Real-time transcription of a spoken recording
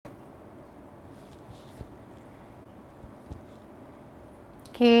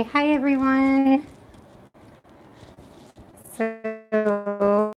Okay, hi everyone.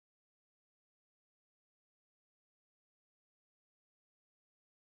 So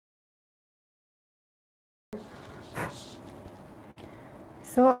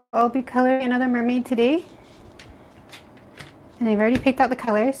I'll be coloring another mermaid today. And I've already picked out the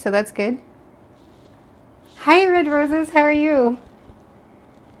colors, so that's good. Hi Red Roses, how are you?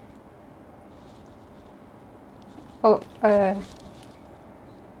 Oh,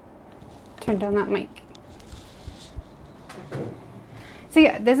 turn down that mic. So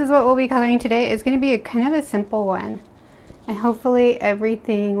yeah, this is what we'll be coloring today. It's going to be a kind of a simple one. And hopefully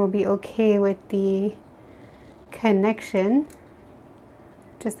everything will be okay with the connection.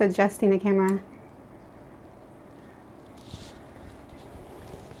 Just adjusting the camera.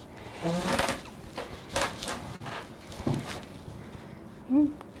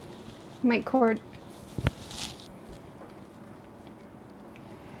 Mic cord.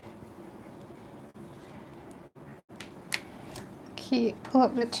 Okay, pull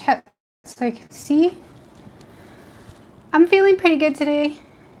up the chat so I can see. I'm feeling pretty good today.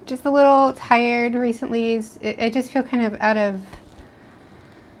 Just a little tired recently. I just feel kind of out of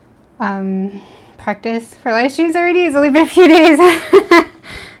practice for live streams already. It's only been a few days.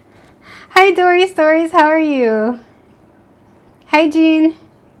 Hi Dory Stories, how are you? Hi Jean.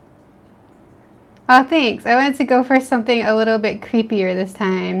 Oh, thanks. I wanted to go for something a little bit creepier this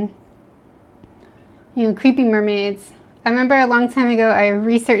time. You know, creepy mermaids. I remember a long time ago I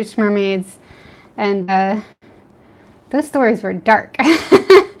researched mermaids and those stories were dark.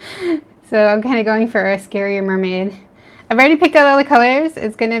 So I'm kind of going for a scarier mermaid. I've already picked out all the colors.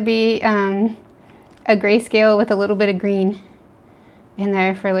 It's going to be a grayscale with a little bit of green in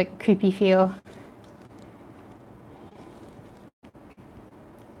there for like a creepy feel.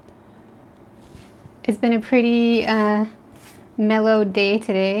 It's been a pretty mellow day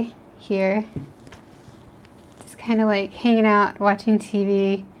today here. Just kind of like hanging out, watching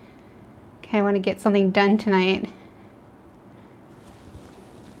TV. Kind of want to get something done tonight.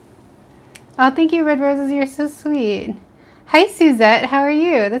 Oh, thank you, Red Roses. You're so sweet. Hi, Suzette. How are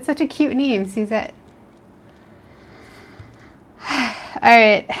you? That's such a cute name, Suzette. All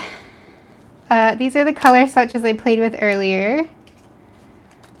right. These are the color swatches I played with earlier.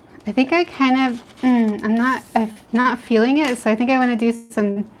 I think I kind of, I'm not feeling it, so I think I want to do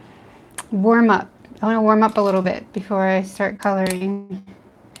some warm up. I want to warm up a little bit before I start coloring.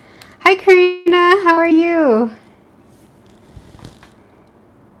 Hi, Karina. How are you?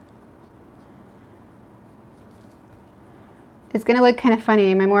 It's going to look kind of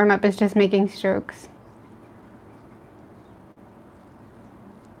funny. My warm up is just making strokes.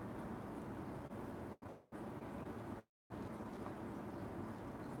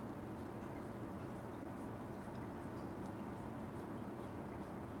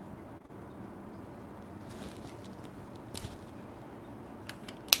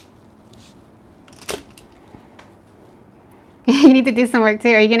 You need to do some work too.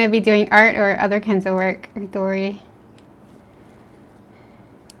 Are you going to be doing art or other kinds of work, Dory?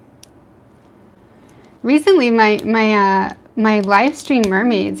 Recently, my live stream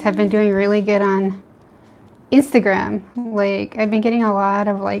mermaids have been doing really good on Instagram. Like, I've been getting a lot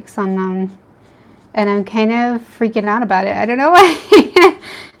of likes on them, and I'm kind of freaking out about it. I don't know why.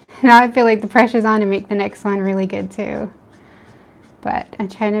 Now I feel like the pressure's on to make the next one really good too. But I'm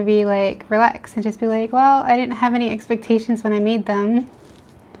trying to be like relaxed and just be like, well, I didn't have any expectations when I made them.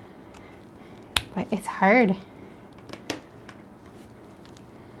 But it's hard.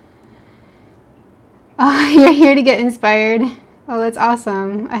 Oh, you're here to get inspired. Oh, that's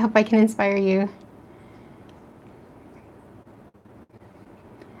awesome. I hope I can inspire you.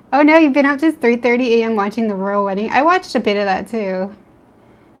 Oh no, you've been up since 3:30 a.m. watching the royal wedding. I watched a bit of that too.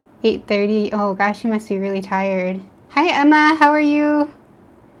 8:30. Oh gosh, you must be really tired. Hi Emma, how are you?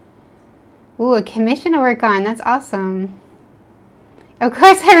 Ooh, a commission to work on. That's awesome. Of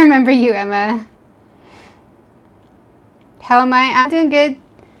course I remember you, Emma. How am I? I'm doing good.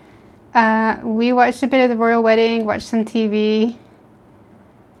 We watched a bit of the royal wedding, watched some TV.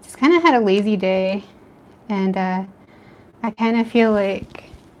 Just kind of had a lazy day. And I kind of feel like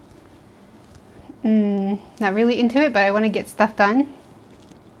not really into it, but I want to get stuff done.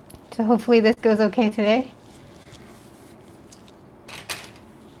 So hopefully this goes okay today.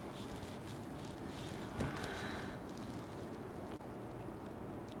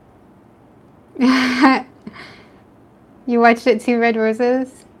 You watched it too, Red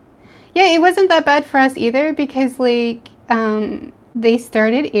Roses? Yeah, it wasn't that bad for us either because like they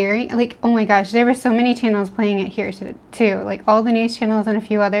started airing, like, oh my gosh, there were so many channels playing it here too, like all the news channels and a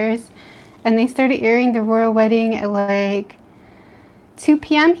few others, and they started airing the royal wedding at like 2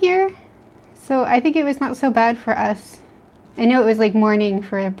 p.m. here, so I think it was not so bad for us. I know it was like morning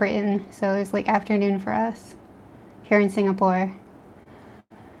for Britain, so it was like afternoon for us here in Singapore.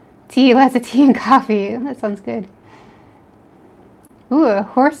 Tea, lots of tea and coffee. That sounds good. Ooh, a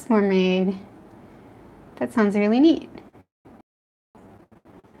horse mermaid. That sounds really neat.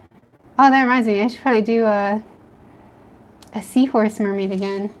 Oh, that reminds me, I should probably do a seahorse mermaid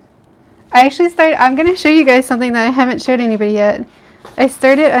again. I'm going to show you guys something that I haven't showed anybody yet. I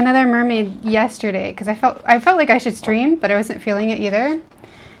started another mermaid yesterday because I felt like I should stream, but I wasn't feeling it either.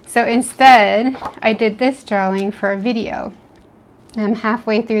 So instead, I did this drawing for a video. I'm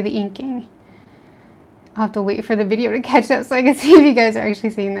halfway through the inking. I'll have to wait for the video to catch up so I can see if you guys are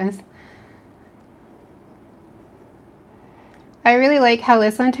actually seeing this. I really like how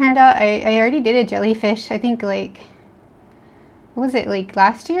this one turned out. I already did a jellyfish, I think like, what was it, like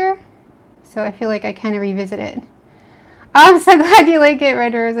last year? So I feel like I kind of revisit it. Oh, I'm so glad you like it,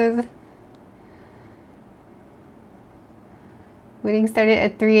 Red Roses. Wedding started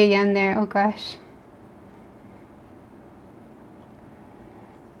at 3 a.m. there, oh gosh.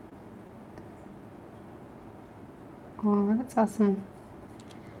 Oh, that's awesome.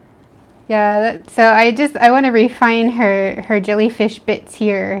 Yeah, so I want to refine her jellyfish bits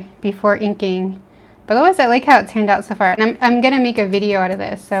here before inking. But otherwise, I like how it turned out so far. And I'm going to make a video out of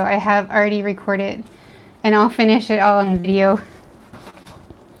this, so I have already recorded. And I'll finish it all on video.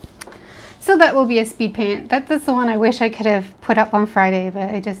 So that will be a speed paint. That's the one I wish I could have put up on Friday, but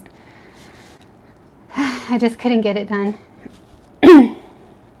I just couldn't get it done. Do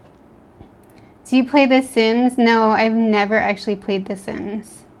you play The Sims? No, I've never actually played The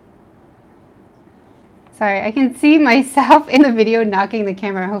Sims. Sorry, I can see myself in the video knocking the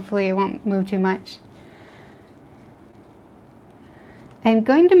camera. Hopefully it won't move too much. I'm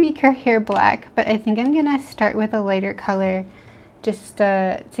going to make her hair black, but I think I'm going to start with a lighter color just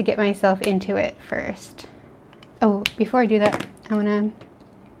to get myself into it first. Oh, before I do that, I want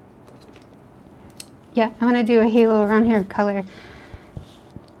to do a halo around here of color.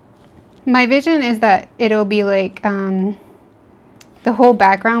 My vision is that it'll be like the whole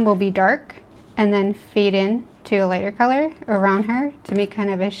background will be dark and then fade in to a lighter color around her to make kind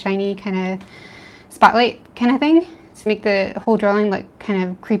of a shiny kind of spotlight kind of thing, to make the whole drawing look kind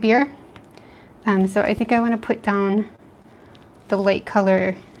of creepier. So I think I want to put down the light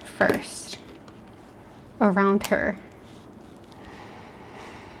color first around her.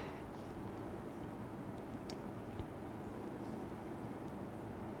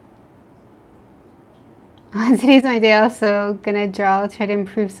 Today's my day. Also gonna draw, try to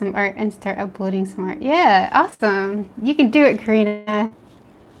improve some art and start uploading some art. Yeah, awesome. You can do it, Karina.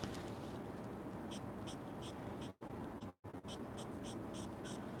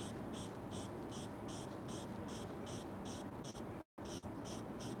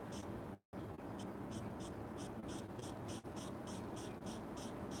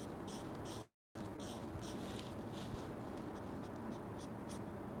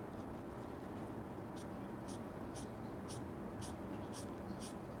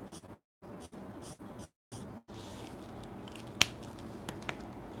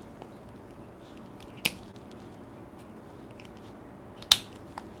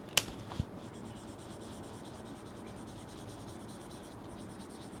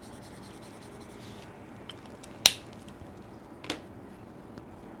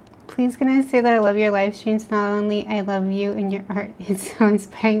 Please gonna say that I love your live streams. Not only I love you and your art, it's so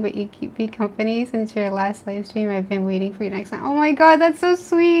inspiring, but you keep me company since your last live stream. I've been waiting for your next one. Oh my god, that's so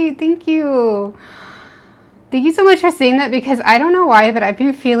sweet. Thank you. Thank you so much for saying that, because I don't know why, but I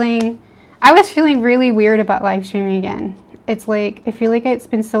was feeling really weird about live streaming again. It's like, I feel like it's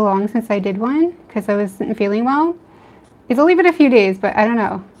been so long since I did one because I wasn't feeling well. It's only been a few days, but I don't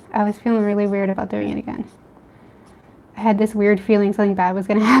know. I was feeling really weird about doing it again. I had this weird feeling something bad was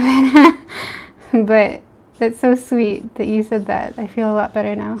going to happen. But that's so sweet that you said that. I feel a lot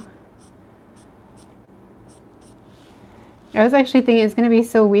better now. I was actually thinking it's going to be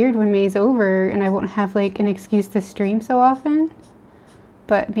so weird when May's over and I won't have like an excuse to stream so often.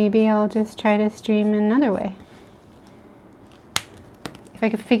 But maybe I'll just try to stream another way. If I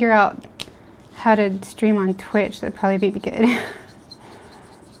could figure out how to stream on Twitch, that'd probably be good.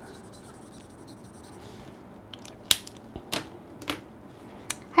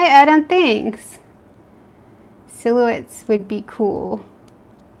 Hi Adam, thanks. Silhouettes would be cool.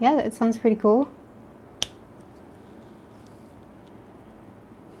 Yeah, that sounds pretty cool.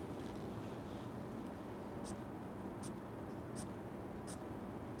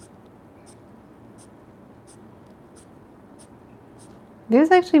 There's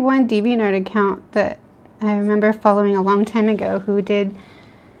actually one DeviantArt account that I remember following a long time ago who did,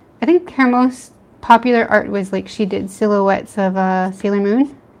 I think her most popular art was like she did silhouettes of Sailor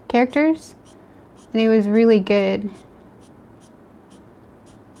Moon characters, and it was really good.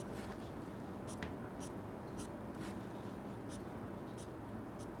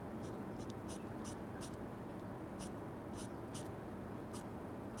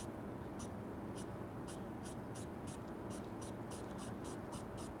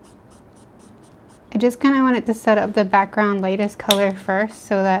 I just kind of wanted to set up the background lightest color first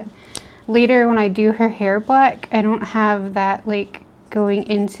so that later when I do her hair black, I don't have that like going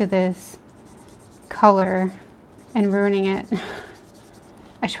into this color and ruining it.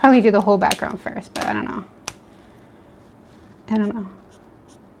 I should probably do the whole background first, but I don't know. I don't know.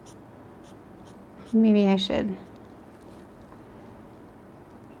 Maybe I should.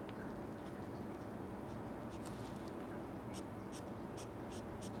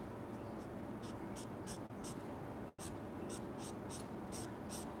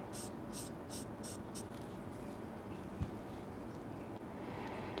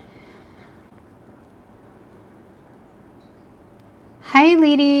 Hi,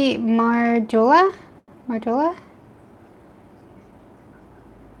 Lady Marjola. Marjola?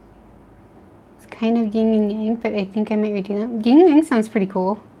 It's kind of yin and yang, but I think I might redo that. Yin and yang sounds pretty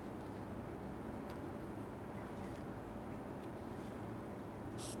cool.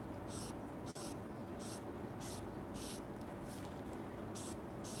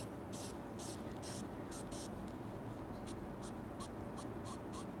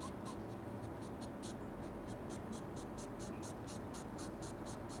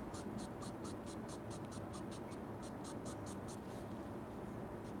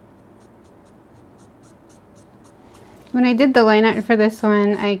 When I did the line art for this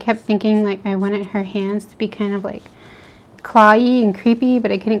one, I kept thinking like I wanted her hands to be kind of like clawy and creepy, but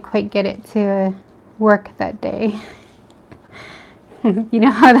I couldn't quite get it to work that day. You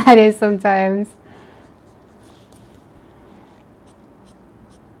know how that is sometimes.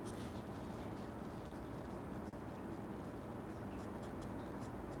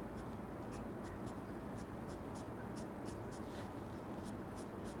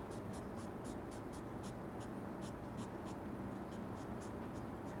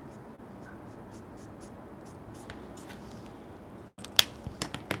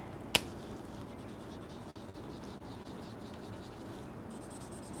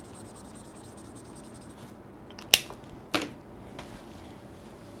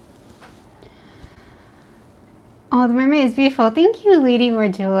 Oh, the mermaid is beautiful. Thank you, Lady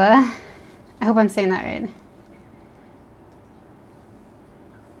Marjola. I hope I'm saying that right.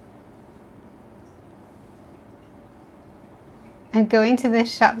 I'm going to the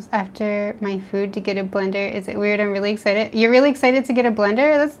shops after my food to get a blender. Is it weird? I'm really excited. You're really excited to get a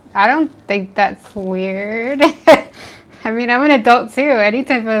blender? I don't think that's weird. I mean, I'm an adult too. Any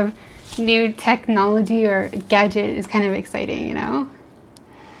type of new technology or gadget is kind of exciting, you know?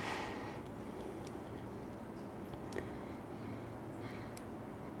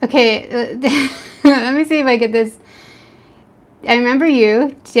 Okay, let me see if I get this. I remember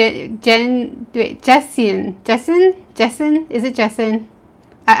you, Jessen? Is it Jessen?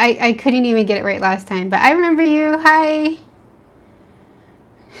 I couldn't even get it right last time, but I remember you. Hi.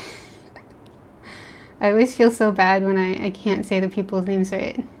 I always feel so bad when I can't say the people's names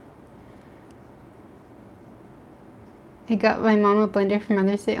right. I got my mom a blender for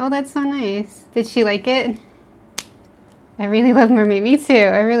Mother's Day. Oh, that's so nice. Did she like it? I really love Mermay. Me too.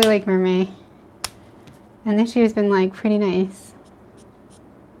 I really like Mermay. And this year's been like pretty nice.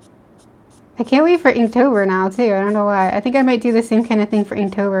 I can't wait for Inktober now too. I don't know why. I think I might do the same kind of thing for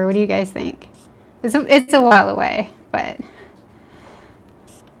Inktober. What do you guys think? It's a while away, but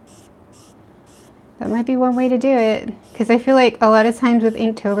that might be one way to do it. Because I feel like a lot of times with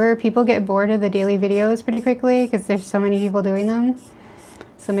Inktober, people get bored of the daily videos pretty quickly because there's so many people doing them.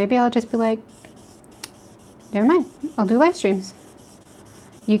 So maybe I'll just be like, never mind. I'll do live streams.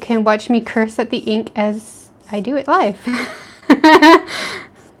 You can watch me curse at the ink as I do it live.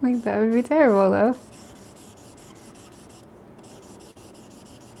 Like, that would be terrible, though.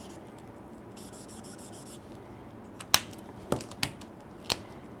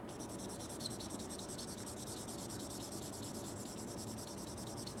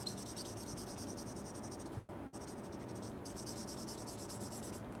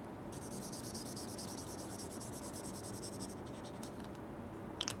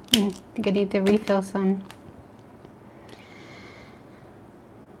 I think I need to refill some.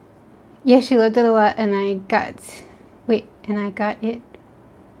 Yeah, she loved it a lot, and I got it.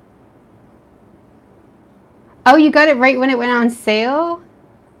 Oh, you got it right when it went on sale?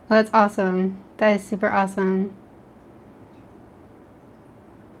 Oh, that's awesome. That is super awesome.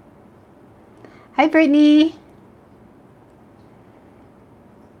 Hi, Brittany.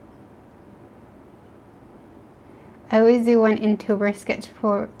 I always do one Inktober sketch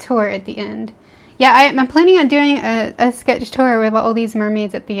tour at the end. Yeah, I'm planning on doing a sketch tour with all these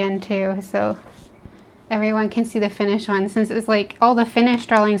mermaids at the end too, so everyone can see the finished one, since it's like all the finished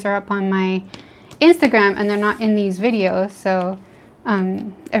drawings are up on my Instagram and they're not in these videos, so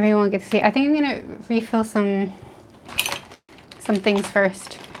everyone gets to see. I think I'm gonna refill some things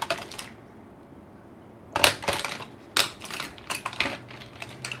first.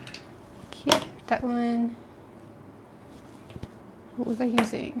 Okay, that one. What was I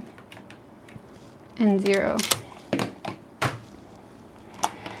using? N0.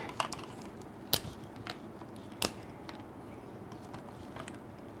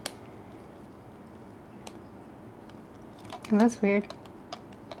 Oh, that's weird.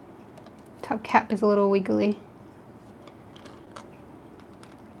 Top cap is a little wiggly.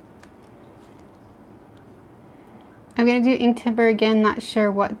 I'm gonna do Inktober again, not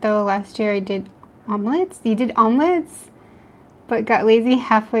sure what though. Last year I did omelets. You did omelets? But got lazy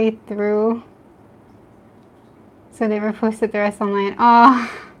halfway through, so never posted the rest online. Oh,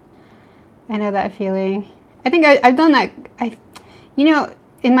 I know that feeling. I think I've done that. You know,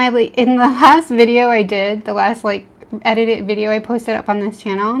 in the last video I did, the last like edited video I posted up on this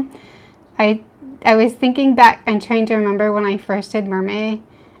channel, I was thinking back and trying to remember when I first did Mermay,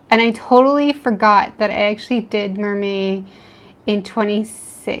 and I totally forgot that I actually did Mermay in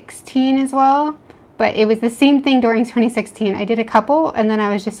 2016 as well. But it was the same thing during 2016. I did a couple, and then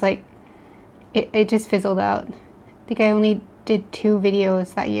I was just like, it just fizzled out. I think I only did 2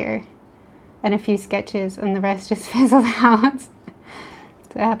 videos that year, and a few sketches, and the rest just fizzled out. So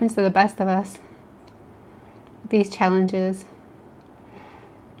that happens to the best of us. These challenges.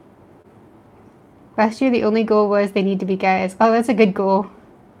 Last year, the only goal was they need to be guys. Oh, that's a good goal.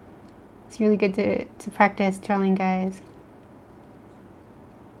 It's really good to practice drawing guys.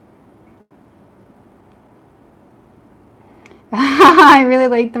 I really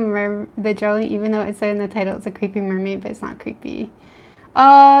like the drawing, even though it said in the title it's a creepy mermaid, but it's not creepy.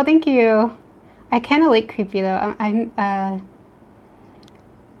 Oh, thank you. I kind of like creepy though.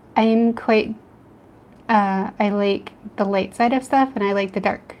 I'm quite. I like the light side of stuff, and I like the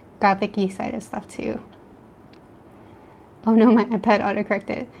dark gothic-y side of stuff too. Oh no, my iPad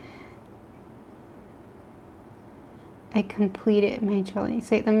autocorrected. I completed my drawing.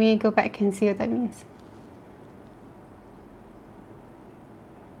 So let me go back and see what that means.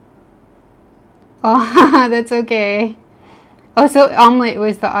 Oh, that's okay. Oh, so omelet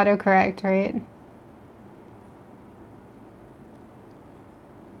was the autocorrect, right?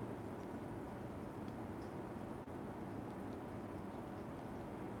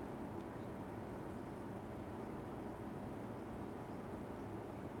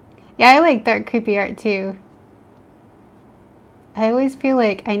 Yeah, I like dark creepy art too. I always feel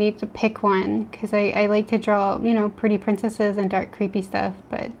like I need to pick one because I like to draw, you know, pretty princesses and dark creepy stuff,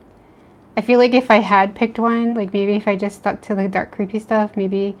 but I feel like if I had picked one, like maybe if I just stuck to the dark creepy stuff,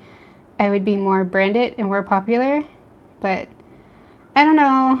 maybe I would be more branded and more popular. But I don't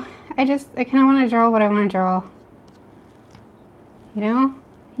know. I kind of want to draw what I want to draw. You know?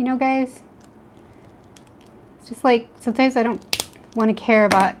 You know, guys? It's just like sometimes I don't want to care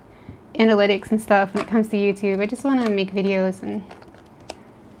about analytics and stuff when it comes to YouTube. I just want to make videos and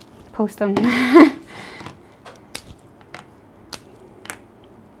post them.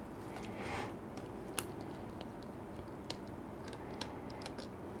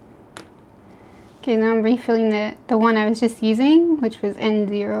 Okay, now I'm refilling the one I was just using, which was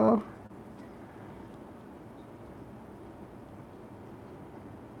N0.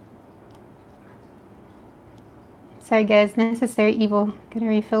 Sorry guys, necessary evil. Gotta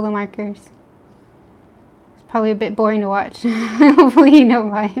refill the markers. It's probably a bit boring to watch. Hopefully you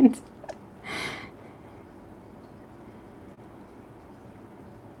don't mind.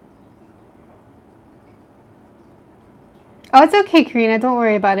 Oh, it's okay, Karina. Don't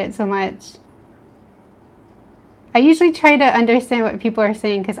worry about it so much. I usually try to understand what people are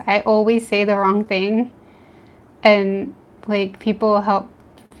saying because I always say the wrong thing. And, like, people help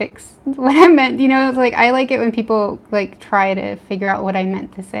fix what I meant. You know, it's like, I like it when people, like, try to figure out what I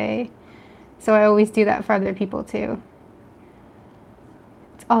meant to say. So I always do that for other people, too.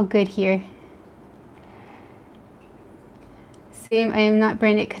 It's all good here. Same, I am not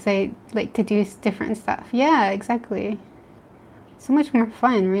branded because I like to do different stuff. Yeah, exactly. So much more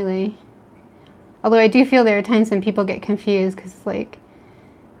fun, really. Although I do feel there are times when people get confused because, like,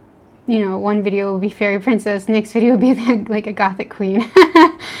 you know, one video will be fairy princess, next video will be like a gothic queen.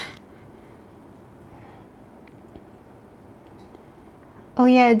 Oh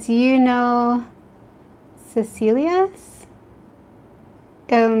yeah, do you know Cecilia's?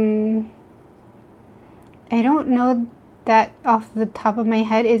 I don't know that off the top of my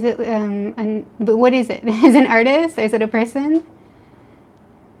head. Is it but what is it? Is it an artist? Or is it a person?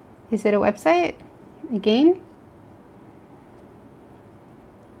 Is it a website? A game?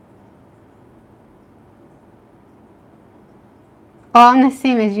 Oh, I'm the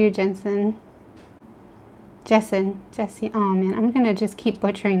same as you, Jensen. Jesse. Oh man, I'm gonna just keep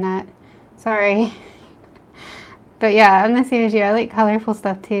butchering that. Sorry. But yeah, I'm the same as you. I like colorful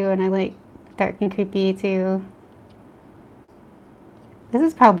stuff too, and I like dark and creepy too. This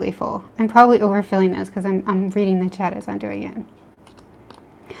is probably full. I'm probably overfilling this because I'm reading the chat as I'm doing it.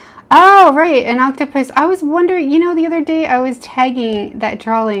 Oh, right, an octopus. I was wondering, the other day I was tagging that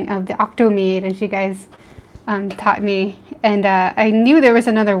drawing of the octomaid as you guys taught me, and I knew there was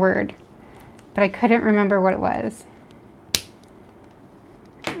another word, but I couldn't remember what it was.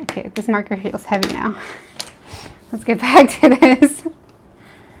 Okay, this marker feels heavy now. Let's get back to this.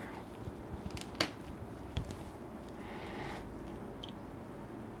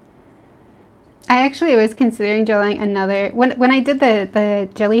 I actually was considering drawing another, when I did the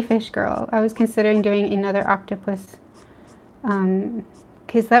jellyfish girl, I was considering doing another octopus,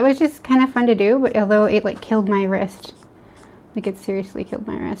 because that was just kind of fun to do, but although it like killed my wrist, like it seriously killed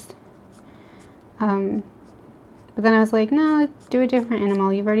my wrist. But then I was like, no, let's do a different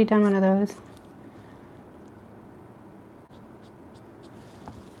animal. You've already done one of those.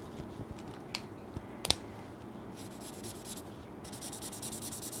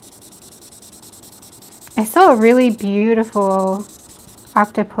 I saw a really beautiful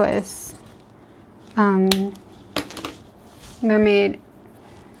octopus mermaid.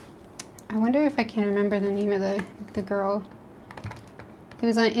 I wonder if I can remember the name of the girl. It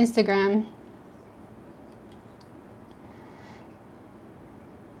was on Instagram.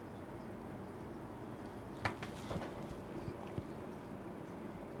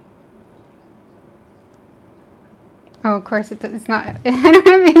 Oh, of course, it's not. I don't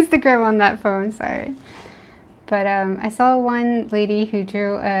have Instagram on that phone, sorry. But I saw one lady who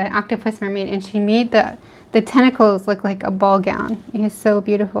drew an octopus mermaid, and she made the tentacles look like a ball gown. It was so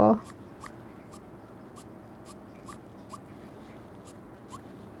beautiful.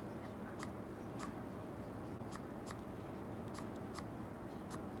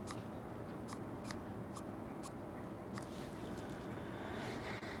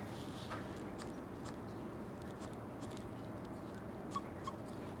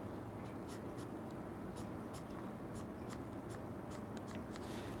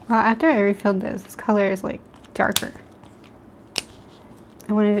 Well, after I refilled this color is like darker.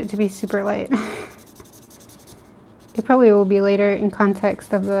 I wanted it to be super light. It probably will be later in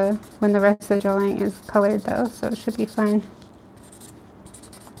context of when the rest of the drawing is colored though, so it should be fine.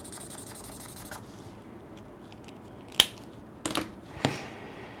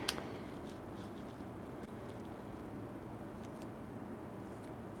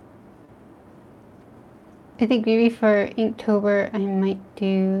 I think maybe for Inktober I might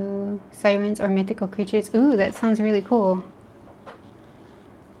do sirens or mythical creatures. Ooh, that sounds really cool.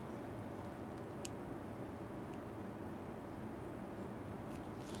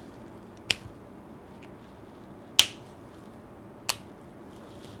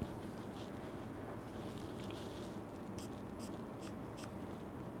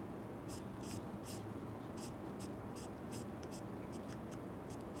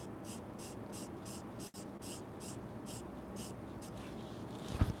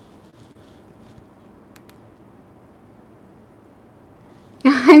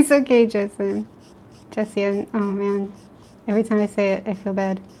 It's okay, Jesse. Oh man. Every time I say it, I feel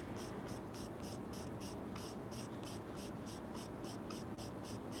bad.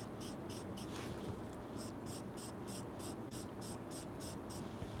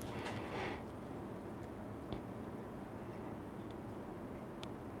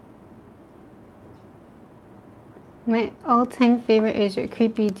 My all-time favorite is your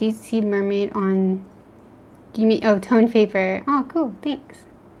creepy DC mermaid on... You mean... Oh, tone paper. Oh, cool. Thanks.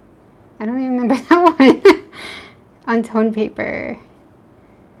 I don't even remember that one. On tone paper.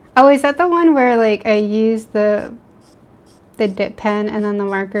 Oh, is that the one where like I used the dip pen and then the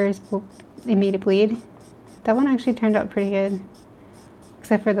markers, they made it bleed? That one actually turned out pretty good.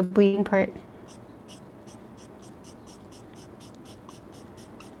 Except for the bleeding part.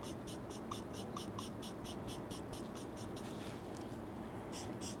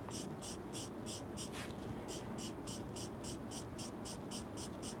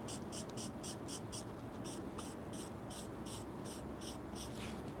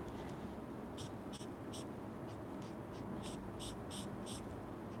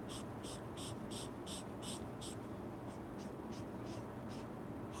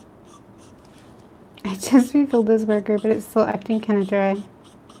 I just refilled this marker, but it's still acting kind of dry.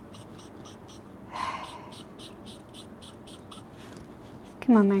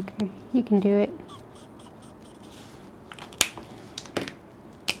 Come on, marker. You can do it.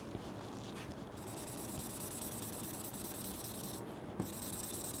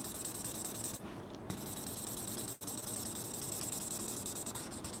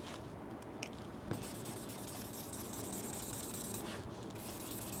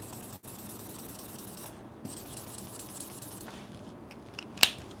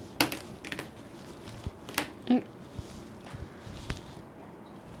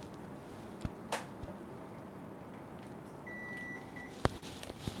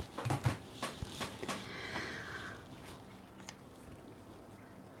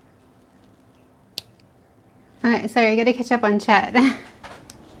 Alright, sorry, I gotta catch up on chat.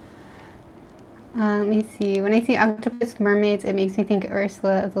 Let me see. When I see octopus mermaids, it makes me think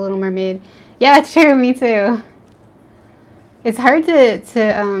Ursula of the Little Mermaid. Yeah, it's true. Me too. It's hard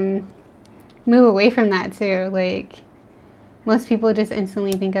to move away from that too. Like most people just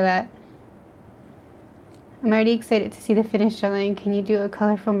instantly think of that. I'm already excited to see the finished drawing. Can you do a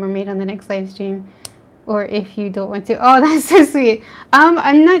colorful mermaid on the next live stream? Or if you don't want to. Oh, that's so sweet.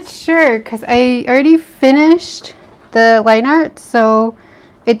 I'm not sure because I already finished the line art, so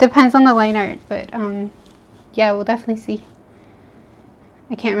it depends on the line art. But yeah, we'll definitely see.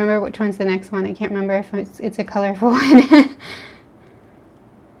 I can't remember which one's the next one. I can't remember if it's a colorful one.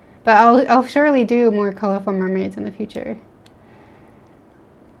 But I'll surely do more colorful mermaids in the future.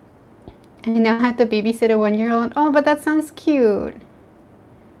 I now have to babysit a 1-year-old. Oh, but that sounds cute.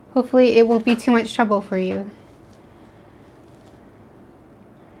 Hopefully it won't be too much trouble for you.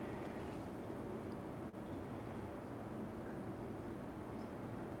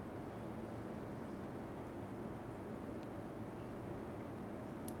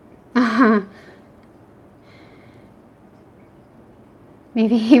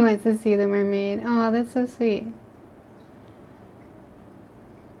 Maybe he wants to see the mermaid. Oh, that's so sweet.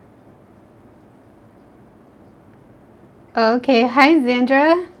 Oh, okay. Hi,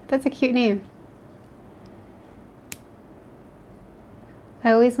 Xandra. That's a cute name.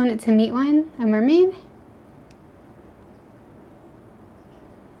 I always wanted to meet one. A mermaid?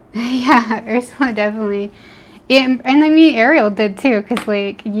 Yeah, Ursula definitely. And I mean, Ariel did too, because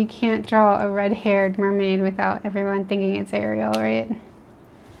like you can't draw a red-haired mermaid without everyone thinking it's Ariel, right?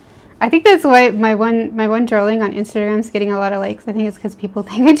 I think that's why my one drawing on Instagram is getting a lot of likes. I think it's because people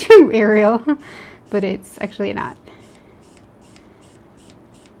think I drew Ariel, but it's actually not.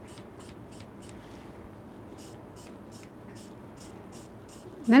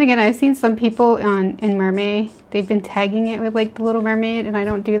 Then again, I've seen some people in Mermay, they've been tagging it with like the Little Mermaid, and I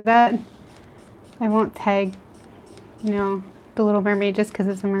don't do that. I won't tag, you know, the Little Mermaid just because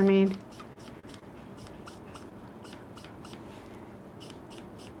it's a mermaid.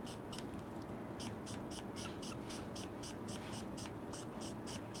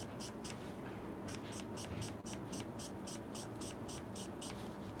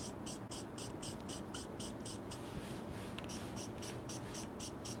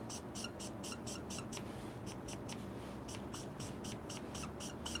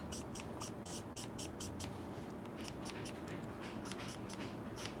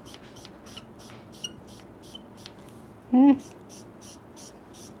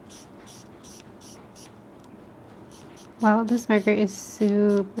 Wow, this marker is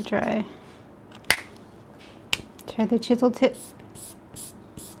super dry. Try the chisel tip.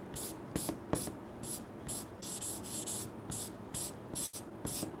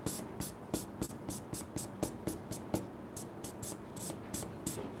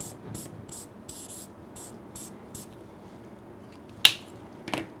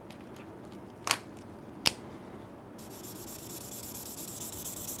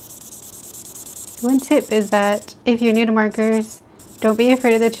 One tip is that if you're new to markers, don't be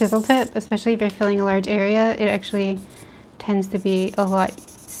afraid of the chisel tip, especially if you're filling a large area. It actually tends to be a lot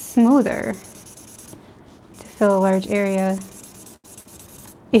smoother to fill a large area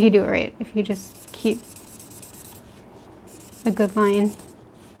if you do it right, if you just keep a good line.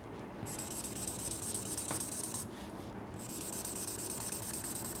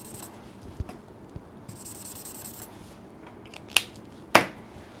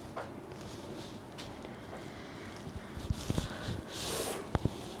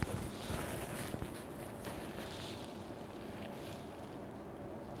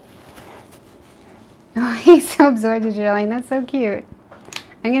 Oh, he's so absorbed in drawing. That's so cute.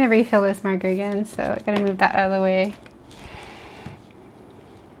 I'm going to refill this marker again, so I got to move that out of the way.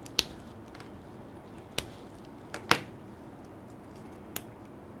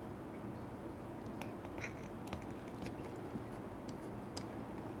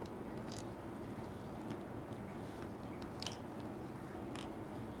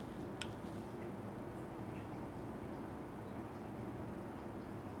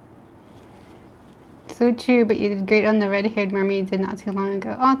 So true, but you did great on the red-haired mermaid did not too long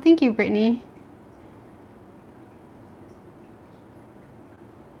ago. Oh, thank you, Brittany.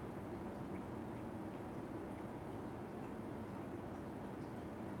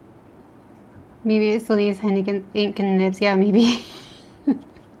 Maybe it still needs ink and nibs. Yeah, maybe.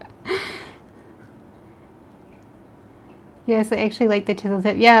 Yes, I actually like the chisel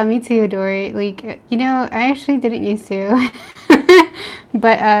tip. Yeah, me too, Dory. Like, you know, I actually didn't used to.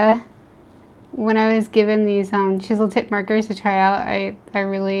 But when I was given these chisel tip markers to try out, I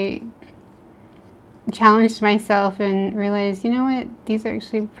really challenged myself and realized, you know what, these are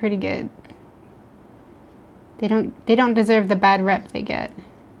actually pretty good. They don't deserve the bad rep they get.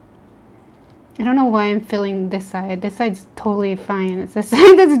 I don't know why I'm filling this side. This side's totally fine. It's the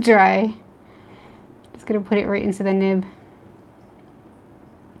side that's dry. Just gonna put it right into the nib.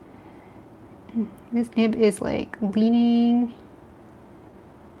 This nib is like leaning.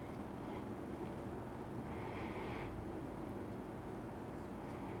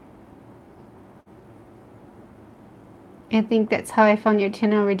 I think that's how I found your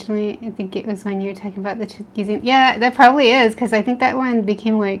channel originally. I think it was when you were talking about the using. Yeah, that probably is, because I think that one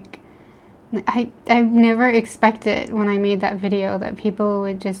became like. I never expected when I made that video that people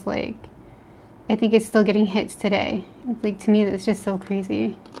would just like. I think it's still getting hits today. Like, to me, that's just so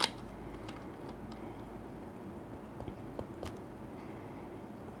crazy.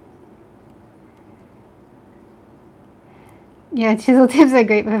 Yeah, chisel tips are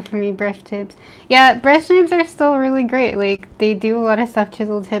great, but for me, brush tips. Yeah, brush tips are still really great. Like, they do a lot of stuff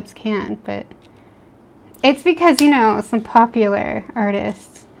chisel tips can't, but it's because, you know, some popular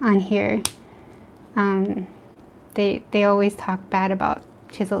artists on here, they always talk bad about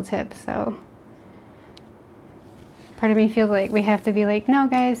chisel tips, so part of me feels like we have to be like, no,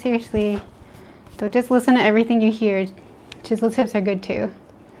 guys, seriously, don't just listen to everything you hear. Chisel tips are good too.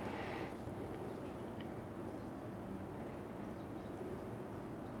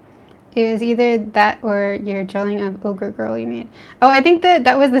 It was either that or your drawing of Ogre Girl you made. Oh, I think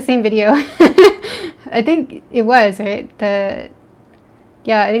that was the same video. I think it was, right?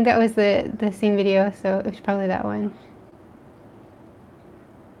 Yeah, I think that was the same video, so it was probably that one.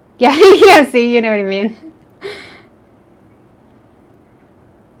 Yeah, yeah, see, you know what I mean.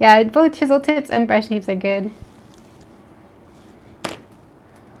 Yeah, both chisel tips and brush tips are good.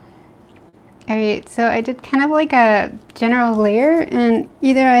 Alright, so I did kind of like a general layer, and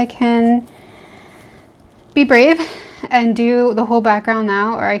either I can be brave and do the whole background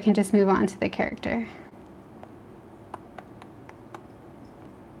now, or I can just move on to the character.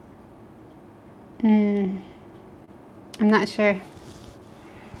 I'm not sure.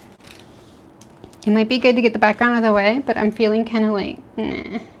 It might be good to get the background out of the way, but I'm feeling kind of like,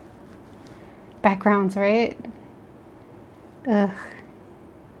 backgrounds, right? Ugh.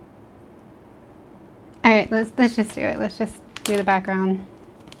 Alright, let's just do it. Let's just do the background.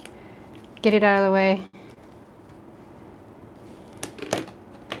 Get it out of the way.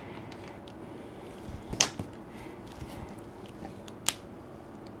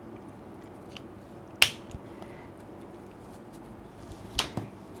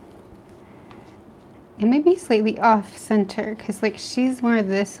 It might be slightly off center because like she's more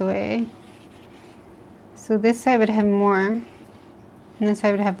this way. So this side would have more and this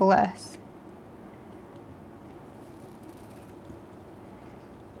side would have less.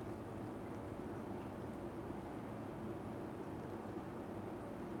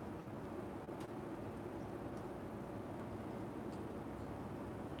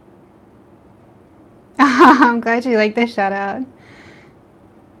 I'm glad you like this shout out.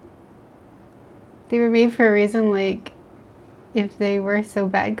 They were made for a reason, like, if they were so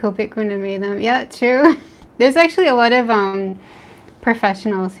bad, Copic wouldn't have made them. Yeah, true. There's actually a lot of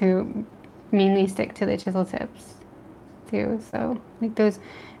professionals who mainly stick to the chisel tips, too. So, like those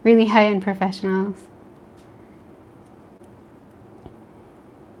really high-end professionals.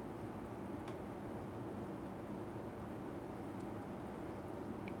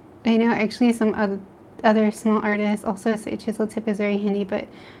 I know actually some other small artists also say chisel tip is very handy, but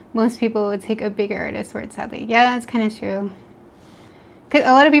most people would take a bigger artist word, sadly. Yeah, that's kind of true. Because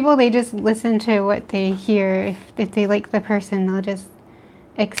a lot of people, they just listen to what they hear. If they like the person, they'll just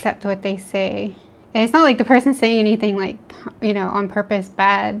accept what they say. And it's not like the person's saying anything like, you know, on purpose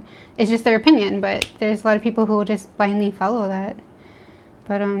bad. It's just their opinion, but there's a lot of people who will just blindly follow that.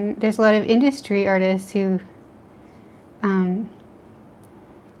 But there's a lot of industry artists who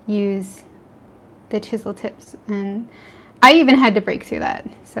use the chisel tips, and I even had to break through that.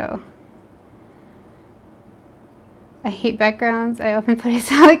 So I hate backgrounds. I often put a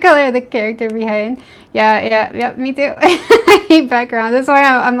solid color of the character behind. Yeah, me too. I hate backgrounds. That's why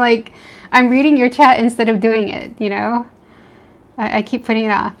I'm like, I'm reading your chat instead of doing it, you know? I keep putting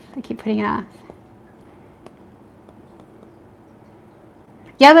it off. I keep putting it off.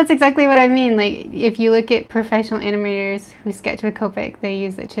 Yeah, that's exactly what I mean. Like, if you look at professional animators who sketch with Copic, they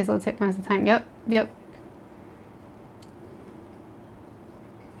use the chisel tip most of the time. Yep, yep.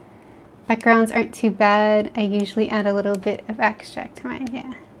 Backgrounds aren't too bad. I usually add a little bit of extract to mine,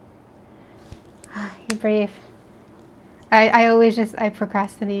 yeah. You're brave. I always just, I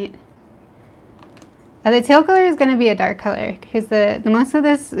procrastinate. The tail color is going to be a dark color because the most of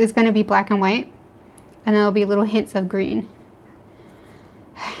this is going to be black and white, and there'll be little hints of green.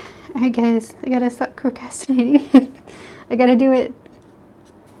 Alright guys, I gotta stop procrastinating. I gotta do it.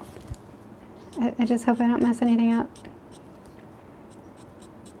 I just hope I don't mess anything up.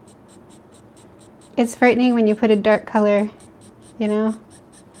 It's frightening when you put a dark color, you know?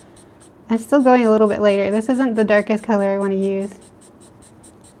 I'm still going a little bit later. This isn't the darkest color I want to use.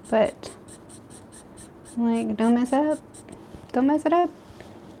 But, like, don't mess it up. Don't mess it up.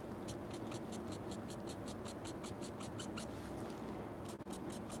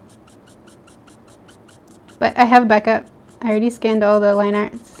 But I have backup. I already scanned all the line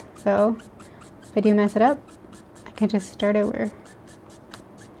arts, so if I do mess it up, I can just start over.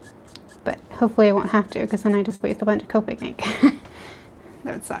 But hopefully I won't have to, because then I just waste a bunch of Copic ink.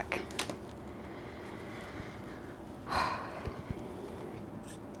 That would suck.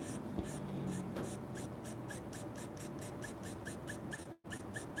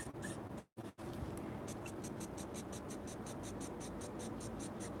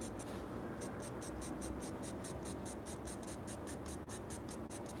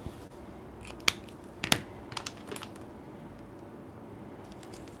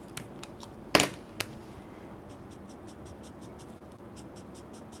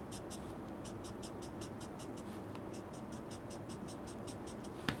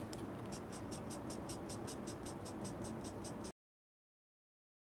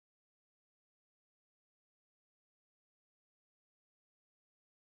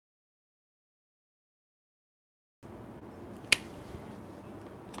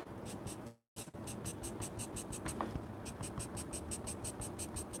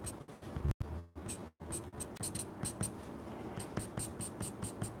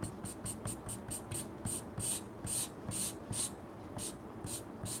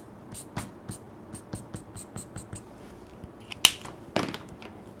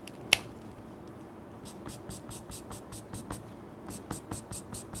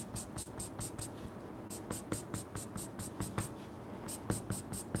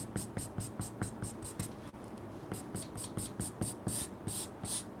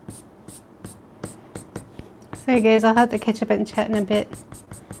 Sorry guys, I'll have to catch up and chat in a bit.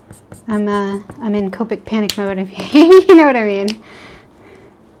 I'm in Copic panic mode, if you know what I mean.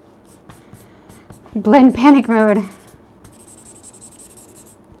 Blend panic mode.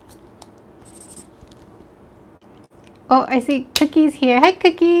 Oh, I see Cookie's here. Hi,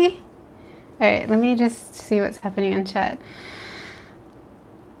 Cookie. Alright, let me just see what's happening in chat.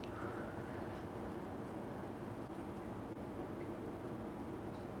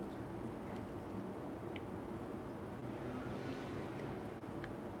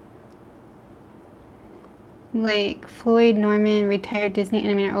 Like, Floyd Norman, retired Disney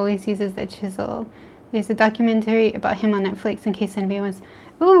animator, always uses the chisel. There's a documentary about him on Netflix in case anybody wants.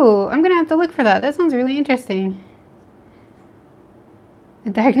 Ooh, I'm gonna have to look for that. That sounds really interesting.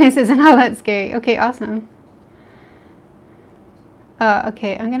 The darkness isn't all that scary. Okay, awesome.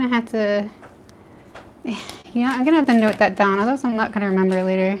 Okay, I'm gonna have to... Yeah, I'm gonna have to note that down, otherwise I'm not gonna remember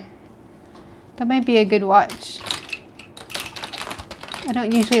later. That might be a good watch. I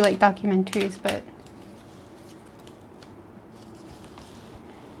don't usually like documentaries, but...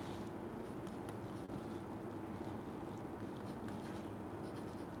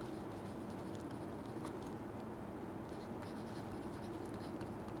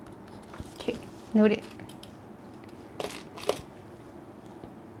 Okay, noted.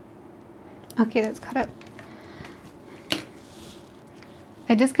 Okay, that's caught up.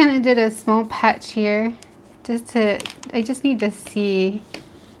 I just kind of did a small patch here, I just need to see,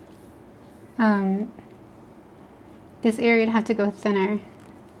 this area would have to go thinner,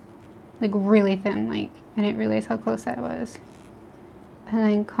 like really thin, like I didn't realize how close that was. And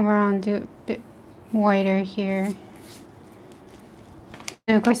then come around and do it a bit wider here.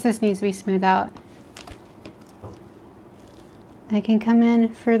 And of course this needs to be smoothed out. I can come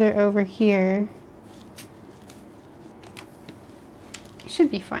in further over here. It should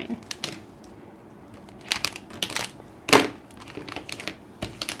be fine.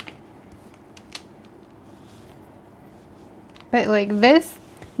 But like this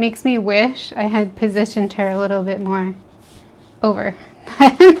makes me wish I had positioned her a little bit more over.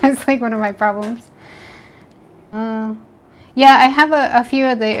 That's like one of my problems. Yeah, I have a few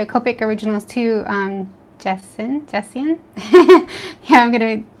of the Copic originals too. Jessian? Yeah, I'm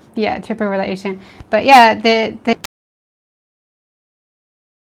gonna, yeah, trip over that Asian. But yeah, the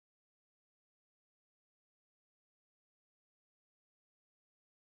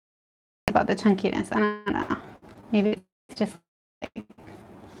about the chunkiness. I don't know. Maybe it's just like,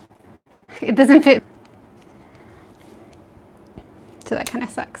 it doesn't fit. So that kind of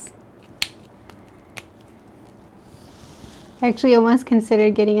sucks. I actually almost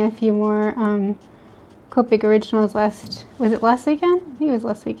considered getting a few more Copic originals was it last weekend? I think it was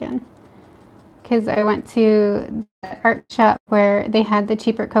last weekend. Because I went to the art shop where they had the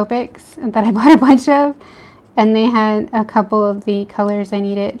cheaper Copics that I bought a bunch of, and they had a couple of the colors I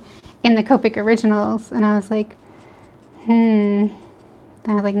needed in the Copic originals, and I was like, And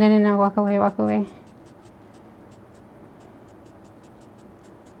I was like, no, walk away, walk away.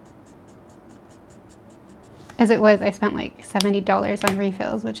 As it was, I spent like $70 on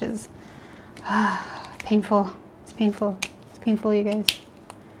refills, which is painful. It's painful. It's painful, you guys.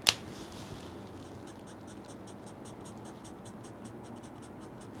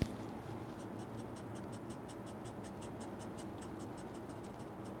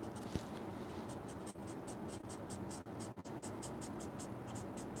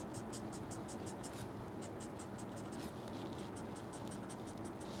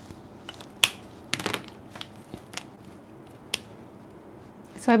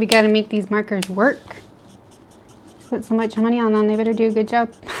 So we got to make these markers work. Put so much money on them, they better do a good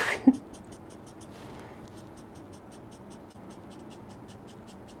job.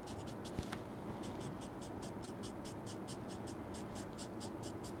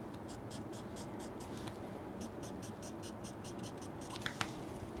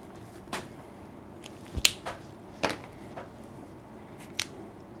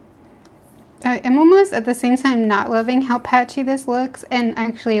 I'm almost at the same time not loving how patchy this looks and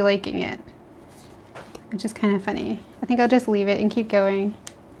actually liking it, which is kind of funny. I think I'll just leave it and keep going.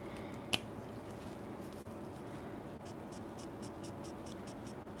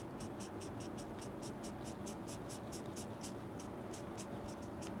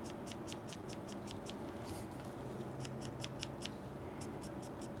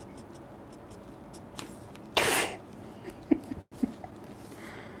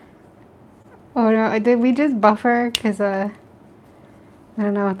 Oh no, did we just buffer? Because I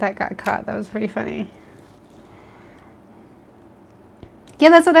don't know if that got caught. That was pretty funny. Yeah,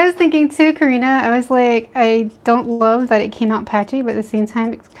 that's what I was thinking too, Karina. I was like, I don't love that it came out patchy, but at the same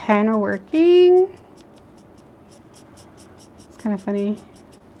time, it's kind of working. It's kind of funny.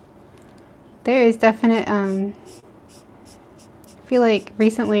 There is definite, I feel like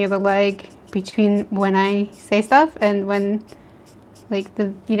recently the lag between when I say stuff and when, like,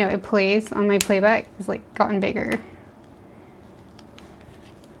 it plays on my playback has, like, gotten bigger.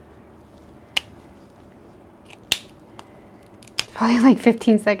 Probably like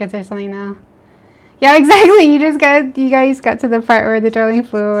 15 seconds or something now. Yeah, exactly. You guys got to the part where the drawing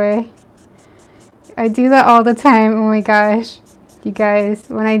flew away. I do that all the time. Oh my gosh. You guys,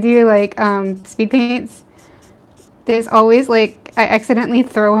 when I do like speed paints, there's always like, I accidentally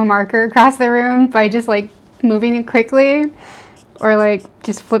throw a marker across the room by just like moving it quickly, or like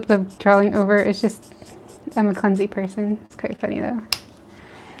just flip the drawing over. It's just, I'm a clumsy person. It's quite funny though.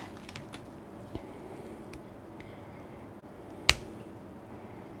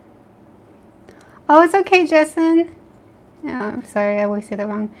 Oh, it's okay, Jessen. Oh, I'm sorry, I always say that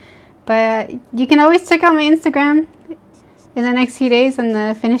wrong. But you can always check out my Instagram in the next few days and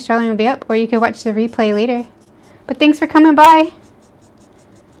the finished drawing will be up, or you can watch the replay later. But thanks for coming by.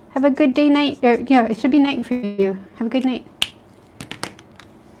 Have a good day, night. Or, yeah, it should be night for you. Have a good night.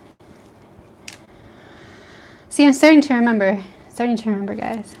 See, I'm starting to remember.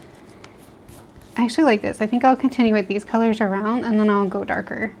 Guys. I actually like this. I think I'll continue with these colors around and then I'll go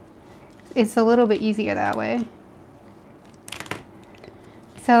darker. It's a little bit easier that way.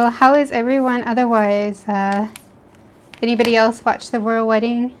 So how is everyone otherwise? Anybody else watch the royal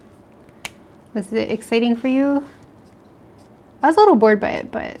wedding? Was it exciting for you? I was a little bored by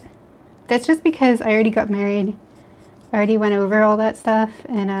it, but that's just because I already got married. I already went over all that stuff,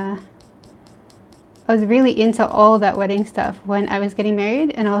 and I was really into all that wedding stuff when I was getting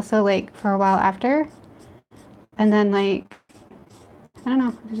married, and also like for a while after. And then like, I don't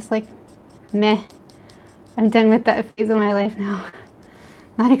know, just like, meh. I'm done with that phase of my life now.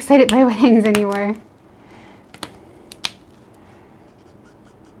 Not excited by weddings anymore.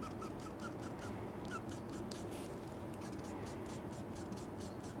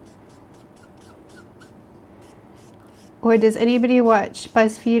 Or does anybody watch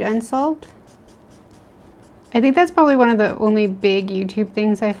BuzzFeed Unsolved? I think that's probably one of the only big YouTube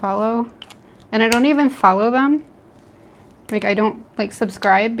things I follow. And I don't even follow them. Like, I don't, like,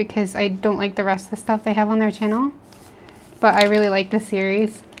 subscribe because I don't like the rest of the stuff they have on their channel. But I really like the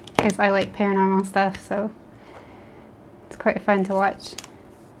series because I like paranormal stuff, so it's quite fun to watch.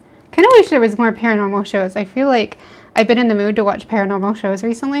 Kind of wish there was more paranormal shows. I feel like I've been in the mood to watch paranormal shows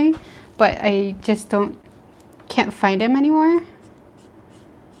recently, but I just can't find them anymore.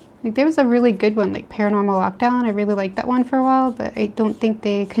 Like, there was a really good one, like Paranormal Lockdown. I really liked that one for a while, but I don't think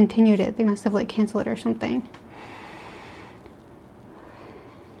they continued it. They must have, like, canceled it or something.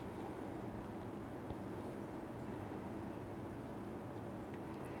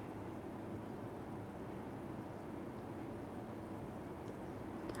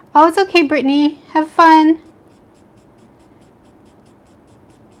 Oh, it's okay, Brittany. Have fun.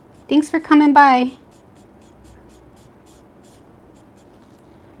 Thanks for coming by.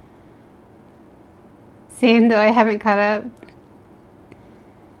 Same, though I haven't caught up.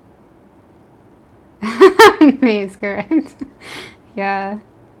 May is correct. Yeah.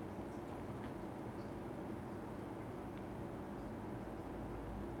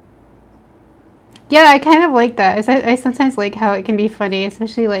 Yeah, I kind of like that. I sometimes like how it can be funny,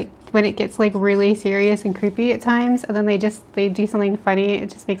 especially like when it gets like really serious and creepy at times, and then they do something funny.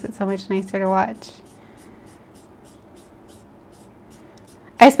 It just makes it so much nicer to watch.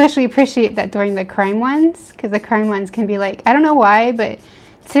 I especially appreciate that during the crime ones, because the crime ones can be like, I don't know why, but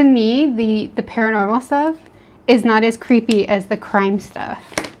to me, the paranormal stuff is not as creepy as the crime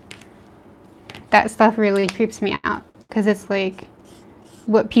stuff. That stuff really creeps me out, because it's like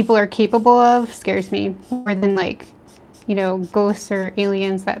what people are capable of scares me more than, like, you know, ghosts or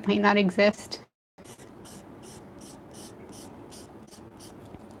aliens that might not exist.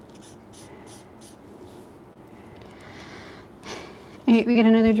 Alright, we get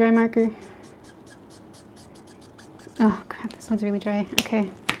another dry marker. Oh crap, this one's really dry. Okay.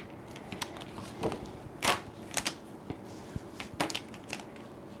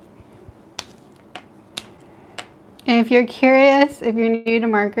 And if you're curious, if you're new to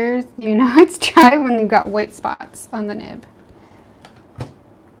markers, you know it's dry when you've got white spots on the nib.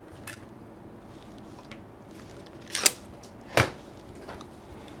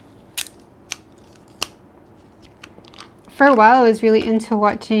 For a while, I was really into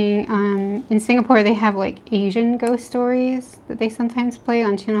watching, in Singapore, they have like Asian ghost stories that they sometimes play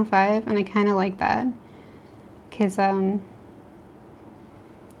on Channel 5, and I kind of like that. Because,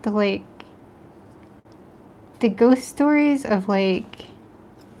 the ghost stories of, like,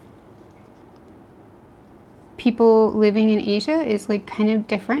 people living in Asia is, like, kind of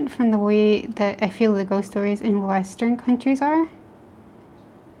different from the way that I feel the ghost stories in Western countries are.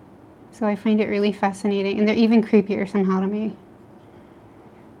 So I find it really fascinating, and they're even creepier somehow to me.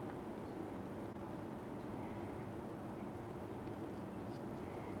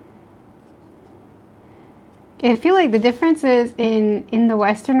 I feel like the difference is in the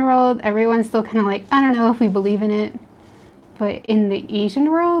Western world, everyone's still kind of like, I don't know if we believe in it. But in the Asian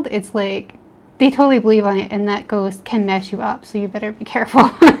world, it's like, they totally believe on it, and that ghost can mess you up, so you better be careful.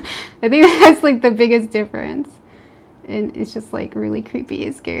 I think that's like the biggest difference. And it's just like really creepy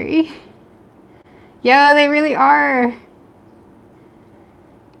and scary. Yeah, they really are.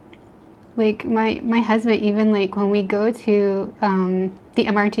 Like my husband, even like when we go to the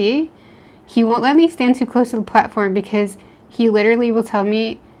MRT, he won't let me stand too close to the platform because he literally will tell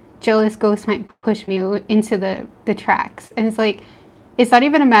me jealous ghosts might push me into the tracks. And it's like, it's not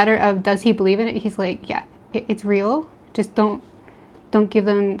even a matter of does he believe in it. He's like, yeah, it's real. Just don't give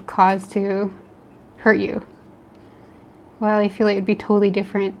them cause to hurt you. Well, I feel like it'd be totally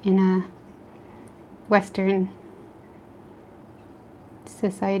different in a Western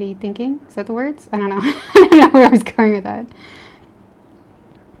society thinking. Is that the words? I don't know. I don't know where I was going with that.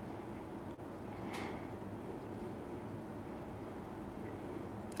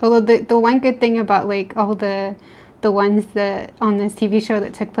 Although the one good thing about like all the ones that on this TV show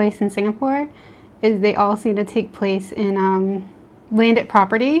that took place in Singapore is they all seem to take place in landed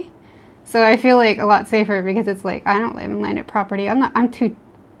property. So I feel like a lot safer because it's like I don't live in landed property. I'm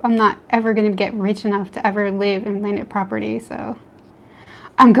not ever gonna get rich enough to ever live in landed property, so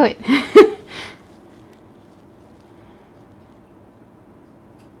I'm good.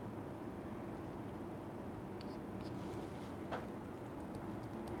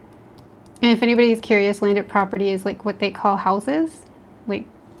 And if anybody's curious, landed property is like what they call houses, like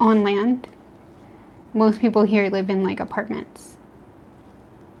on land. Most people here live in like apartments.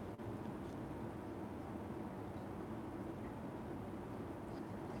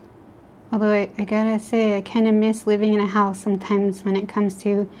 Although I gotta say, I kind of miss living in a house sometimes when it comes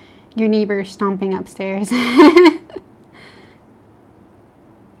to your neighbor stomping upstairs.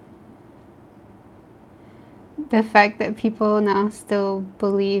 The fact that people now still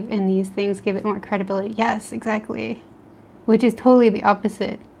believe in these things give it more credibility. Yes, exactly. Which is totally the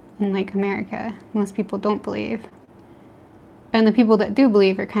opposite in like America. Most people don't believe. And the people that do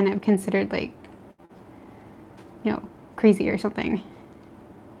believe are kind of considered like, crazy or something.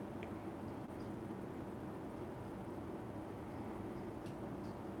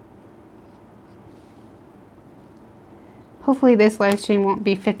 Hopefully this live stream won't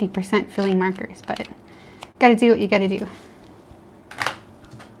be 50% filling markers, but gotta do what you gotta do.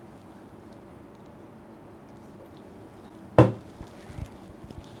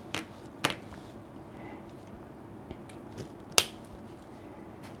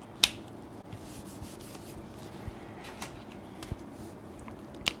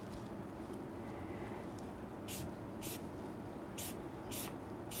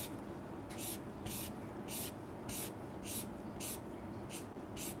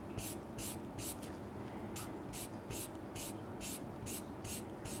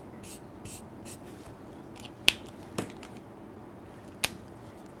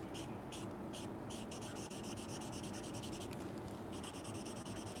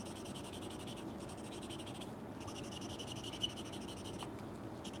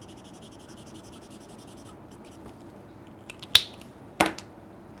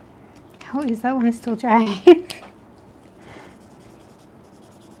 How is that one still dry?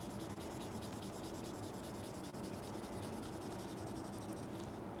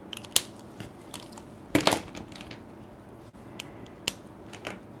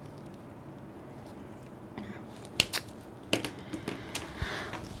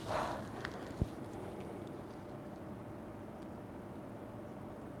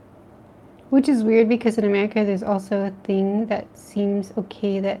 Which is weird because in America there's also a thing that seems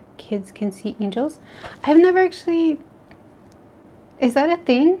okay that kids can see angels. I've never actually... Is that a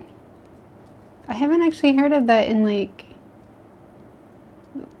thing? I haven't actually heard of that in like...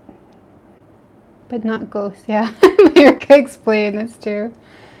 But not ghosts, yeah. America explained, that's true.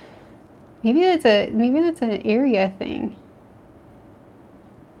 Maybe that's an area thing.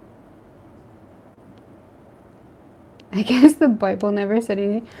 I guess the Bible never said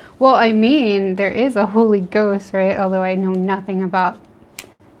anything. Well, I mean, there is a Holy Ghost, right? Although I know nothing about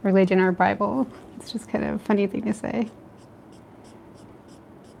religion or Bible. It's just kind of a funny thing to say.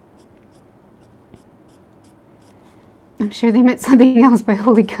 I'm sure they meant something else by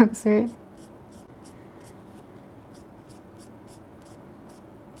Holy Ghost, right?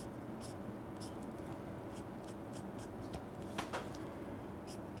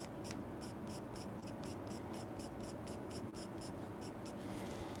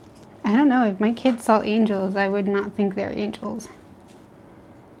 I don't know. If my kids saw angels, I would not think they're angels.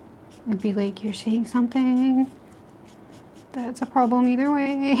 I'd be like, you're seeing something? That's a problem either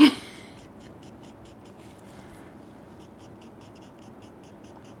way.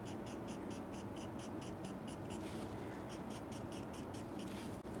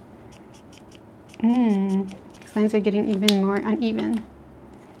 These lines are getting even more uneven.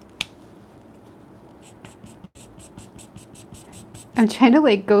 I'm trying to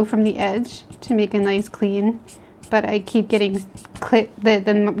like go from the edge to make a nice clean, but I keep getting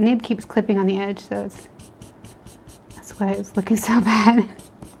the nib keeps clipping on the edge, so that's why it's looking so bad.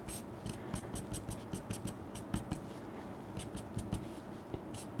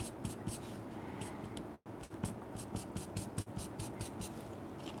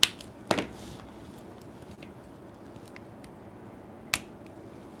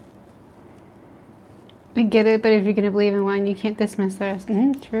 I get it, but if you're gonna believe in one, you can't dismiss the rest.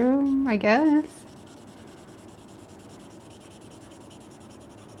 True, I guess.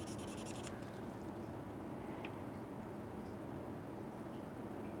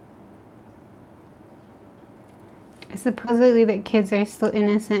 Supposedly that kids are still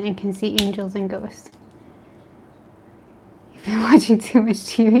innocent and can see angels and ghosts. You've been watching too much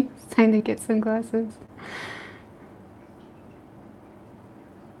TV. It's time to get some glasses.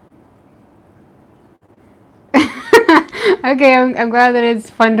 Okay, I'm glad that it's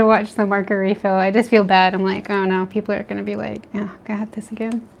fun to watch the marker refill. I just feel bad. I'm like, oh no, people are gonna be like, oh, I have this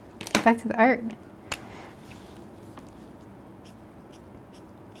again. Get back to the art.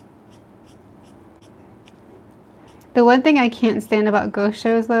 The one thing I can't stand about ghost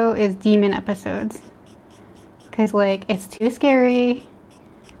shows though is demon episodes. Because like, it's too scary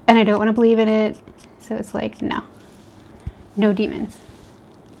and I don't want to believe in it. So it's like, no. No demons.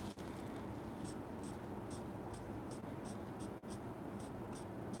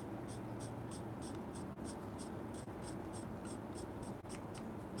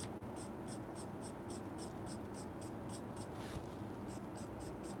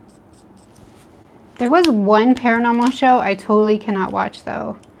 There was one paranormal show I totally cannot watch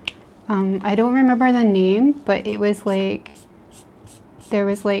though. I don't remember the name, but it was like, there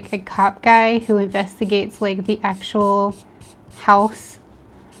was like a cop guy who investigates like the actual house,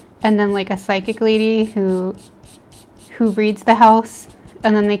 and then like a psychic lady who reads the house,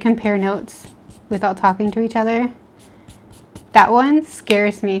 and then they compare notes without talking to each other. That one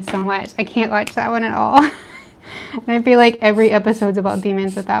scares me so much. I can't watch that one at all. And I feel like every episode's about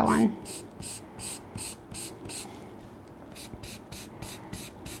demons with that one.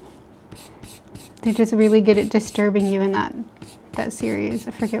 They're just really good at disturbing you in that series.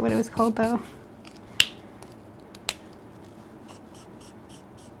 I forget what it was called though.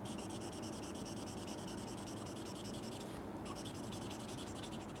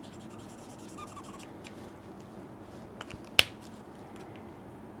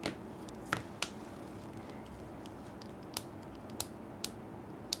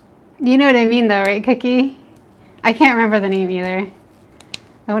 You know what I mean though, right, Cookie? I can't remember the name either.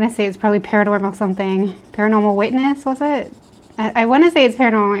 I want to say it's probably paranormal something. Paranormal Witness, was it? I want to say it's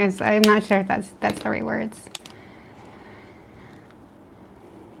paranormal. I'm not sure if that's the right words.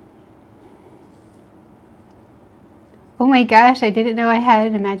 Oh my gosh, I didn't know I had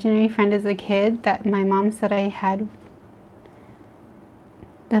an imaginary friend as a kid that my mom said I had.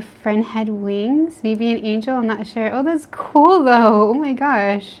 The friend had wings? Maybe an angel? I'm not sure. Oh, that's cool though. Oh my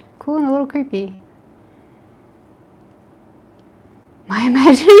gosh. Cool and a little creepy. My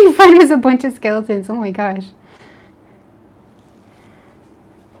imaginary friend was a bunch of skeletons. Oh my gosh.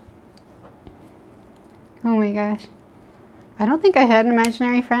 Oh my gosh. I don't think I had an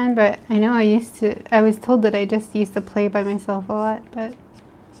imaginary friend, but I know I was told that I just used to play by myself a lot, but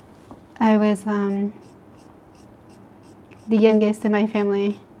I was the youngest in my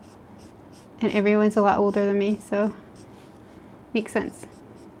family, and everyone's a lot older than me, so makes sense.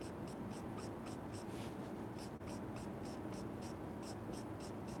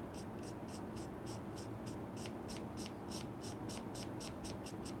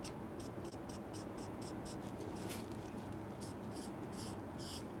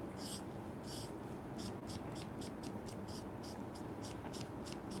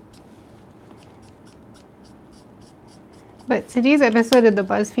 But today's episode of the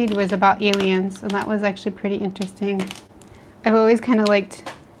BuzzFeed was about aliens, and that was actually pretty interesting. I've always kind of liked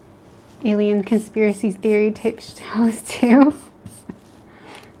alien conspiracy theory type shows too.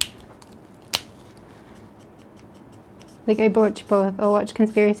 Like I watch both. I'll watch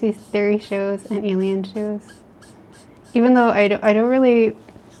conspiracy theory shows and alien shows. Even though I don't really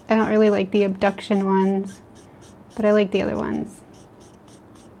like the abduction ones, but I like the other ones.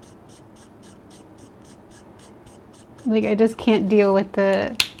 Like I just can't deal with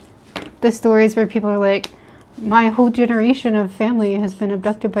the stories where people are like, my whole generation of family has been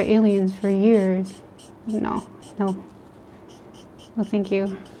abducted by aliens for years. No, thank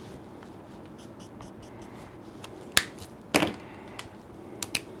you.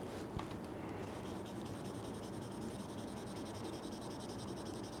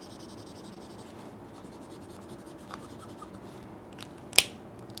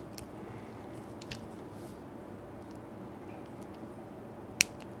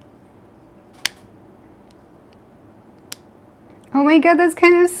 Oh my god, that's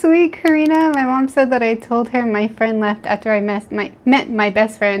kind of sweet, Karina. My mom said that I told her my friend left after I met my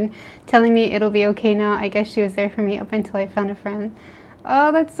best friend, telling me it'll be okay now. I guess she was there for me up until I found a friend.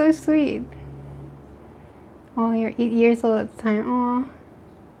 Oh, that's so sweet. Oh, you're 8 years old at the time. Oh.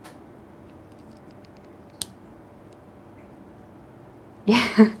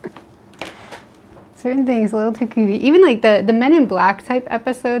 Yeah. Certain things a little too creepy. Even like the Men in Black type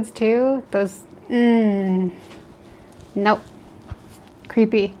episodes too. Those, nope.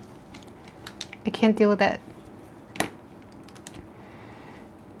 Creepy. I can't deal with that.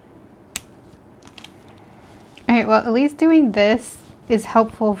 Alright, well at least doing this is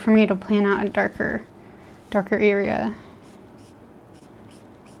helpful for me to plan out a darker area.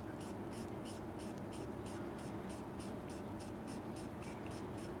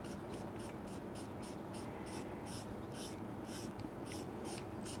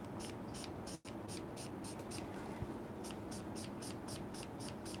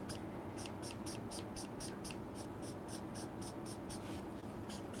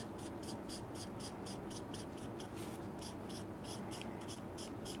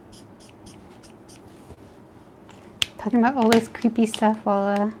 Talking about all this creepy stuff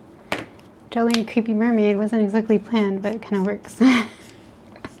while drawing a creepy mermaid wasn't exactly planned, but it kind of works.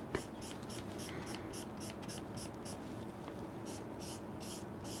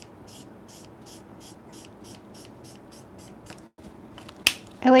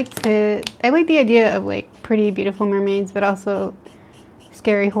 I like the idea of like pretty beautiful mermaids, but also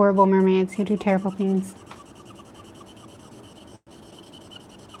scary, horrible mermaids who do terrible things.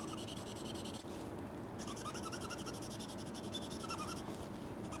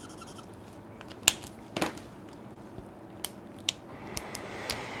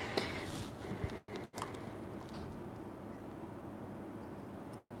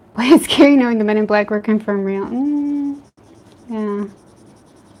 Why it's scary knowing the Men in Black were confirmed real. Yeah.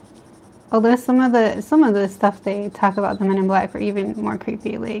 Although some of the stuff they talk about the Men in Black are even more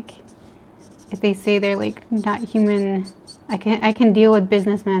creepy. Like if they say they're like not human, I can deal with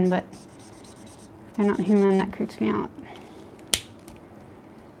businessmen, but if they're not human, that creeps me out.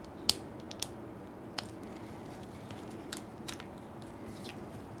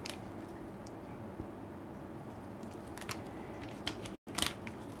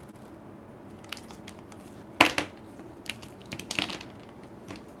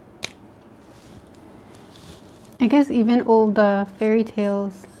 I guess even old fairy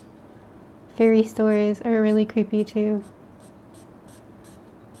tales, fairy stories are really creepy too.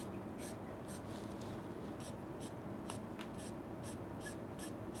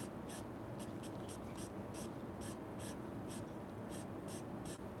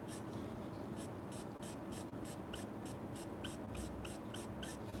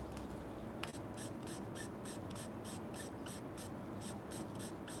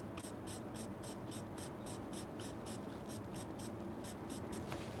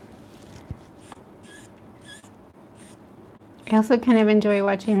 I also kind of enjoy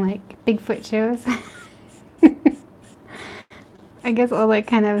watching like Bigfoot shows. I guess all that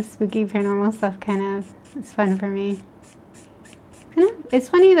kind of spooky paranormal stuff kind of is fun for me. It's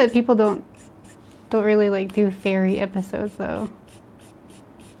funny that people don't really like do fairy episodes though.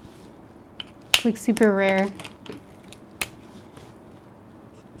 It's like super rare.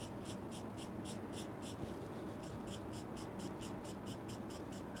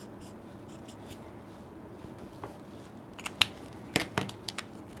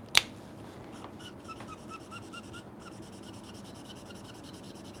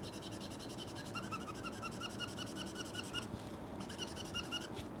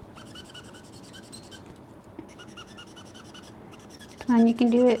 Come on, you can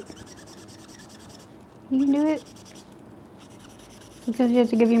do it. You can do it. Because you have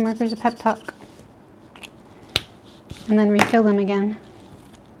to give your markers a pep talk. And then refill them again.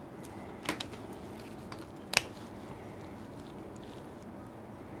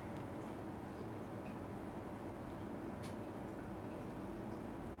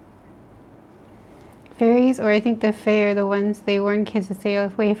 Fairies, or I think the fae are the ones they warn kids to stay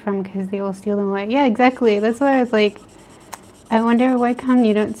away from because they will steal them away. Yeah, exactly. That's why I was like, I wonder why come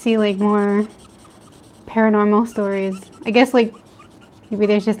you don't see like more paranormal stories. I guess like maybe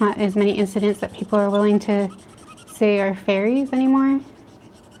there's just not as many incidents that people are willing to say are fairies anymore.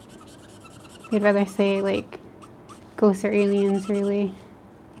 They'd rather say like ghosts or aliens, really.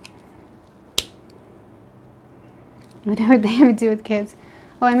 What would they do with kids?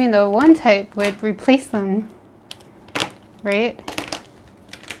 Well, I mean, the one type would replace them, right?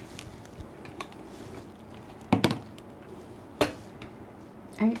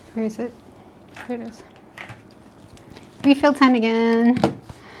 Alright, where is it? There it is. Refill time again.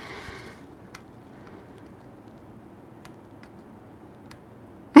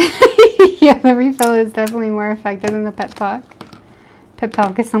 Yeah, the refill is definitely more effective than the pep talk. Pep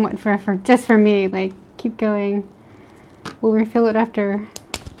talk is somewhat for just for me, like, keep going. We'll refill it after.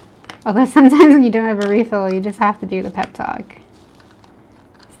 Although sometimes when you don't have a refill, you just have to do the pep talk.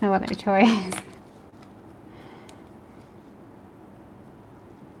 There's no other choice.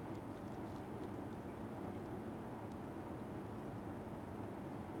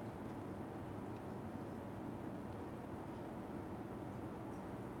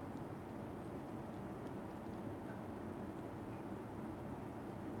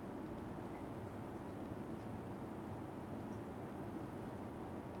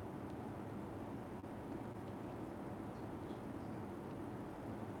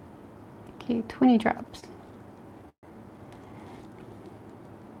 Okay, 20 drops.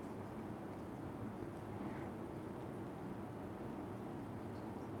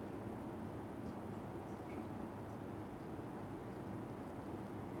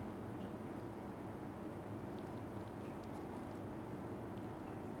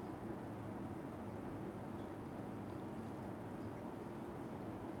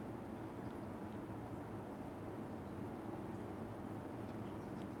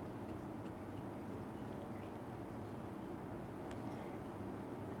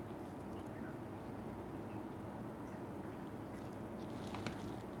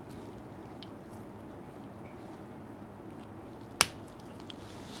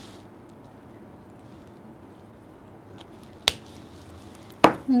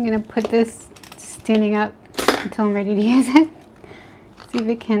 I'm gonna put this standing up until I'm ready to use it. See if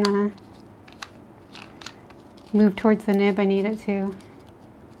it can move towards the nib I need it to.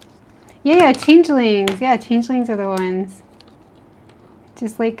 Yeah, changelings. Yeah, changelings are the ones.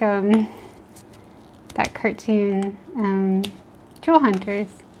 Just like that cartoon, Troll Hunters.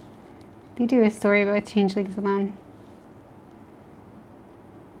 They do a story about changelings alone.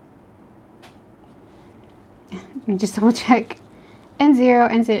 Just double check. N0,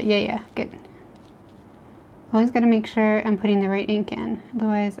 N0. Yeah, good. Always got to make sure I'm putting the right ink in.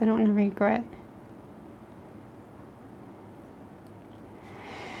 Otherwise, I don't want to regret.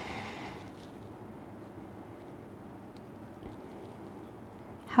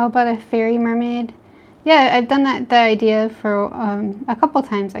 How about a fairy mermaid? Yeah, I've done the idea for a couple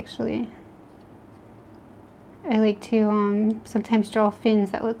times actually. I like to sometimes draw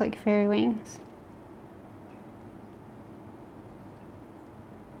fins that look like fairy wings.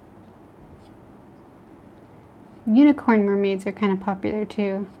 Unicorn mermaids are kind of popular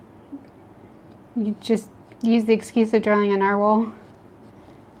too. You just use the excuse of drawing a narwhal.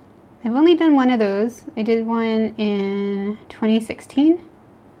 I've only done one of those. I did one in 2016.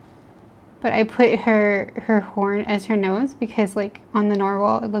 But I put her horn as her nose because like on the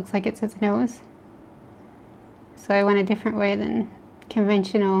narwhal it looks like it's its nose. So I went a different way than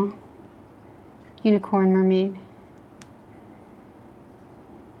conventional unicorn mermaid.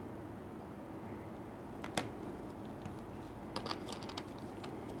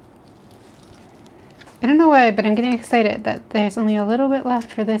 I don't know why, but I'm getting excited that there's only a little bit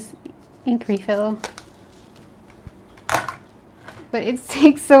left for this ink refill. But it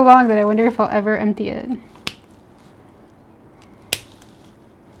takes so long that I wonder if I'll ever empty it.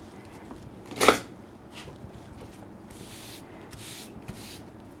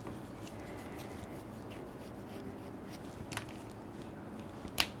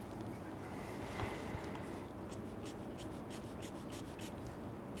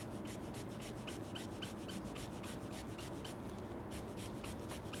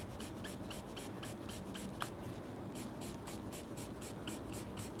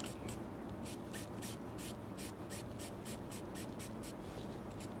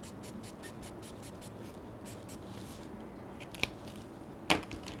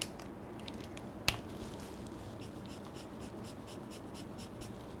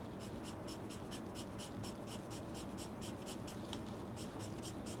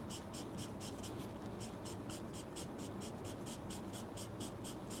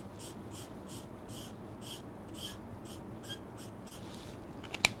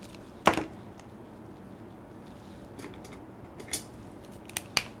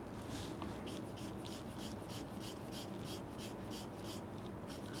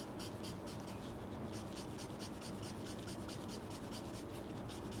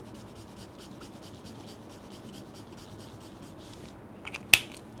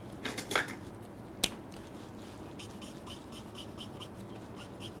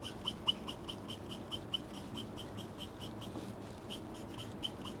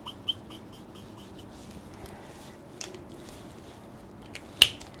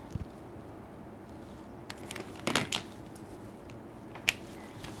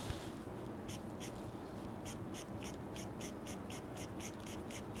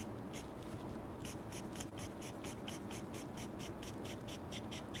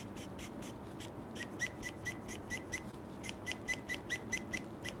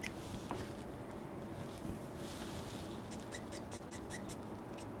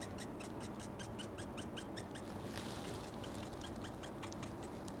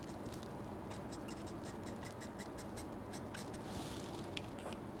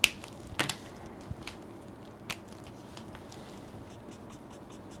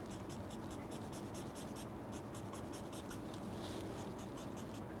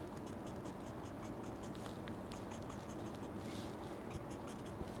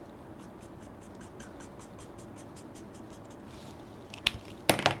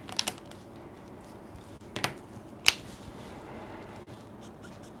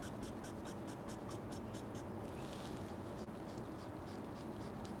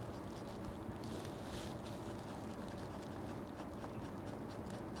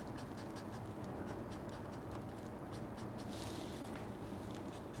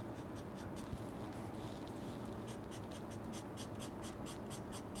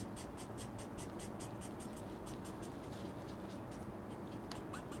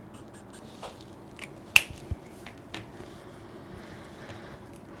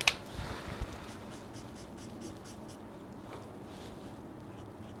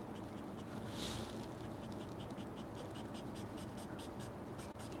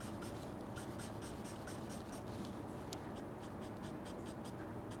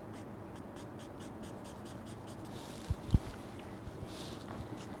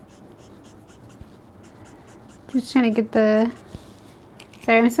 Just trying to get the...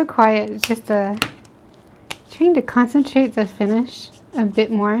 Sorry, I'm so quiet. It's just trying to concentrate the finish a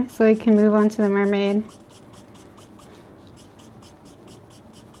bit more so I can move on to the mermaid.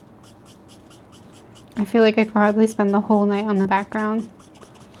 I feel like I could probably spend the whole night on the background.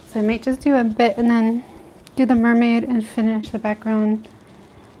 So I might just do a bit and then do the mermaid and finish the background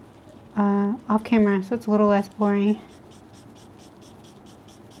off camera so it's a little less boring.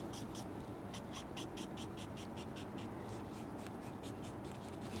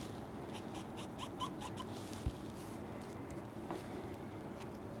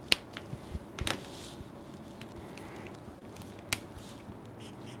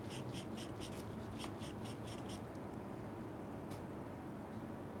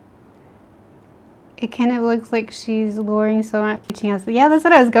 It kind of looks like she's luring someone reaching us. Yeah, that's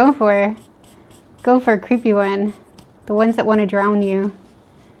what I was going for. Go for a creepy one. The ones that want to drown you.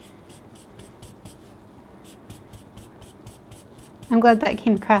 I'm glad that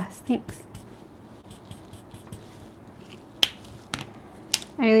came across. Thanks.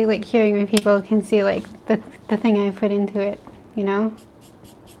 I really like hearing when people can see like the thing I put into it, you know?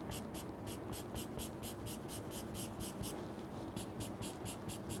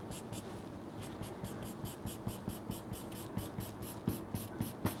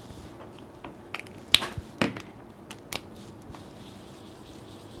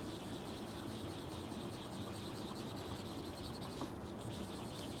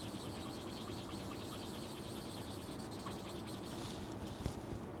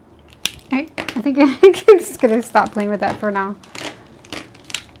 Alright, I think I'm just gonna stop playing with that for now.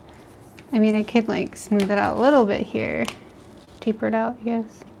 I mean, I could like smooth it out a little bit here. Taper it out, I guess.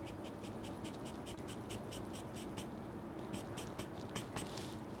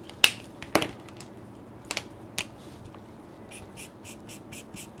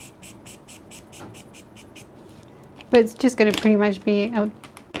 But it's just gonna pretty much be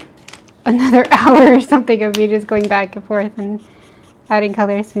another hour or something of me just going back and forth and adding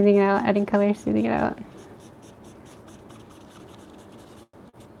color, smoothing it out, adding color, smoothing it out.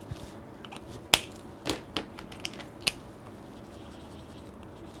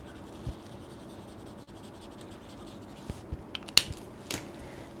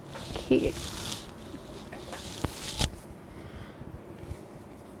 Okay.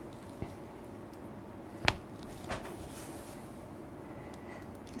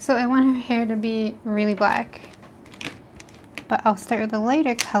 So I want her hair to be really black, but I'll start with a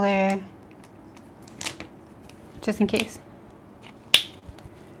lighter color just in case.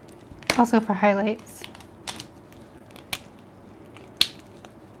 Also for highlights.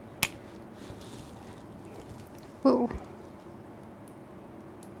 Whoa.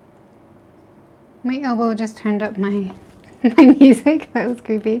 My elbow just turned up my music. That was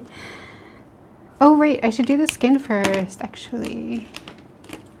creepy. Oh right, I should do the skin first actually.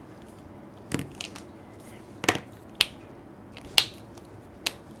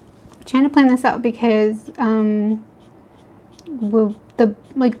 Trying to plan this out because the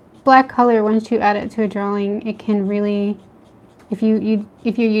like black color, once you add it to a drawing, it can really, if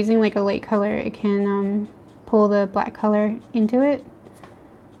you're using like a light color, it can pull the black color into it.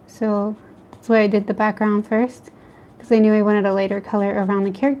 So that's why I did the background first, because I knew I wanted a lighter color around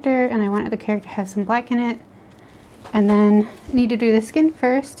the character and I wanted the character to have some black in it. And then I need to do the skin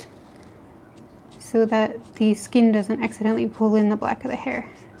first so that the skin doesn't accidentally pull in the black of the hair,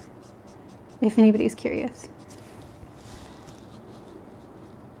 if anybody's curious.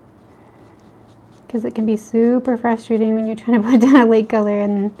 Because it can be super frustrating when you're trying to put down a light color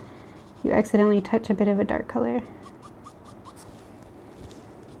and you accidentally touch a bit of a dark color.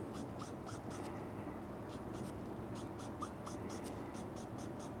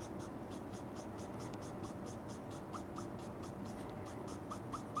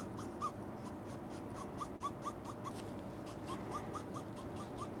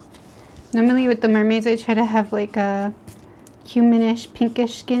 Normally with the mermaids I try to have like a humanish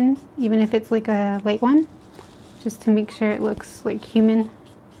pinkish skin, even if it's like a light one, just to make sure it looks like human.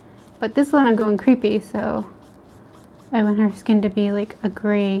 But this one I'm going creepy, so I want her skin to be like a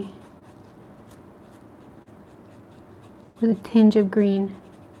gray with a tinge of green.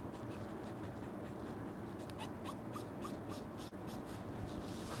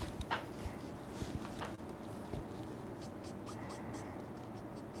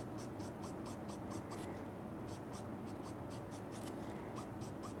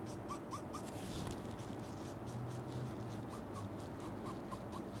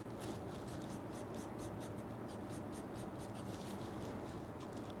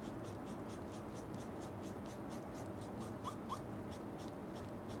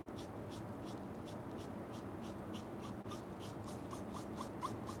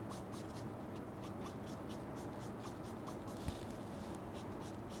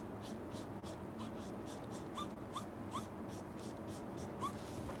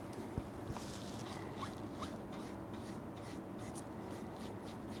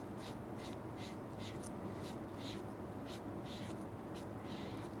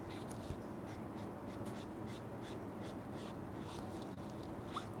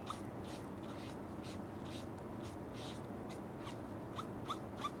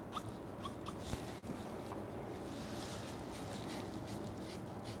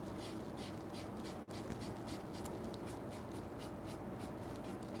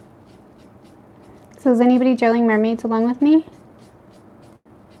 So is anybody gelling mermaids along with me?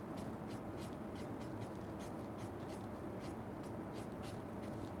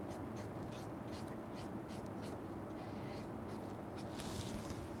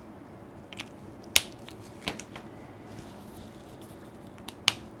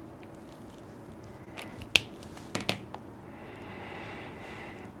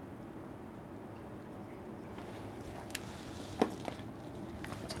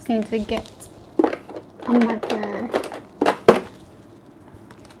 Just need to get a marker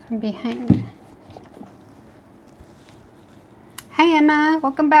from behind. Hi Emma,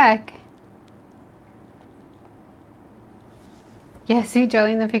 welcome back. Yes, you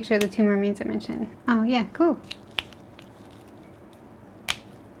gelling the picture of the two mermaids I mentioned. Oh yeah, cool.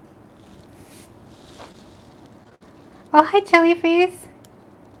 Oh, hi Jellyface.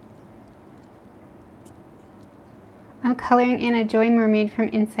 I'm coloring in a Joy mermaid from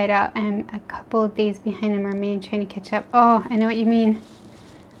Inside Out. I'm a couple of days behind a mermaid trying to catch up. Oh, I know what you mean.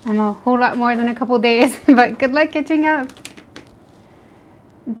 I'm a whole lot more than a couple days, but good luck catching up.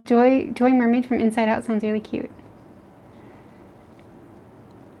 Joy mermaid from Inside Out sounds really cute.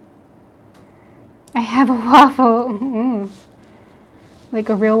 I have a waffle. Ooh. Like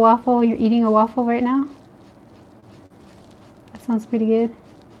a real waffle? You're eating a waffle right now? That sounds pretty good.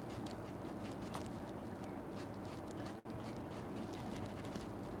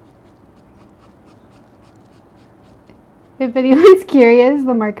 If anyone's curious,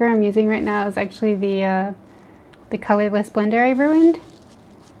 the marker I'm using right now is actually the colorless blender I ruined.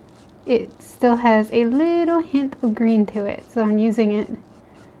 It still has a little hint of green to it, so I'm using it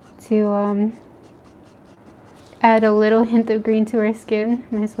to add a little hint of green to our skin.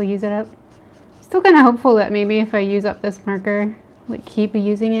 Might as well use it up. Still kind of hopeful that maybe if I use up this marker, like keep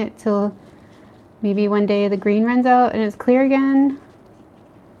using it till maybe one day the green runs out and it's clear again.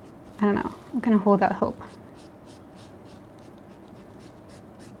 I don't know. I'm gonna hold out hope.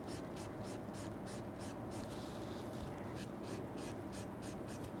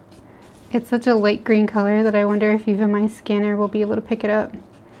 It's such a light green color that I wonder if even my scanner will be able to pick it up.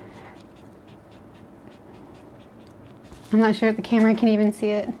 I'm not sure if the camera can even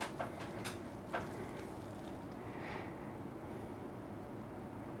see it.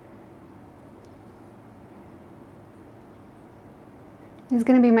 It's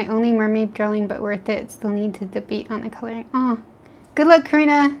gonna be my only mermaid drawing, but worth it. Still need to debate on the coloring. Oh, good luck,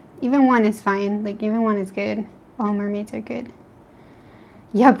 Karina. Even one is fine. Like, even one is good. All mermaids are good.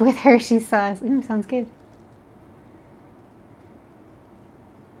 Yup, with Hershey sauce. Ooh, sounds good.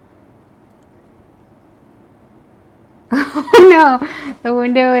 Oh no! The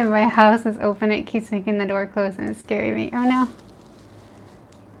window in my house is open. It keeps making the door close and it's scaring me. Oh no.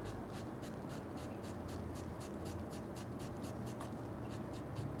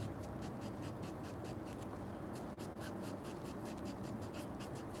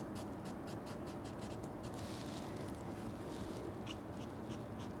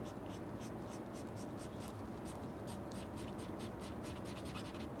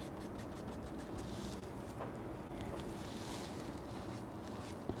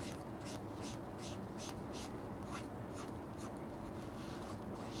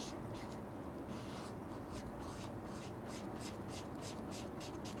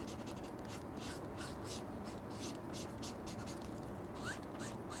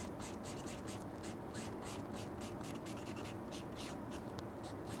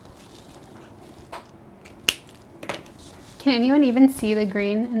 Can anyone even see the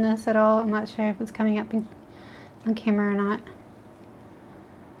green in this at all? I'm not sure if it's coming up on camera or not.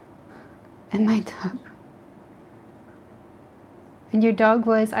 And my dog. And your dog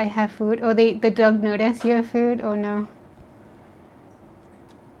was, I have food. Oh, the dog noticed you have food? Oh no.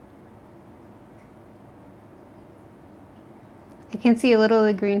 I can see a little of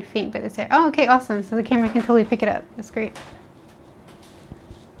the green faint, but it's there. Oh, okay, awesome. So the camera can totally pick it up. That's great.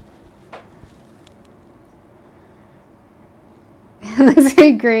 It looks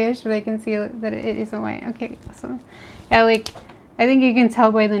very grayish, but I can see that it isn't white. Okay, awesome. Yeah, like, I think you can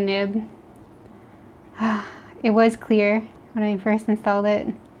tell by the nib. It was clear when I first installed it,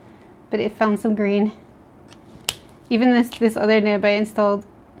 but it found some green. Even this other nib I installed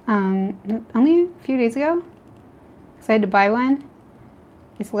only a few days ago, because I had to buy one.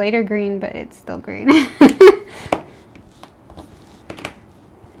 It's lighter green, but it's still green.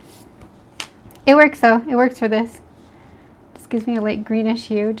 It works though. It works for this. Just gives me a light greenish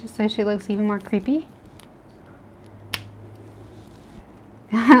hue, just so she looks even more creepy.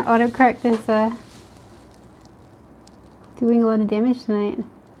 Autocorrect is doing a lot of damage tonight.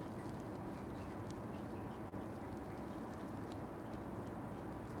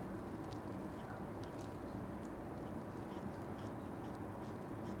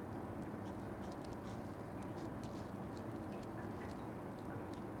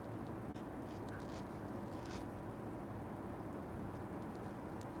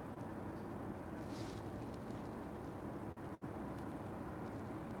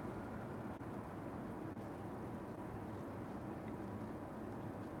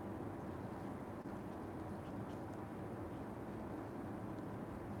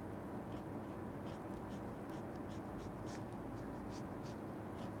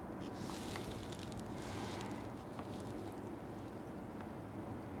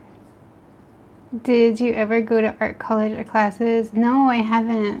 Did you ever go to art college or classes? No, I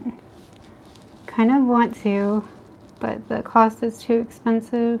haven't. Kind of want to, but the cost is too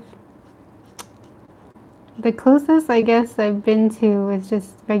expensive. The closest I guess I've been to was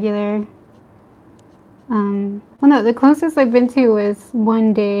just regular. Well, no, the closest I've been to was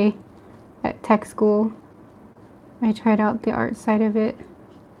one day at tech school. I tried out the art side of it,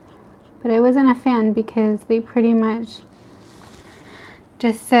 but I wasn't a fan because they pretty much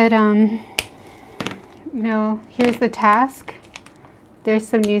just said, you know, here's the task. There's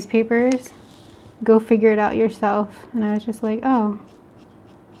some newspapers. Go figure it out yourself. And I was just like, oh,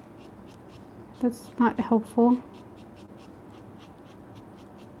 that's not helpful.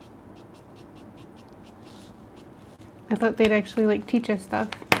 I thought they'd actually like teach us stuff.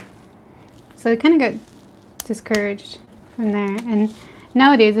 So I kind of got discouraged from there. And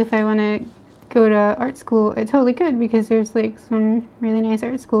nowadays, if I want to go to art school, I totally could because there's like some really nice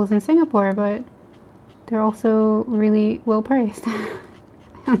art schools in Singapore, but they're also really well priced.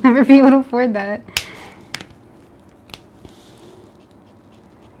 I'll never be able to afford that.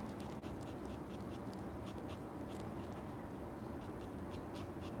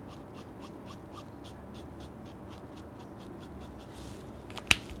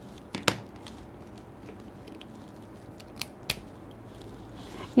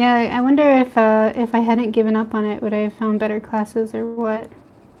 Yeah, I wonder if I hadn't given up on it, would I have found better classes or what?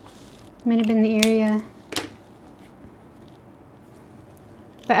 Might have been the area.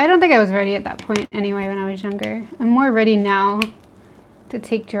 But I don't think I was ready at that point anyway when I was younger. I'm more ready now to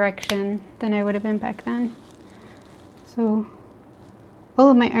take direction than I would have been back then. So all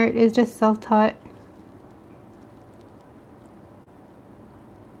of my art is just self-taught.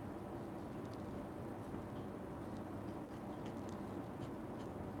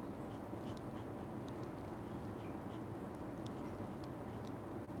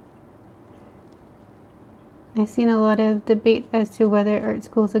 I've seen a lot of debate as to whether art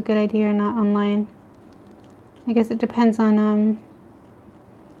school is a good idea or not online. I guess it depends on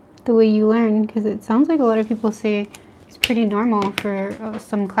the way you learn, because it sounds like a lot of people say it's pretty normal for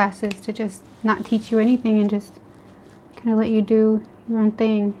some classes to just not teach you anything and just kind of let you do your own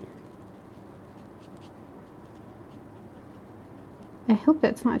thing. I hope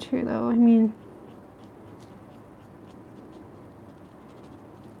that's not true though. I mean,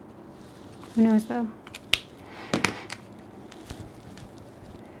 who knows though?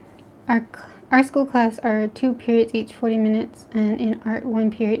 Our school class are 2 periods each 40 minutes, and in art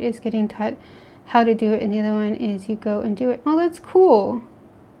 1 period is getting taught how to do it and the other one is you go and do it. Oh, that's cool.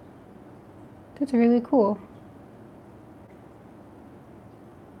 That's really cool.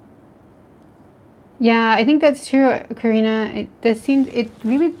 Yeah, I think that's true, Karina. It does seem, it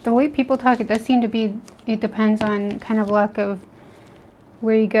really, the way people talk, it does seem to be, it depends on kind of luck of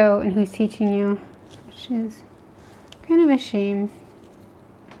where you go and who's teaching you, which is kind of a shame.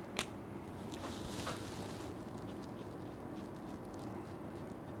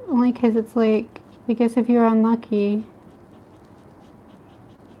 Only because it's like, I guess if you're unlucky,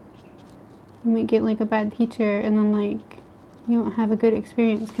 you might get like a bad teacher and then like you won't have a good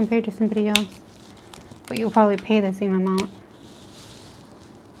experience compared to somebody else. But you'll probably pay the same amount.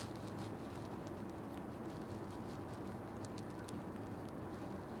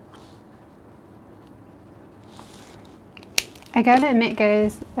 I gotta admit,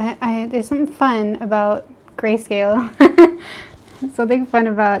 guys, there's something fun about grayscale. Something fun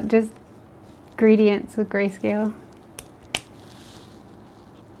about just gradients with grayscale.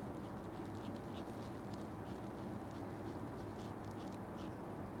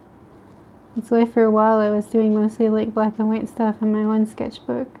 That's why for a while I was doing mostly like black and white stuff in my one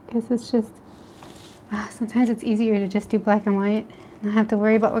sketchbook, because it's just, sometimes it's easier to just do black and white and not have to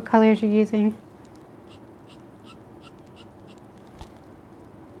worry about what colors you're using.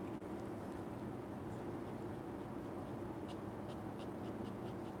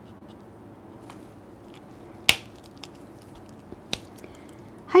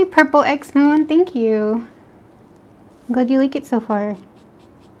 Hi, Purple X Moon, thank you. I'm glad you like it so far.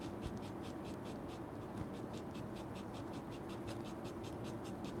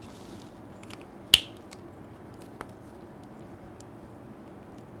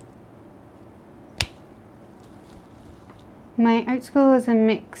 My art school is a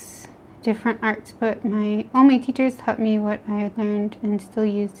mix, different arts, but all my teachers taught me what I had learned and still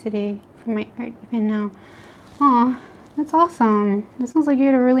use today for my art even now. Aw, that's awesome. It sounds like you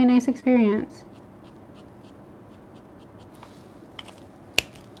had a really nice experience.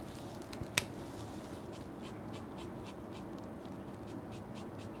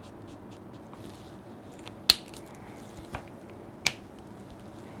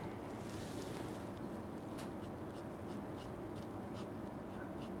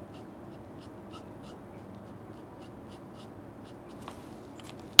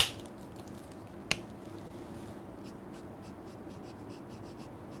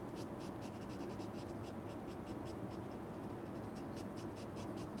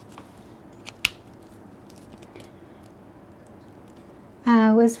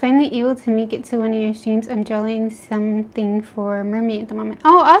 was finally able to make it to one of your streams. I'm drawing something for Mermay at the moment.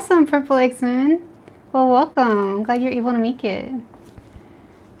 Oh, awesome, Purple X-Men. Well, welcome. I'm glad you're able to make it.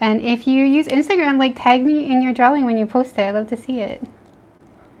 And if you use Instagram, like, tag me in your drawing when you post it. I'd love to see it.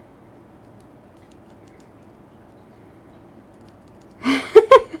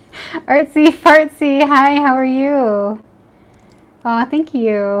 Artsy Fartsy, hi, how are you? Oh, thank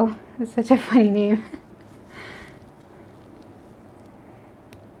you. That's such a funny name.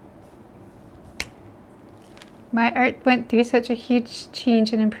 My art went through such a huge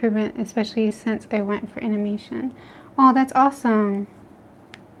change and improvement, especially since I went for animation. Oh, that's awesome.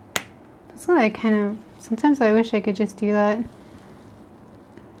 That's what I kind of... Sometimes I wish I could just do that.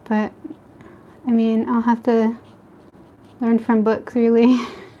 But, I mean, I'll have to learn from books, really.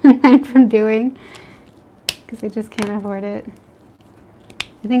 Learn from doing. Because I just can't afford it.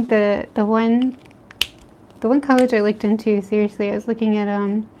 I think the one college I looked into, seriously, I was looking at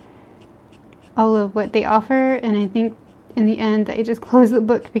all of what they offer, and I think in the end I just closed the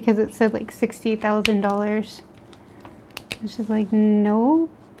book because it said like $60,000. It's just like, nope.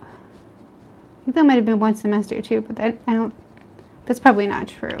 I think that might have been one semester too, but I don't, that's probably not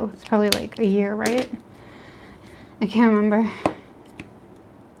true. It's probably like a year, right? I can't remember.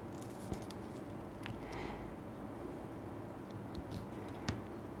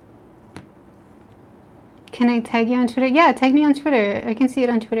 Can I tag you on Twitter? Yeah, tag me on Twitter. I can see it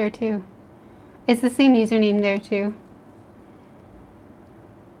on Twitter too. It's the same username there too.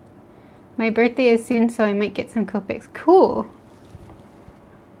 My birthday is soon, so I might get some Copics. Cool.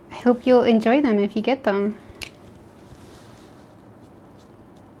 I hope you'll enjoy them if you get them.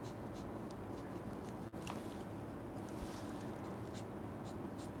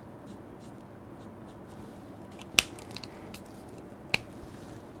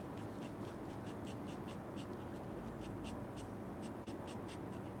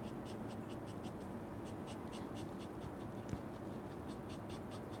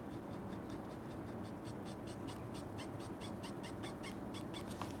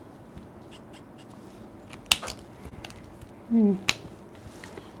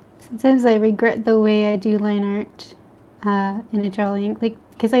 Sometimes I regret the way I do line art in a drawing, like,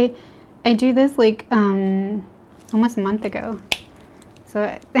 because I do this like almost a month ago,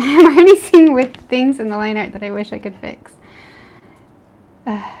 so I'm already seeing with things in the line art that I wish I could fix.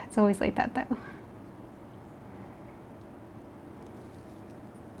 It's always like that though.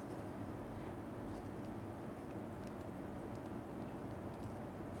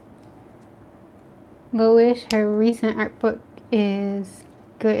 Loish, her recent art book is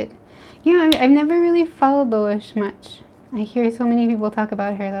good. You know, I've never really followed Loish much. I hear so many people talk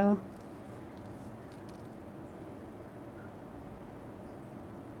about her though.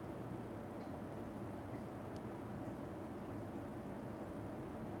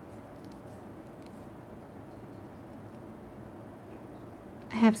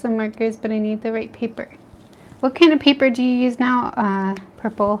 I have some markers, but I need the right paper. What kind of paper do you use now,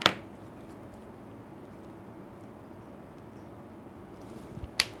 Purple?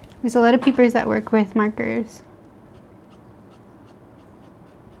 There's a lot of papers that work with markers.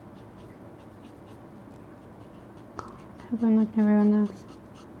 Everyone knows.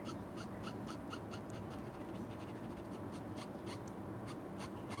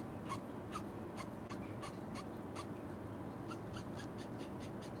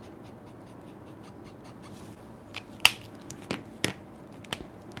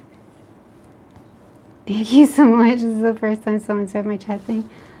 Thank you so much. This is the first time someone's read my chat thing.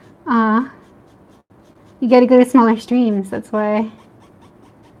 You gotta go to smaller streams, that's why.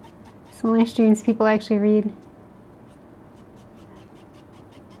 Smaller streams people actually read.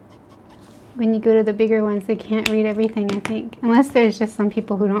 When you go to the bigger ones, they can't read everything, I think. Unless there's just some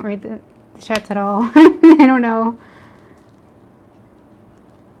people who don't read the chats at all. I don't know.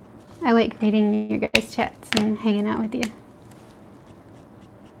 I like reading your guys' chats and hanging out with you.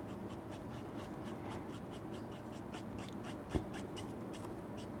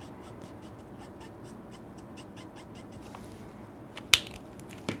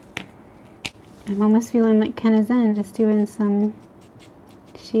 I'm almost feeling like kind of zen, just doing some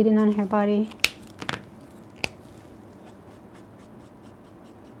shading on her body.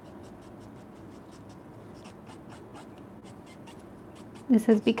 This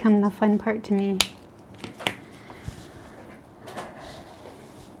has become the fun part to me.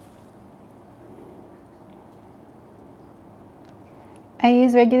 I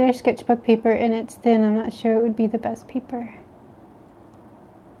use regular sketchbook paper and it's thin. I'm not sure it would be the best paper.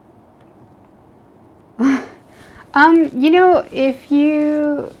 You know, if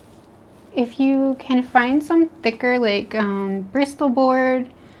you if you can find some thicker, like Bristol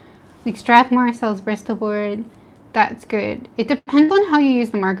board, like Strathmore sells Bristol board, that's good. It depends on how you use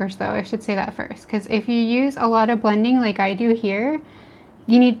the markers though, I should say that first. Because if you use a lot of blending like I do here,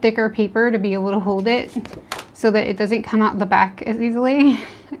 you need thicker paper to be able to hold it so that it doesn't come out the back as easily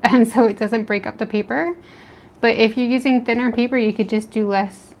and so it doesn't break up the paper. But if you're using thinner paper, you could just do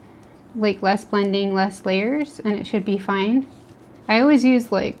less blending, less layers, and it should be fine. I always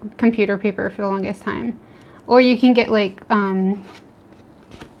use like computer paper for the longest time. Or you can get like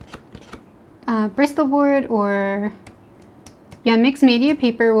Bristol board, or yeah, mixed media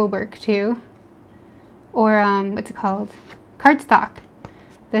paper will work too. Or what's it called? Cardstock.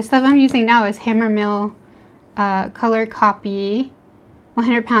 The stuff I'm using now is Hammermil color copy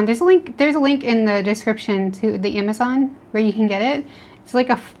 100 pound. There's a link in the description to the Amazon where you can get it. It's like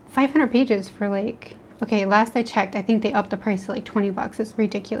 500 pages for like, okay, last I checked, I think they upped the price to like 20 bucks. It's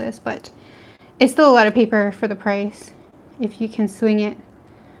ridiculous, but it's still a lot of paper for the price if you can swing it.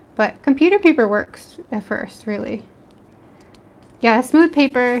 But computer paper works at first, really. Yeah, smooth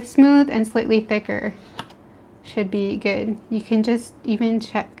paper, smooth and slightly thicker should be good. You can just even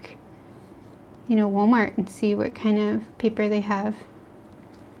check, you know, Walmart and see what kind of paper they have.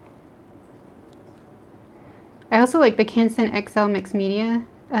 I also like the Canson XL Mixed Media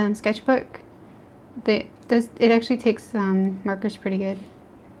sketchbook. It actually takes markers pretty good.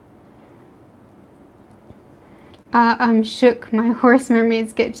 I'm shook. My horse mermaid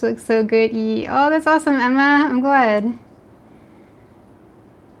sketch looks so good. Oh, that's awesome, Emma. I'm glad.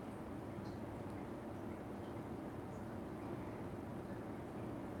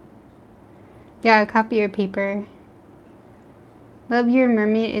 Yeah, copy your paper. Love your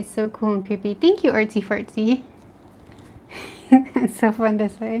mermaid. It's so cool and creepy. Thank you, Artsy Fartsy. It's so fun to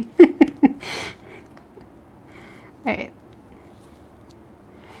say. Alright.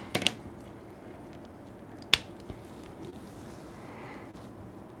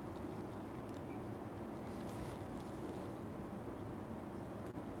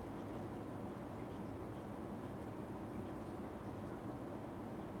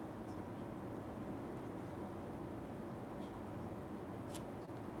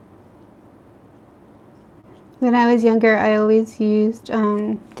 When I was younger, I always used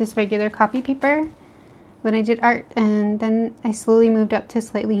just regular copy paper when I did art, and then I slowly moved up to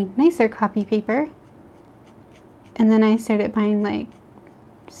slightly nicer copy paper, and then I started buying like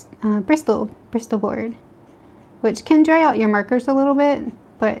Bristol board, which can dry out your markers a little bit,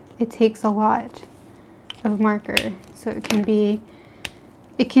 but it takes a lot of marker, so it can be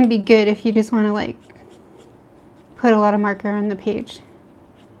good if you just want to like put a lot of marker on the page.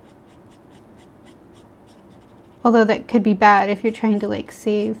 Although that could be bad if you're trying to like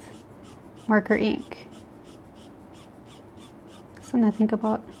save marker ink. Something to think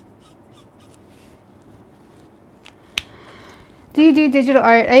about. Do you do digital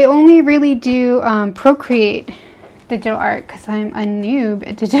art? I only really do Procreate digital art because I'm a noob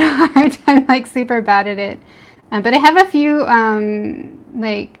at digital art. I'm like super bad at it. But I have a few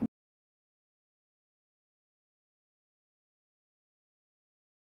like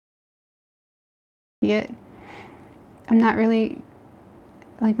I'm not really,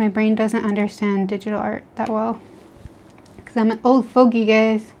 like, my brain doesn't understand digital art that well because I'm an old fogey,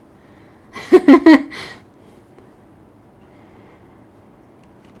 guys. Let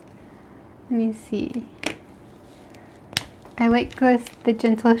me see. I like the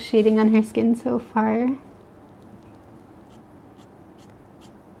gentle shading on her skin so far.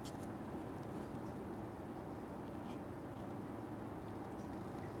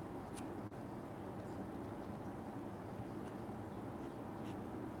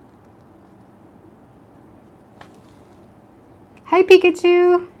 Hi,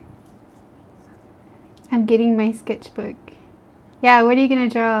 Pikachu! I'm getting my sketchbook. Yeah, what are you gonna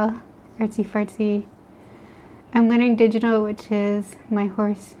draw? Artsy fartsy. I'm learning digital, which is my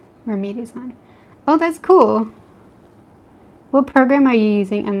horse mermaid is on. Oh, that's cool. What program are you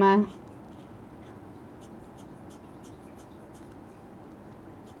using, Emma?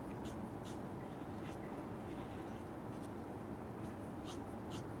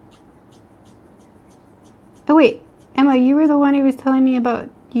 Oh wait, Emma, you were the one who was telling me about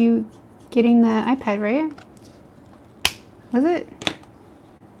you getting the iPad, right? Was it?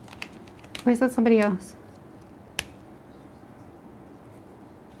 Or is that somebody else?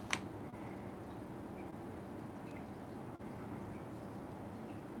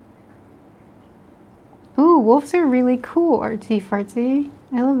 Ooh, wolves are really cool, artsy fartsy.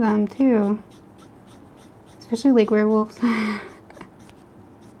 I love them too. Especially like werewolves.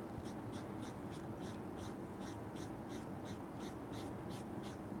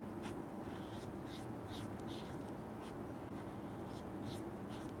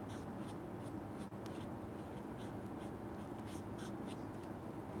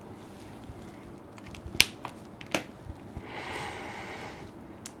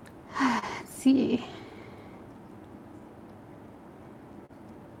 see.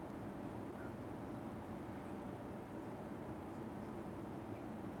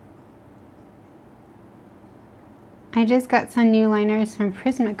 I just got some new liners from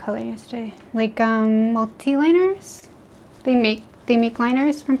Prismacolor yesterday. Like multi-liners. They make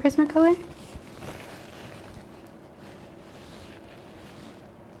liners from Prismacolor.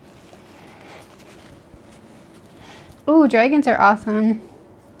 Ooh, dragons are awesome.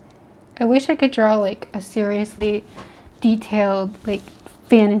 I wish I could draw like a seriously detailed like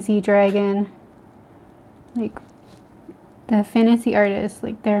fantasy dragon. Like the fantasy artists,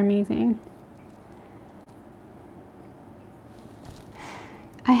 like they're amazing.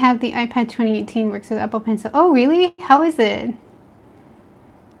 I have the iPad 2018, works with Apple Pencil. Oh, really? How is it?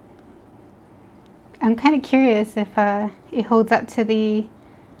 I'm kind of curious if it holds up to the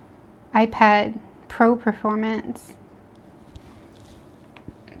iPad Pro performance.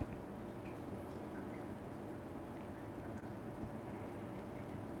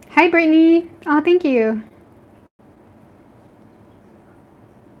 Hi, Brittany. Oh, thank you.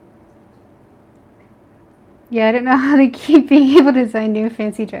 Yeah, I don't know how they keep being able to design new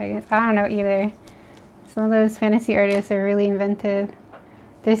fancy dragons. I don't know either. Some of those fantasy artists are really inventive.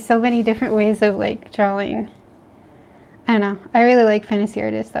 There's so many different ways of like drawing. I don't know. I really like fantasy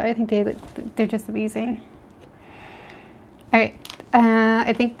artists though. I think they're just amazing. All right.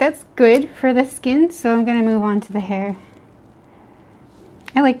 I think that's good for the skin, so I'm gonna move on to the hair.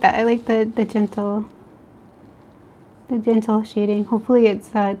 I like that. I like the gentle shading. Hopefully it's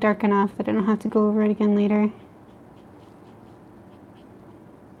dark enough that I don't have to go over it again later.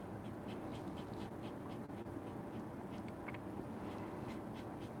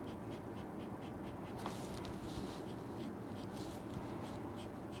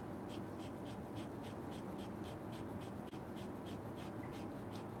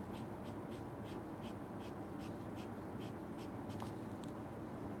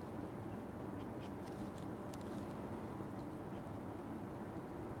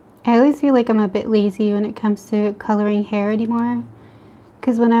 I always feel like I'm a bit lazy when it comes to coloring hair anymore.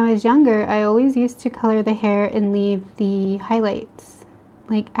 Because when I was younger, I always used to color the hair and leave the highlights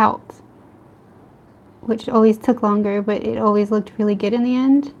like out, which always took longer, but it always looked really good in the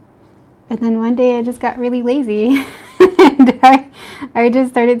end. And then one day I just got really lazy and I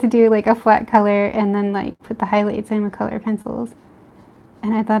just started to do like a flat color and then like put the highlights in with color pencils.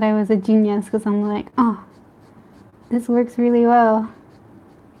 And I thought I was a genius because I'm like, oh, this works really well.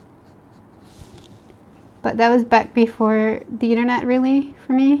 But that was back before the internet, really,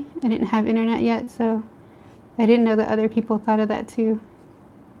 for me. I didn't have internet yet, so I didn't know that other people thought of that too.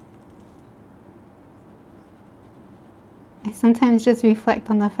 I sometimes just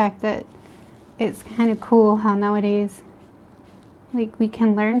reflect on the fact that it's kind of cool how nowadays, like, we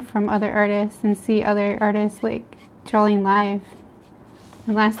can learn from other artists and see other artists, like, drawing live.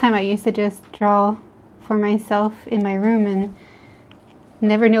 The last time I used to just draw for myself in my room and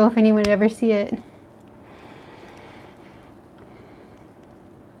never know if anyone would ever see it.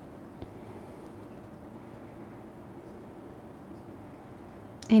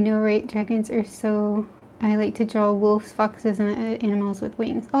 I know, right? Dragons are so... I like to draw wolves, foxes, and animals with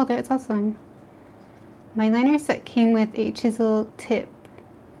wings. Oh, that's awesome. My liner set came with a chisel tip,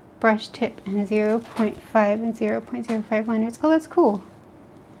 brush tip, and 0.5 and 0.05 liners. Oh, that's cool.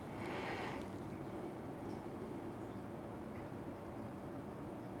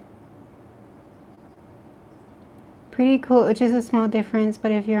 Pretty cool, which is a small difference,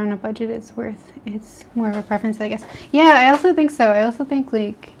 but if you're on a budget, it's more of a preference, I guess. Yeah, I also think so. I also think,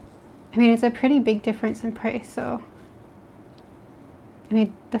 like, I mean, it's a pretty big difference in price, so. I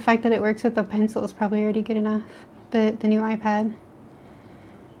mean, the fact that it works with the pencil is probably already good enough. The new iPad.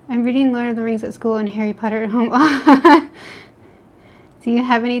 I'm reading Lord of the Rings at school and Harry Potter at home. Do you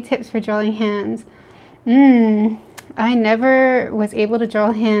have any tips for drawing hands? I never was able to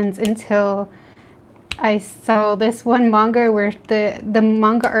draw hands until I saw this one manga where the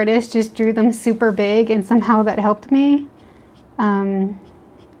manga artist just drew them super big, and somehow that helped me. I'm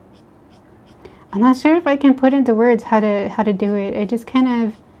not sure if I can put into words how to do it. I just kind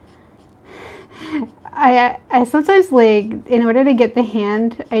of I sometimes, like, in order to get the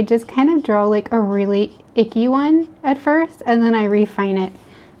hand, I just kind of draw like a really icky one at first, and then I refine it.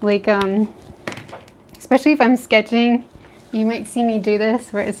 Like especially if I'm sketching, you might see me do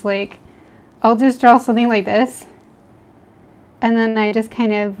this where it's like I'll just draw something like this, and then I just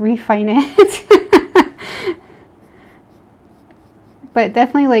kind of refine it. But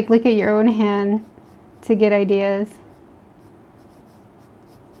definitely, like, look at your own hand to get ideas.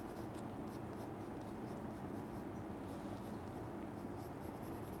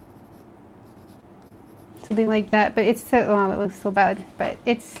 something like that. But it's so, oh, it looks so bad. But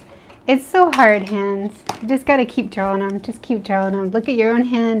it's so hard, hands. You just gotta keep drawing them. Just keep drawing them. Look at your own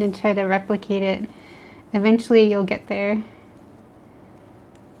hand and try to replicate it. Eventually you'll get there.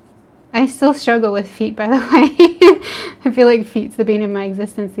 I still struggle with feet, by the way. I feel like feet's the bane of my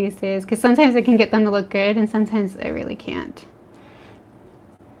existence these days, because sometimes I can get them to look good and sometimes I really can't.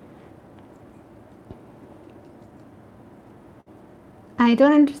 I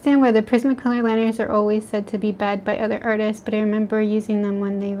don't understand why the Prismacolor liners are always said to be bad by other artists, but I remember using them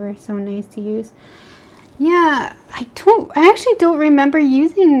when they were so nice to use. Yeah, I actually don't remember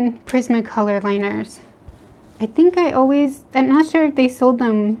using Prismacolor liners. I think I'm not sure if they sold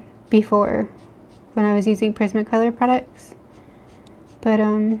them before when I was using Prismacolor products. But,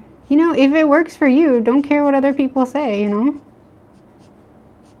 you know, if it works for you, don't care what other people say, you know?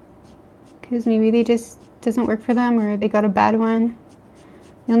 Because maybe they just doesn't work for them or they got a bad one.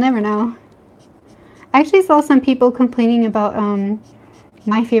 You'll never know. I actually saw some people complaining about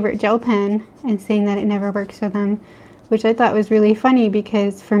my favorite gel pen and saying that it never works for them, which I thought was really funny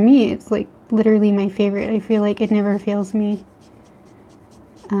because for me it's like literally my favorite. I feel like it never fails me.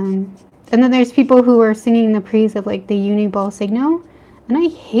 And then there's people who are singing the praise of like the Uniball Signal, and I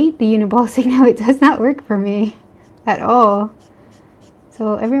hate the Uniball Signal. It does not work for me at all.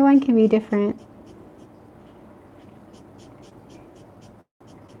 So everyone can be different.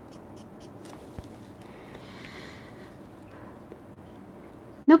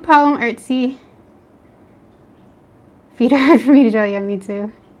 No problem, Artsy. Feet are hard for me to draw. Yeah, me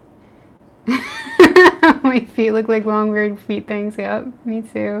too. My feet look like long, weird feet things. Yep, me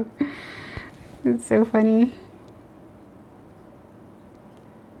too. It's so funny.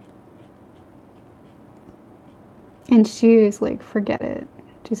 And shoes, like, forget it.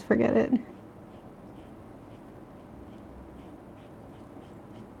 Just forget it.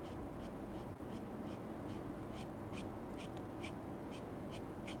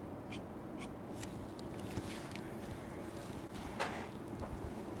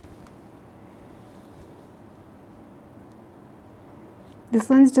 This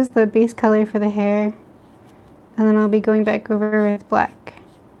one's just the base color for the hair, and then I'll be going back over with black.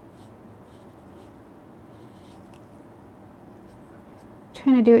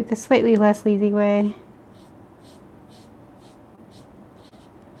 Trying to do it the slightly less lazy way,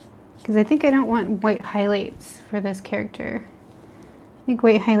 because I think I don't want white highlights for this character. I think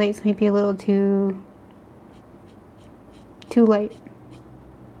white highlights might be a little too light.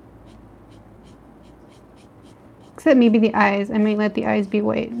 Except maybe the eyes. I might let the eyes be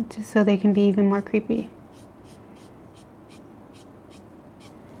white just so they can be even more creepy.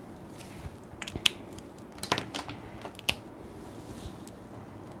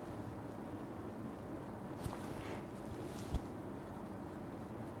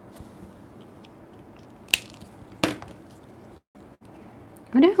 I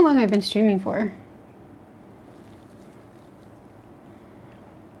wonder how long I've been streaming for.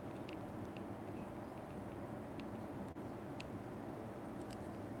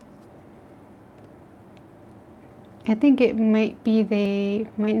 I think it might be they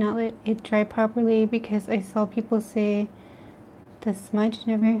might not let it dry properly because I saw people say the smudge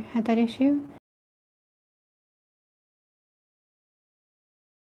never had that issue.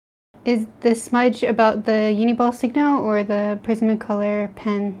 Is the smudge about the Uniball Signal or the Prismacolor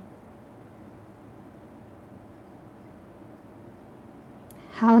pen?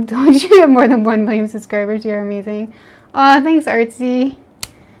 How don't you have more than 1 million subscribers? You're amazing. Oh, thanks, Artsy.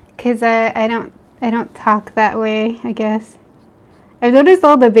 Cause I don't talk that way, I guess. I've noticed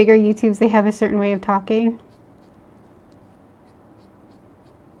all the bigger YouTubes, they have a certain way of talking.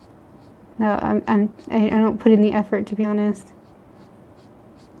 No, I don't put in the effort, to be honest.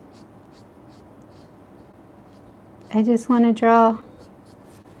 I just want to draw.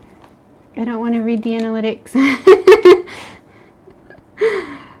 I don't want to read the analytics.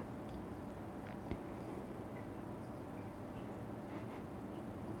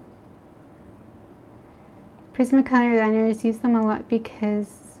 Prismacolor liners, use them a lot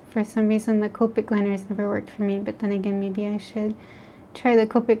because for some reason the Copic liners never worked for me, but then again maybe I should try the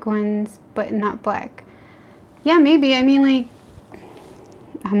Copic ones but not black. Yeah, maybe. I mean, like,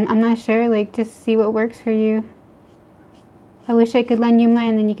 I'm not sure. Like, just see what works for you. I wish I could lend you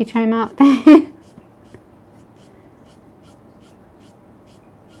mine and then you could try them out.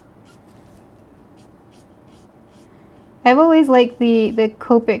 I've always liked the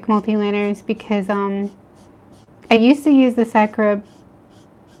Copic multiliners because I used to use the Sakura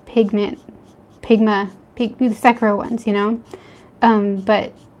the Sakura ones, you know,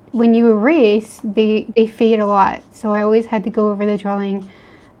 but when you erase, they fade a lot, so I always had to go over the drawing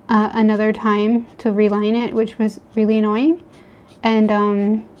another time to reline it, which was really annoying.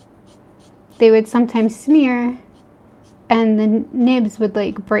 And they would sometimes smear and the nibs would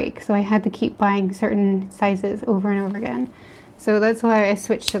like break, so I had to keep buying certain sizes over and over again. So that's why I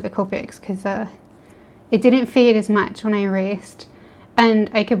switched to the Copics, because it didn't fade as much when I erased, and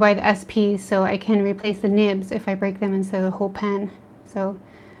I could buy the SPs so I can replace the nibs if I break them instead of the whole pen. So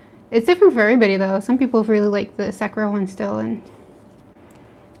it's different for everybody though. Some people really like the Sakura one still, and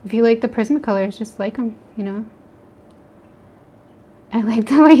if you like the Prismacolors, just like them, you know. I like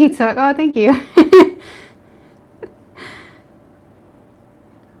the way you talk. Oh, thank you.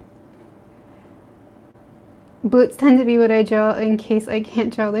 Boots tend to be what I draw in case I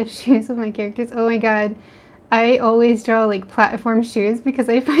can't draw the shoes of my characters. Oh my god. I always draw like platform shoes because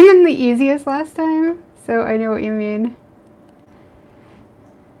I find them the easiest last time. So I know what you mean.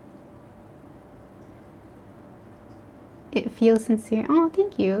 It feels sincere. Oh,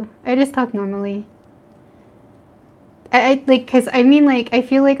 thank you. I just talk normally. I like, cause I mean, like, I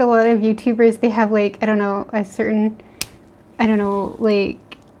feel like a lot of YouTubers, they have like, I don't know, a certain, I don't know, like,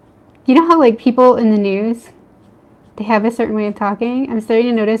 you know how like people in the news, they have a certain way of talking? I'm starting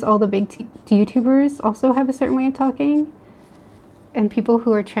to notice all the big YouTubers also have a certain way of talking. And people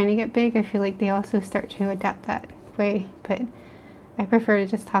who are trying to get big, I feel like they also start to adapt that way. But I prefer to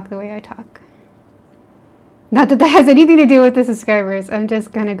just talk the way I talk. Not that that has anything to do with the subscribers. I'm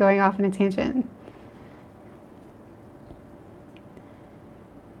just kind of going off on a tangent.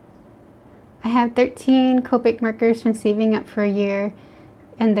 I have 13 Copic markers from saving up for a year.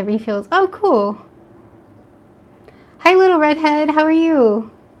 And the refills. Oh, cool. Hi, little redhead. How are you?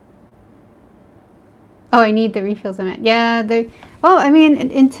 Oh, I need the refills in it. Yeah, well, I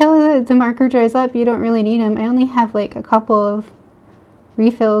mean, until the marker dries up, you don't really need them. I only have like a couple of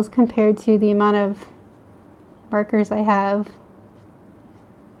refills compared to the amount of markers I have.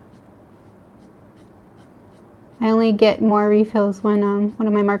 I only get more refills when one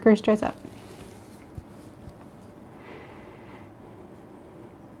of my markers dries up.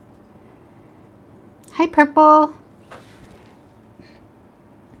 Hi, Purple.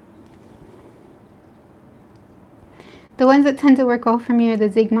 The ones that tend to work well for me are the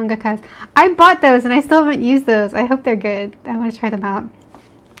Zig Mangakas. I bought those and I still haven't used those. I hope they're good. I want to try them out.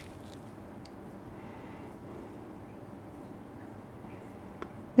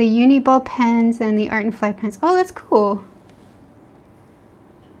 The Uniball pens and the Art and Fly pens. Oh, that's cool.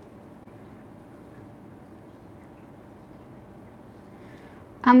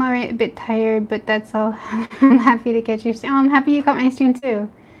 I'm alright, a bit tired, but that's all. I'm happy to catch your stream. Oh, I'm happy you caught my stream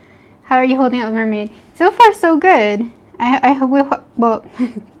too. How are you holding up with Mermaid? So far, so good. I hope, well,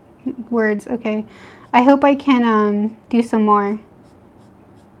 words, okay. I hope I can do some more.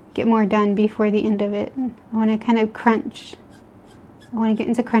 Get more done before the end of it. I want to kind of crunch. I want to get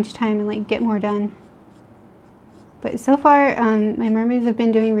into crunch time and like get more done. But so far, my mermaids have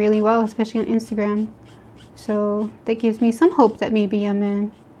been doing really well, especially on Instagram. So that gives me some hope that maybe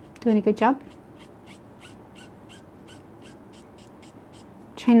I'm doing a good job.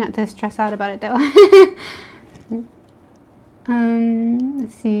 Try not to stress out about it though.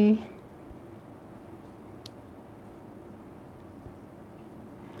 Let's see.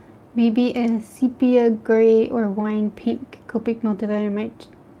 Maybe a sepia gray or wine pink Copic Multiliner might.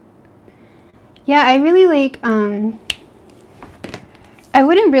 Yeah, I really like, I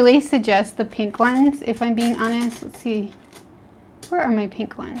wouldn't really suggest the pink ones, if I'm being honest. Let's see. Where are my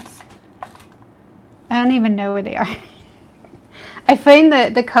pink ones? I don't even know where they are. I find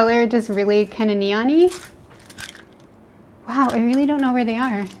that the color just really kind of neon-y. Wow, I really don't know where they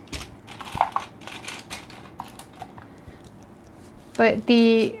are. But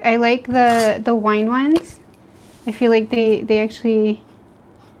I like the wine ones. I feel like they actually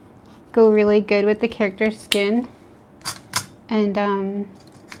go really good with the character's skin. And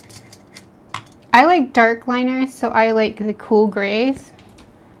I like dark liners, so I like the cool grays.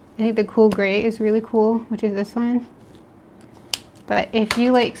 I think the cool gray is really cool, which is this one. But if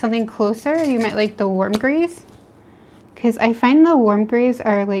you like something closer, you might like the warm grays. Because I find the warm grays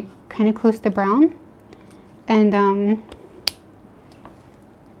are like kind of close to brown. And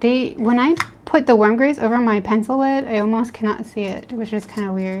when I put the warm grays over my pencil lead, I almost cannot see it, which is kind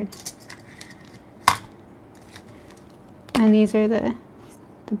of weird. And these are the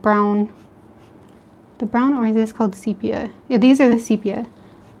brown. The brown, or is this called sepia? Yeah, these are the sepia.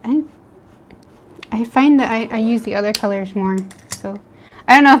 I find that I use the other colors more. So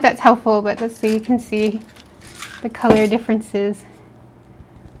I don't know if that's helpful, but let's see, you can see the color differences.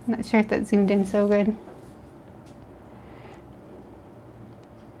 I'm not sure if that zoomed in so good.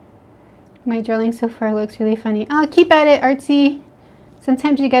 My drawing so far looks really funny. Oh, keep at it, Artsy.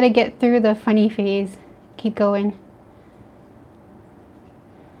 Sometimes you gotta get through the funny phase. Keep going.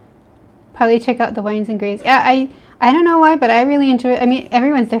 Probably check out the wines and grays. Yeah, I don't know why, but I really enjoy, I mean,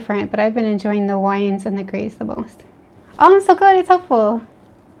 everyone's different, but I've been enjoying the wines and the grays the most. Oh, I'm so glad it's helpful.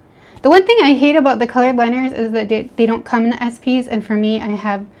 The one thing I hate about the colored liners is that they don't come in the SPs, and for me, I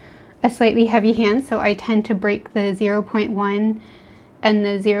have a slightly heavy hand, so I tend to break the 0.1 and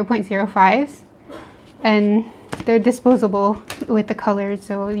the 0.05s, and they're disposable with the colors,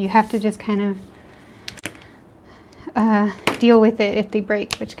 so you have to just kind of deal with it if they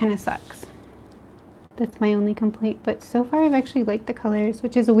break, which kind of sucks. That's my only complaint, but so far I've actually liked the colors,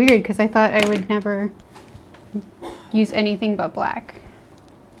 which is weird because I thought I would never use anything but black.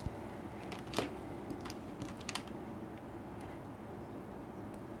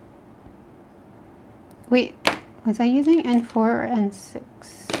 Wait, was I using N4 or N6?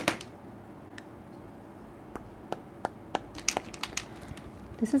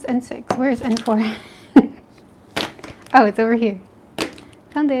 This is N6. Where's N4? Oh, it's over here.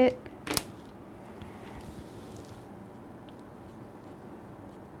 Found it.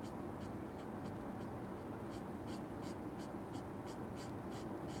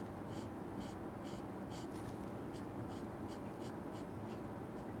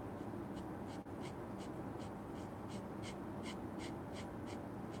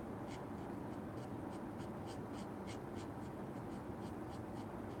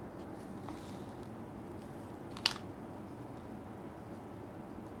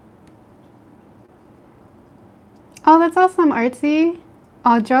 Oh, that's awesome, Artsy.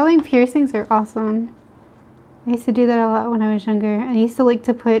 Oh, drawing piercings are awesome. I used to do that a lot when I was younger. I used to like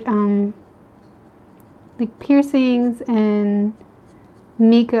to put like piercings and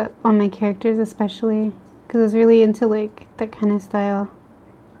makeup on my characters, especially because I was really into like that kind of style.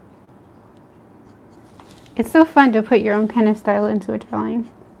 It's so fun to put your own kind of style into a drawing.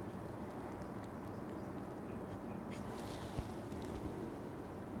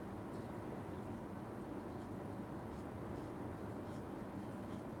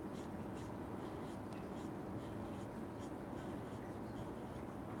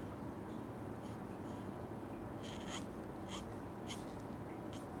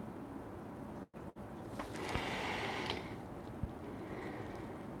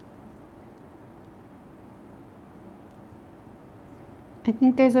 I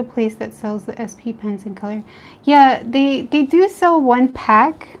think there's a place that sells the SP pens in color. Yeah, they do sell one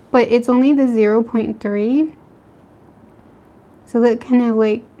pack, but it's only the 0.3. So that kind of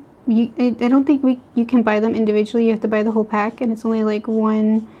like, I don't think you can buy them individually. You have to buy the whole pack, and it's only like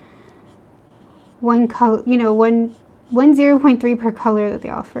one color, you know, one 0.3 per color that they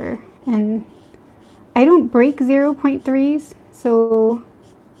offer. And I don't break 0.3s, so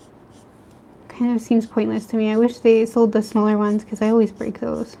kind of seems pointless to me. I wish they sold the smaller ones because I always break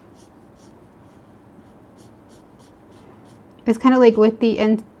those. It's kind of like with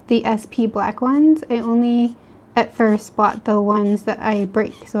the SP black ones, I only at first bought the ones that I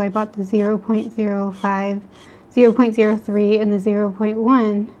break. So I bought the 0.05, 0.03, and the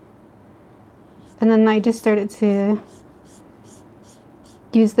 0.1. And then I just started to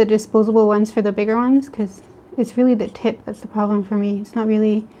use the disposable ones for the bigger ones because it's really the tip that's the problem for me. It's not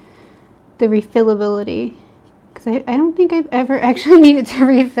really the refillability, because I don't think I've ever actually needed to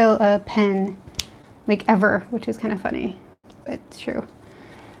refill a pen, like ever, which is kind of funny, but it's true.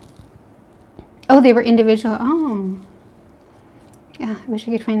 Oh, they were individual. Oh, yeah, I wish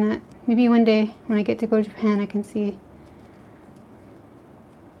I could find that. Maybe one day when I get to go to Japan I can see.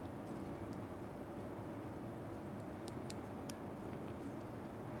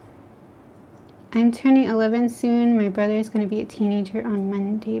 I'm turning 11 soon. My brother is going to be a teenager on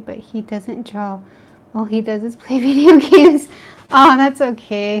Monday, but he doesn't draw. All he does is play video games. Oh, that's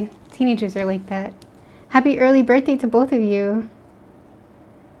okay. Teenagers are like that. Happy early birthday to both of you.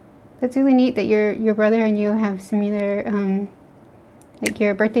 That's really neat that your brother and you have similar, like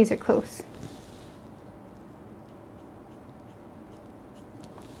your birthdays are close.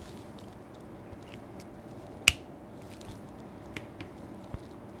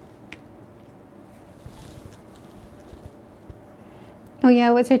 Oh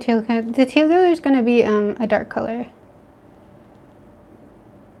yeah, what's her tail color? The tail color is going to be a dark color.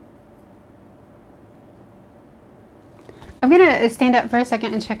 I'm going to stand up for a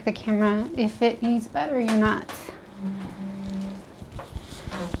second and check the camera if it needs battery or not.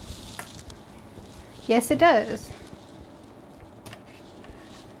 Yes, it does.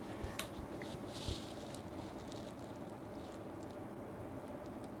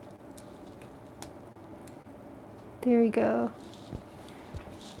 There we go.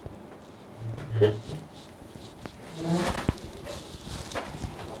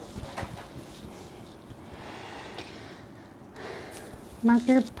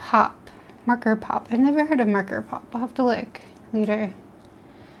 Marker Pop. Marker Pop. I've never heard of Marker Pop. I'll have to look later.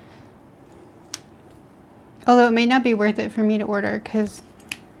 Although it may not be worth it for me to order because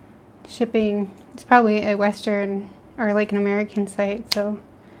shipping, it's probably a Western or like an American site, so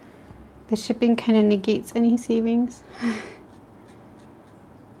the shipping kind of negates any savings.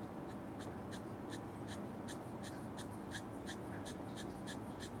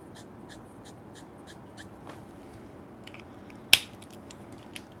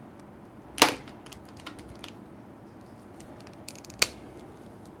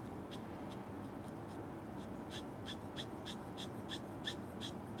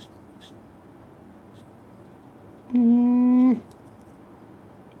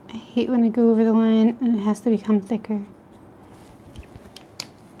 I hate when I go over the line and it has to become thicker.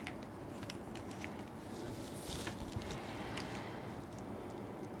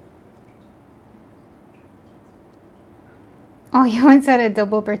 Oh, you once had a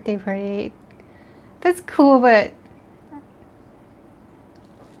double birthday party. That's cool, but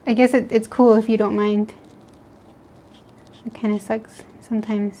I guess it's cool if you don't mind. It kind of sucks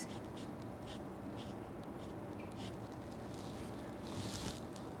sometimes.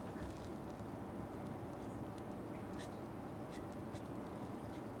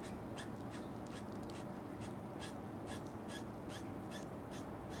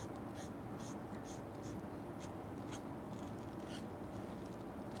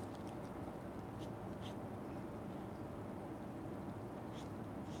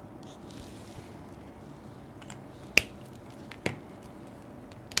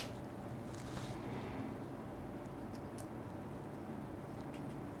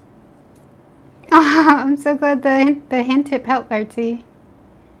 Oh, I'm so glad the hand tip helped, Artsy.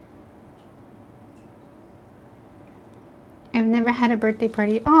 I've never had a birthday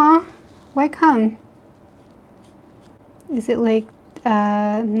party. Aw, why come? Is it like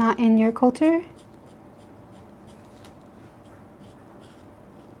not in your culture?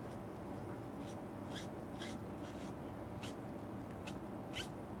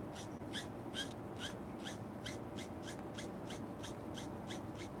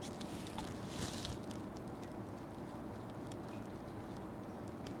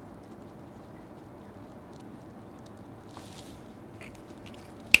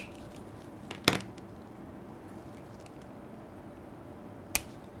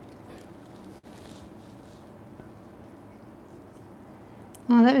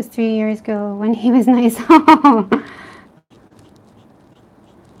 Oh, that was 3 years ago when he was nice.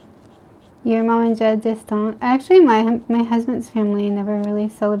 Your mom and dad just don't. Actually, my husband's family never really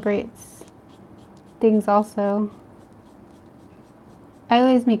celebrates things also. I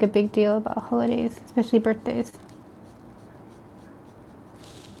always make a big deal about holidays, especially birthdays.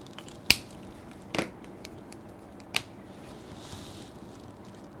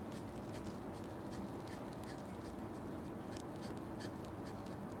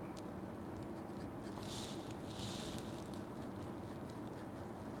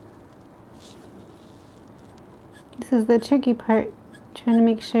 This is the tricky part, trying to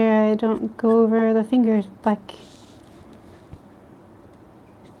make sure I don't go over the fingers black.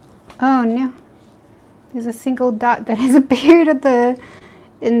 Oh no, there's a single dot that has appeared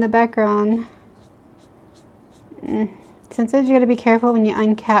in the background. Sometimes you gotta be careful when you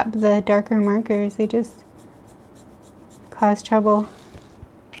uncap the darker markers, they just cause trouble.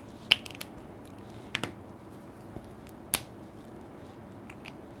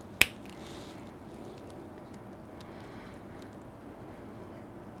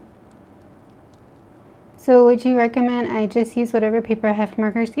 So would you recommend I just use whatever paper I have for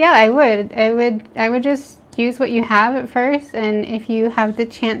markers? Yeah, I would. I would just use what you have at first, and if you have the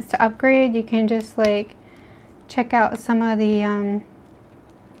chance to upgrade, you can just like check out some of the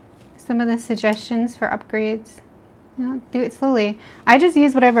suggestions for upgrades. You know, do it slowly. I just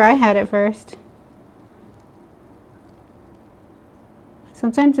use whatever I had at first.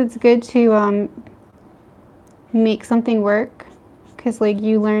 Sometimes it's good to make something work, because like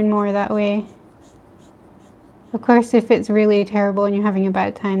you learn more that way. Of course, if it's really terrible and you're having a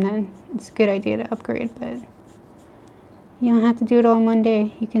bad time, then it's a good idea to upgrade, but you don't have to do it all in one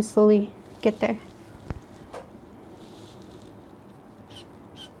day. You can slowly get there.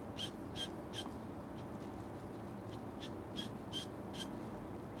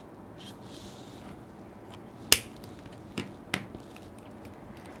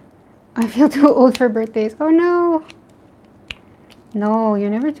 I feel too old for birthdays. Oh no! No, you're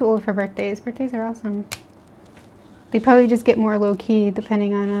never too old for birthdays. Birthdays are awesome. They probably just get more low-key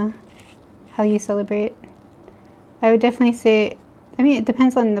depending on how you celebrate. I would definitely say, it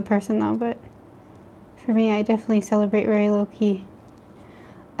depends on the person though, but for me, I definitely celebrate very low-key.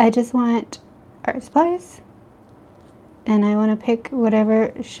 I just want art supplies, and I want to pick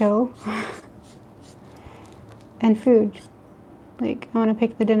whatever show and food. Like, I want to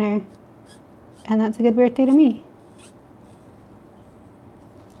pick the dinner, and that's a good birthday to me.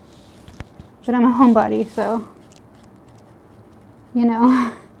 But I'm a homebody, so, you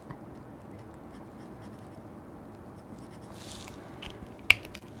know.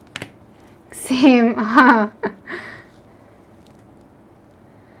 Same,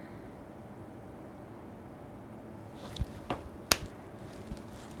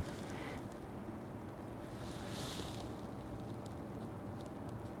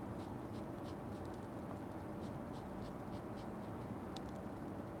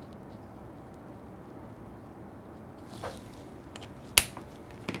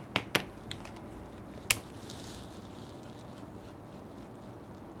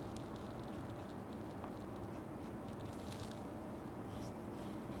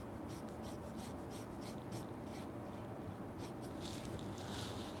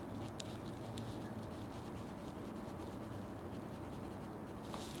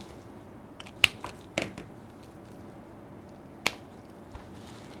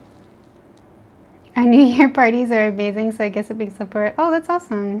 Our New Year parties are amazing, so I guess it makes up for it. Oh, that's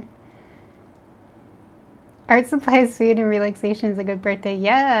awesome. Art supplies, food, and relaxation is a good birthday.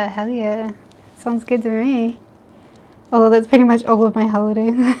 Yeah, hell yeah. Sounds good to me. Although that's pretty much all of my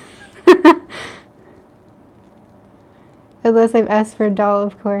holidays. Unless I've asked for a doll,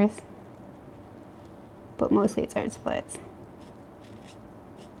 of course. But mostly it's art supplies.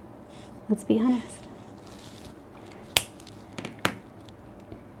 Let's be honest.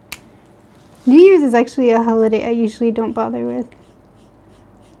 New Year's is actually a holiday I usually don't bother with.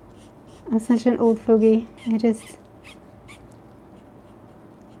 I'm such an old fogey. I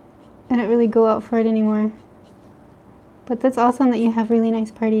don't really go out for it anymore. But that's awesome that you have really nice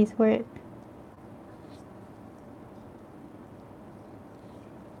parties for it.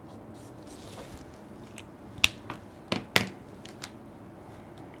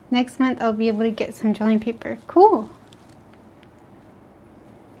 Next month I'll be able to get some drawing paper. Cool!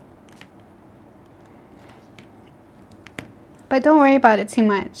 But don't worry about it too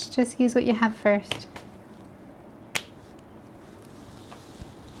much. Just use what you have first.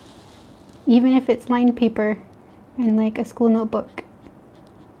 Even if it's lined paper and like a school notebook.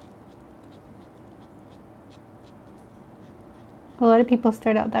 A lot of people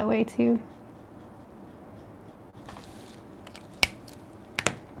start out that way too.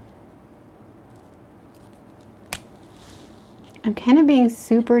 I'm kind of being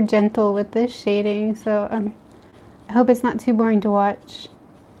super gentle with this shading, so I hope it's not too boring to watch.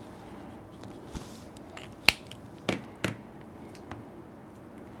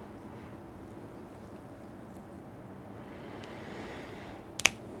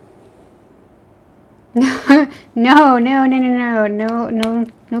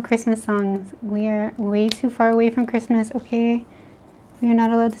 No Christmas songs. We are way too far away from Christmas, okay? We are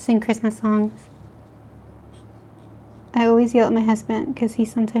not allowed to sing Christmas songs. I always yell at my husband because he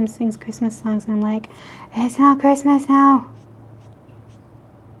sometimes sings Christmas songs and I'm like, it's not Christmas now.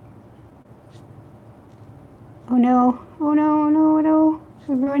 Oh no, oh no, no, no,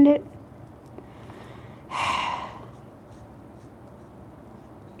 I ruined it.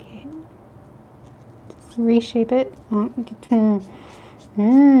 Okay, just reshape it.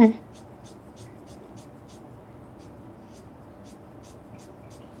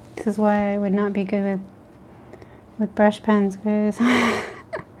 This is why I would not be good with brush pens, guys.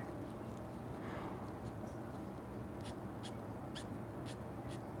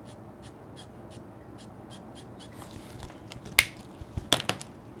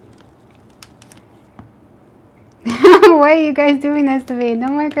 Why are you guys doing this to me? No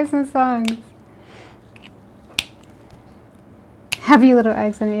more Christmas songs. Happy little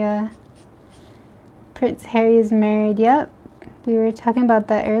accent, yeah. Prince Harry is married. Yep. We were talking about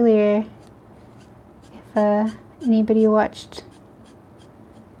that earlier. If anybody watched.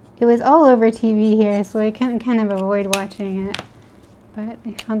 It was all over TV here, so I couldn't kind of avoid watching it. But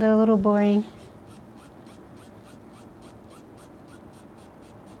I found it a little boring.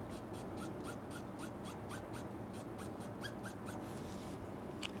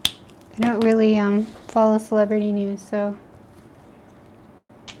 I don't really follow celebrity news, so.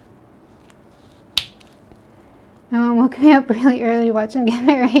 My mom woke me up really early watching Get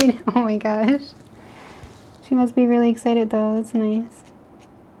Married. Oh my gosh. She must be really excited though. That's nice.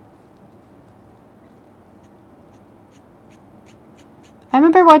 I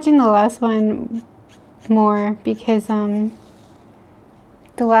remember watching the last one more because the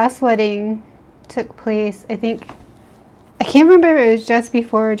last wedding took place, I think, I can't remember if it was just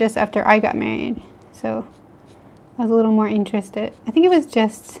before or just after I got married. So I was a little more interested. I think it was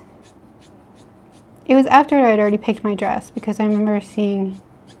after I'd already picked my dress because I remember seeing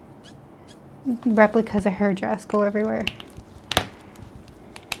replicas of her dress go everywhere.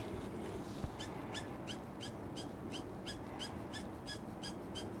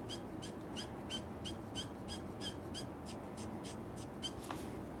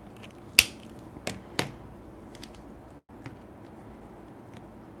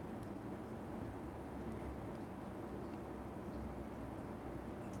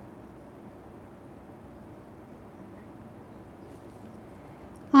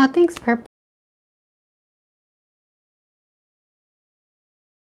 Oh, thanks, Purple.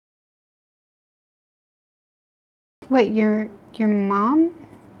 What, your mom?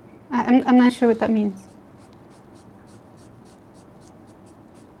 I'm not sure what that means.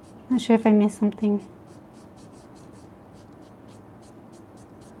 Not sure if I missed something.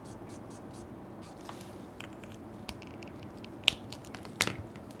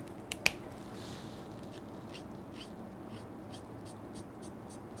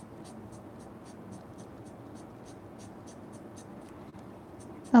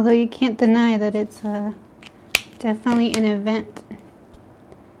 Although you can't deny that it's definitely an event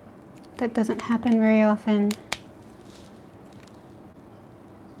that doesn't happen very often.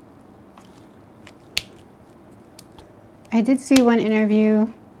 I did see one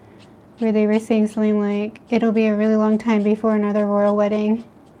interview where they were saying something like, it'll be a really long time before another royal wedding.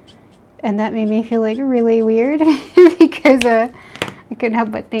 And that made me feel like really weird because I couldn't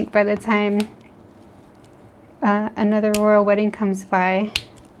help but think by the time another royal wedding comes by,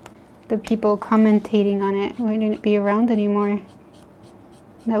 the people commentating on it wouldn't be around anymore.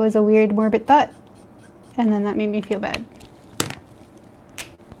 That was a weird, morbid thought. And then that made me feel bad.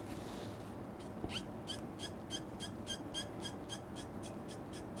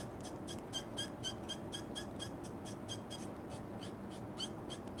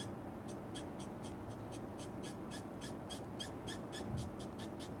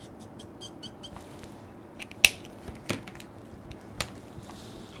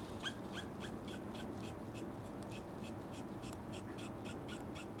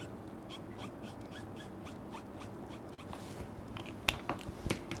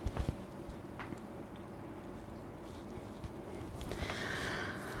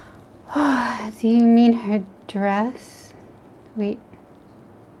 Do you mean her dress? Wait.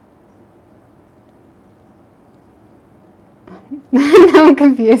 Now I'm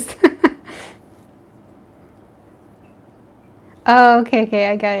confused. Oh, okay,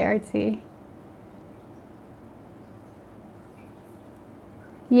 I got it, artsy.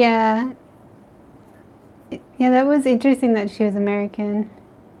 Yeah. Yeah, that was interesting that she was American.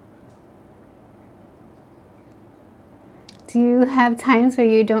 Do you have times where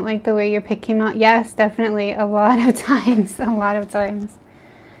you don't like the way your pic came out? Yes, definitely. A lot of times. A lot of times.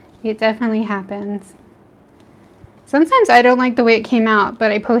 It definitely happens. Sometimes I don't like the way it came out,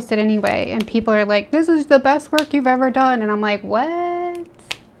 but I post it anyway. And people are like, this is the best work you've ever done. And I'm like, what?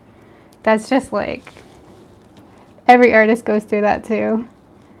 That's just like, every artist goes through that too.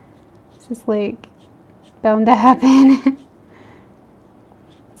 It's just like, bound to happen.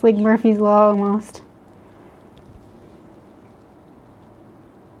 It's like Murphy's Law almost.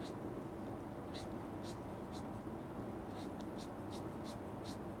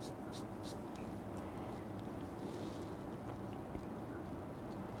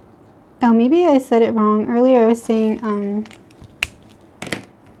 Oh, maybe I said it wrong. Earlier I was saying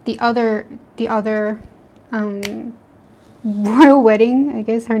the other royal wedding. I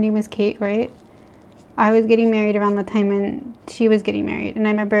guess her name was Kate, right? I was getting married around the time when she was getting married, and I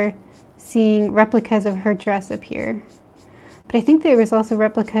remember seeing replicas of her dress appear. But I think there was also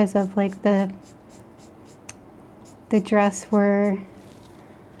replicas of like the dress for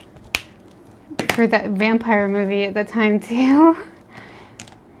that vampire movie at the time too.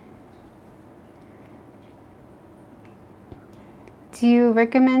 Do you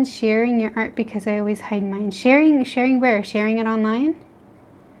recommend sharing your art? Because I always hide mine. Sharing where? Sharing it online?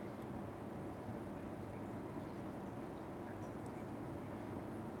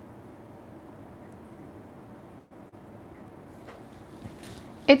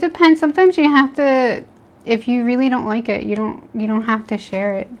 It depends. Sometimes you have to, if you really don't like it, you don't have to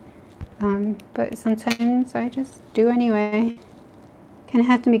share it. But sometimes I just do anyway. Kind of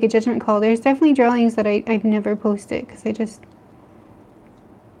have to make a judgment call. There's definitely drawings that I've never posted because I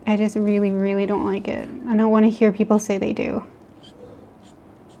just really, really don't like it. I don't want to hear people say they do.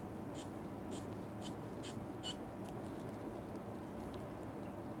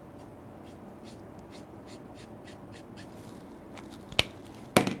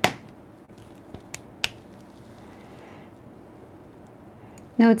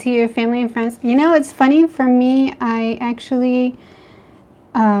 No, to your family and friends. You know, it's funny for me. I actually,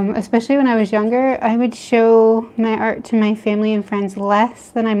 especially when I was younger, I would show my art to my family and friends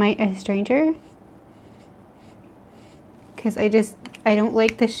less than I might a stranger. Because I don't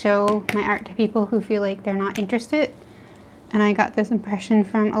like to show my art to people who feel like they're not interested. And I got this impression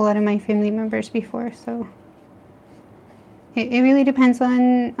from a lot of my family members before, so it really depends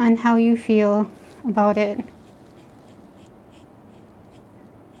on how you feel about it.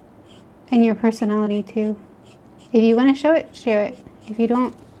 And your personality too. If you want to show it, share it. If you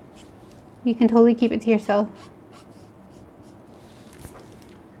don't, you can totally keep it to yourself.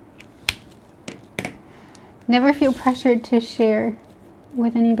 Never feel pressured to share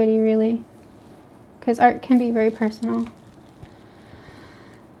with anybody, really, because art can be very personal.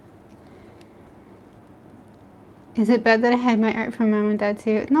 Is it bad that I had my art from mom and dad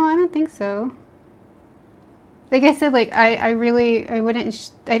too? No, I don't think so. Like I said, like I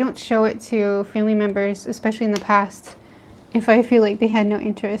don't show it to family members, especially in the past, if I feel like they had no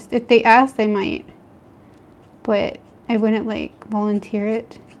interest. If they asked, I might, but I wouldn't like volunteer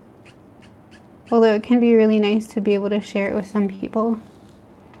it. Although it can be really nice to be able to share it with some people.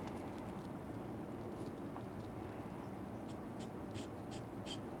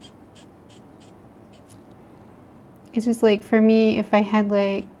 It's just like, for me, if I had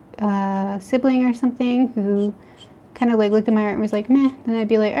like a sibling or something who kind of like looked at my art and was like, meh, then I'd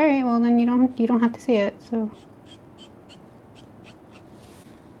be like, all right, well then you don't have to see it. So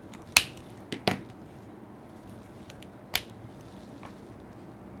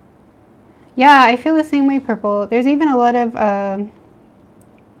yeah, I feel the same way, Purple. There's even a lot of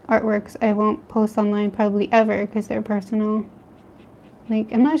artworks I won't post online probably ever because they're personal.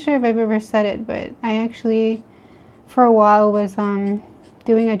 Like, I'm not sure if I've ever said it, but I actually for a while was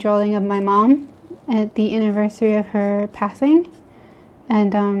doing a drawing of my mom at the anniversary of her passing,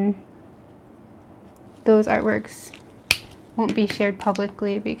 and those artworks won't be shared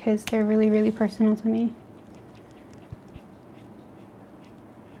publicly because they're really, really personal to me.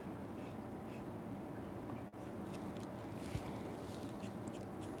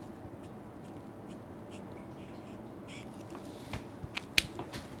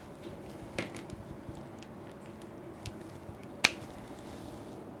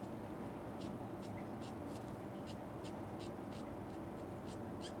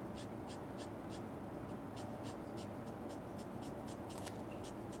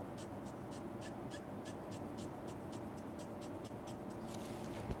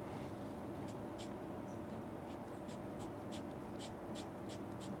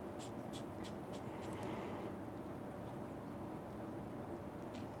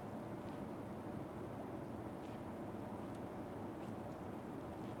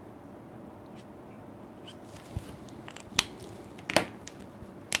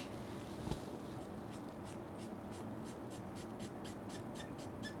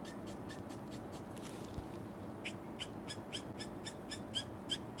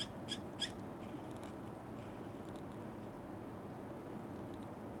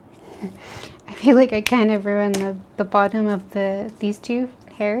 I feel like I kind of ruined the bottom of these two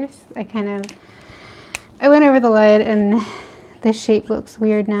hairs. I went over the line and the shape looks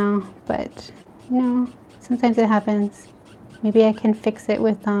weird now, but you know, sometimes it happens. Maybe I can fix it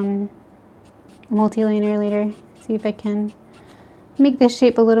with multiliner later. See if I can make this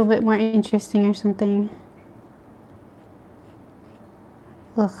shape a little bit more interesting or something.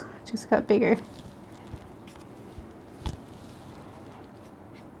 Ugh, just got bigger.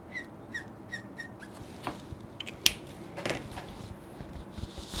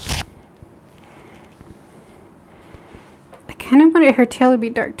 I kind of wanted her tail to be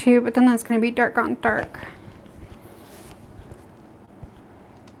dark too, but then that's going to be dark on dark.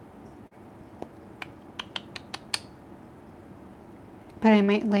 But I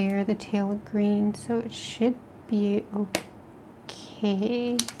might layer the tail with green, so it should be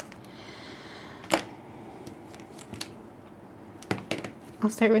okay. I'll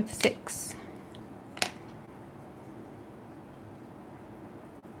start with 6.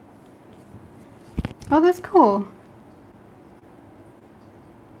 Oh, that's cool.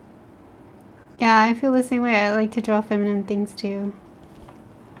 Yeah, I feel the same way. I like to draw feminine things too.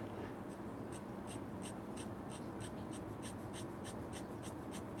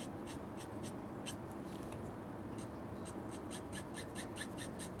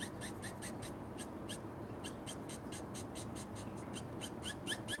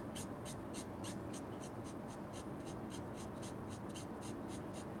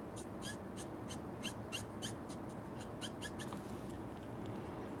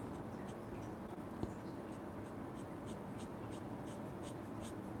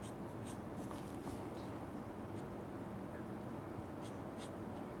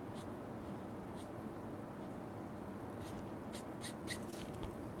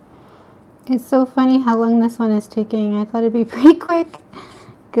 It's so funny how long this one is taking. I thought it'd be pretty quick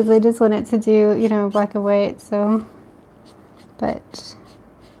because I just wanted to do, you know, black and white, so, but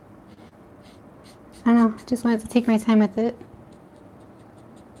I don't know, just wanted to take my time with it.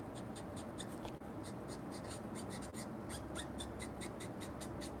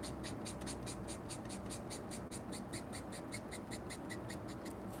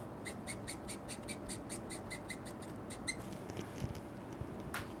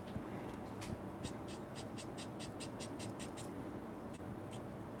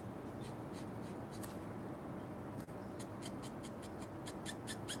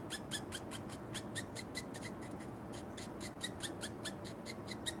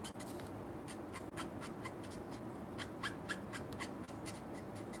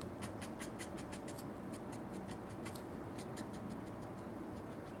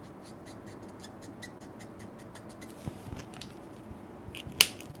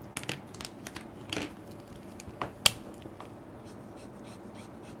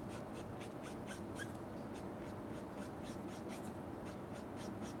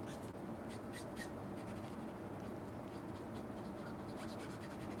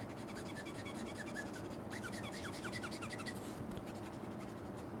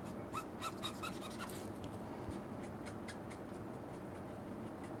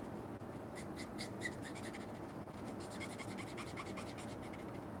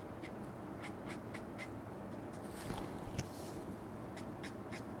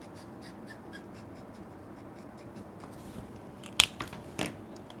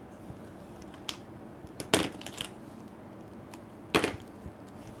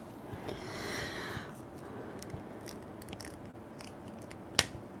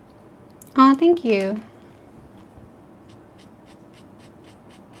 Oh, thank you.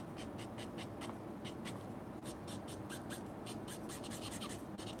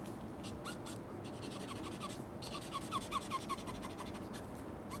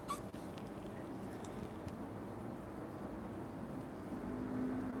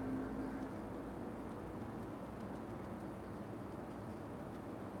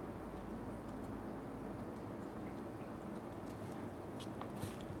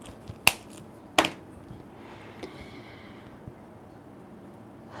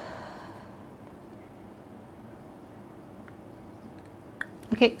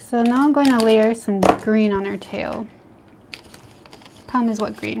 Okay, so now I'm going to layer some green on her tail. Problem is,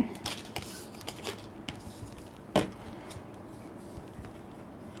 what green?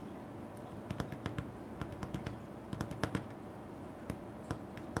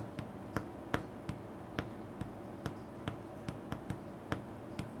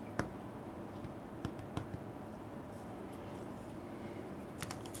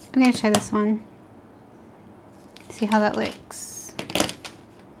 I'm going to try this one. See how that looks.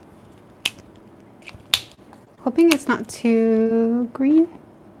 Hoping it's not too green.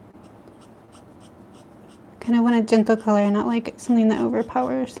 Kind of want a gentle color, not like something that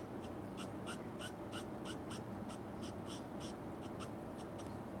overpowers.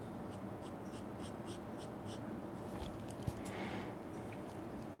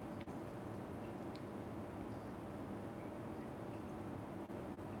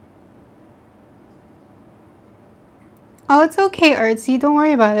 Oh, it's okay, Artsy. Don't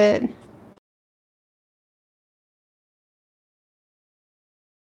worry about it.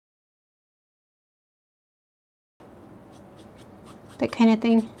 That kind of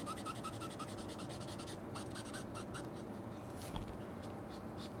thing.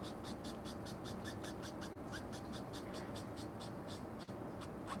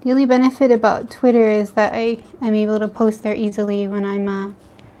 The only benefit about Twitter is that I'm able to post there easily when I'm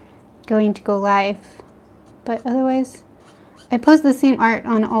going to go live. But otherwise, I post the same art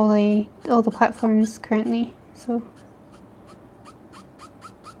on all the platforms currently. So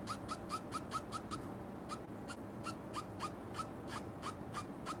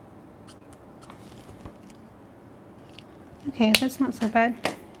okay, that's not so bad.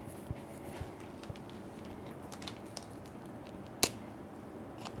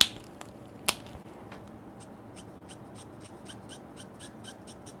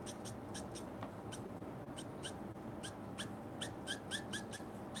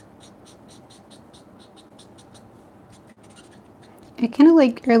 I kind of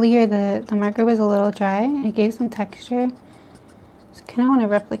like earlier the marker was a little dry. It gave some texture. So I kind of want to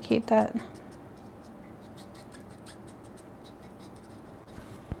replicate that.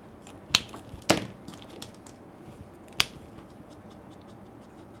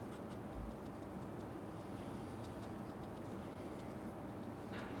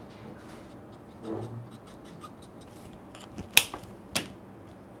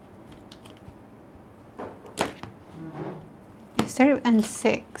 started with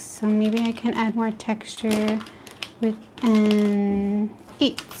N6, so maybe I can add more texture with N8.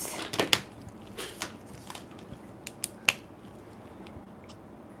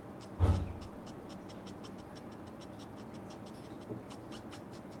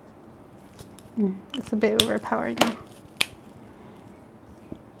 It's a bit overpowered now.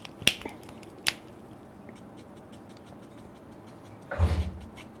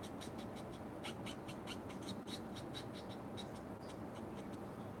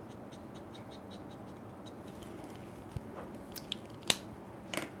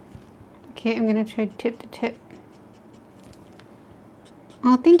 Okay, I'm gonna try tip to tip.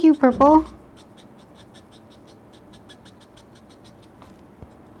 Oh, thank you, purple.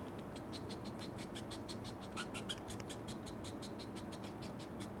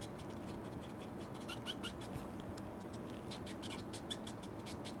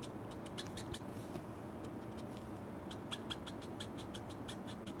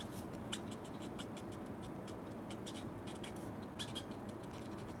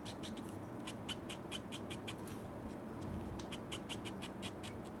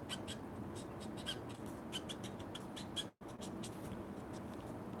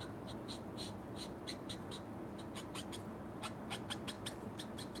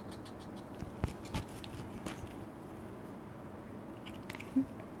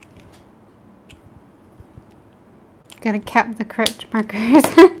 Gotta cap the correct markers.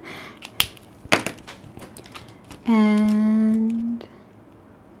 And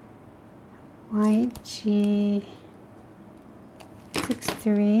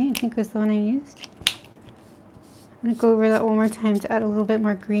YG63, I think was the one I used. I'm gonna go over that one more time to add a little bit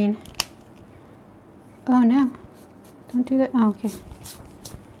more green. Oh no, don't do that. Oh, okay.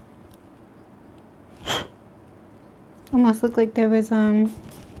 Almost looked like there was some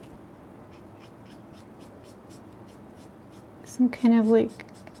kind of like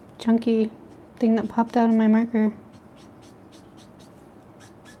chunky thing that popped out of my marker.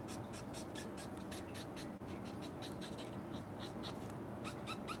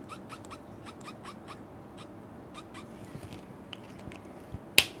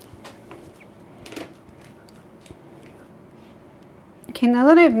 Okay, now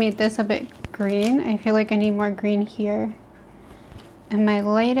that I've made this a bit green, I feel like I need more green here. And my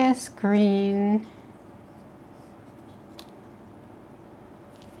lightest green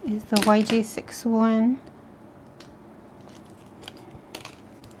is the YG61.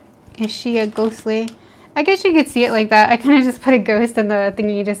 Is she a ghostly? I guess you could see it like that. I kind of just put a ghost in the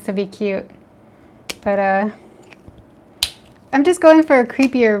thingy just to be cute. But I'm just going for a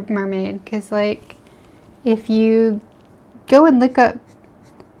creepier mermaid, because like if you go and look up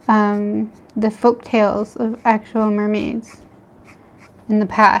the folk tales of actual mermaids in the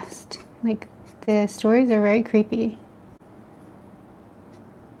past, like the stories are very creepy.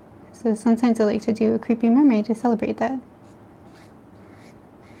 So sometimes I like to do a creepy mermaid to celebrate that.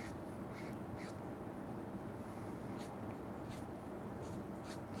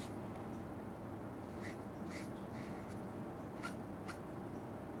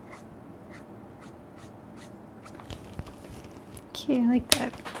 Okay, I like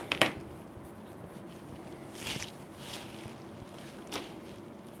that.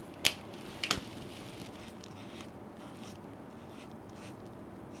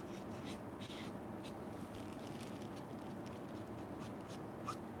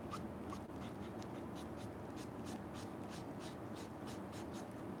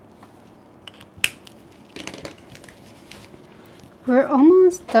 We're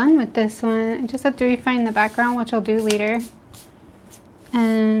almost done with this one. I just have to refine the background, which I'll do later.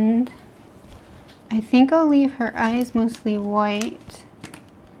 And I think I'll leave her eyes mostly white,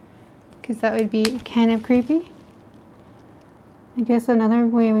 because that would be kind of creepy. I guess another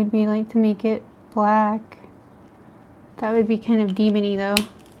way would be like to make it black. That would be kind of demony though.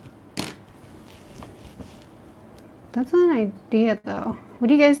 That's not an idea though. What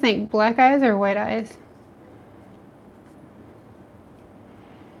do you guys think? Black eyes or white eyes?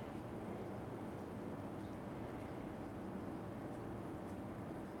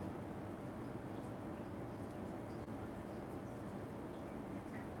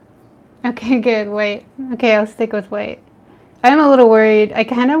 Okay, good, white. Okay, I'll stick with white. I'm a little worried. I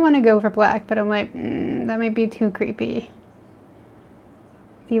kind of want to go for black, but I'm like, that might be too creepy.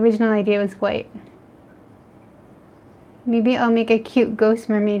 The original idea was white. Maybe I'll make a cute ghost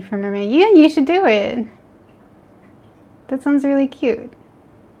mermaid for Mermay. Yeah, you should do it. That sounds really cute.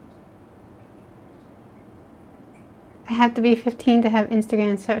 I have to be 15 to have Instagram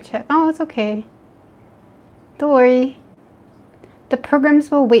and Snapchat. Oh, it's okay. Don't worry. The programs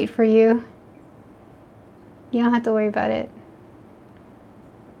will wait for you. You don't have to worry about it.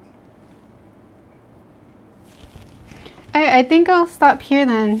 I think I'll stop here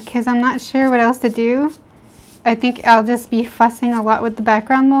then, because I'm not sure what else to do. I think I'll just be fussing a lot with the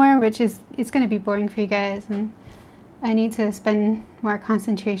background more, which is, it's going to be boring for you guys, and I need to spend more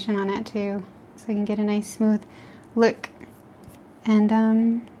concentration on it too, so I can get a nice smooth look.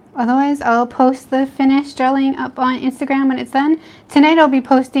 And otherwise, I'll post the finished drawing up on Instagram when it's done. Tonight I'll be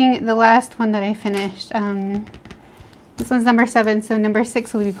posting the last one that I finished. This one's number 7, so number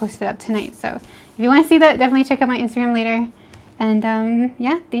 6 will be posted up tonight. So if you want to see that, definitely check out my Instagram later. And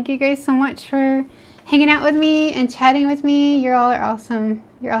yeah, thank you guys so much for hanging out with me and chatting with me. You all are awesome.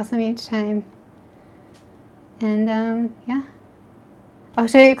 You're awesome each time. And yeah, I'll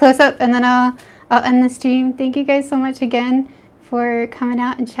show you a close-up and then I'll end the stream. Thank you guys so much again for coming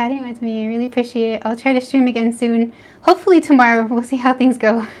out and chatting with me. I really appreciate it. I'll try to stream again soon. Hopefully tomorrow. We'll see how things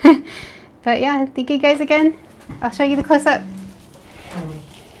go. But yeah, thank you guys again. I'll show you the close-up.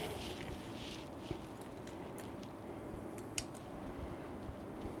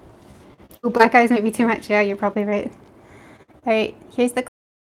 Oh, black eyes might be too much. Yeah, you're probably right. All right, here's the...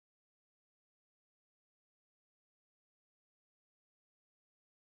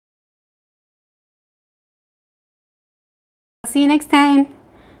 See you next time.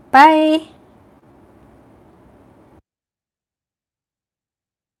 Bye.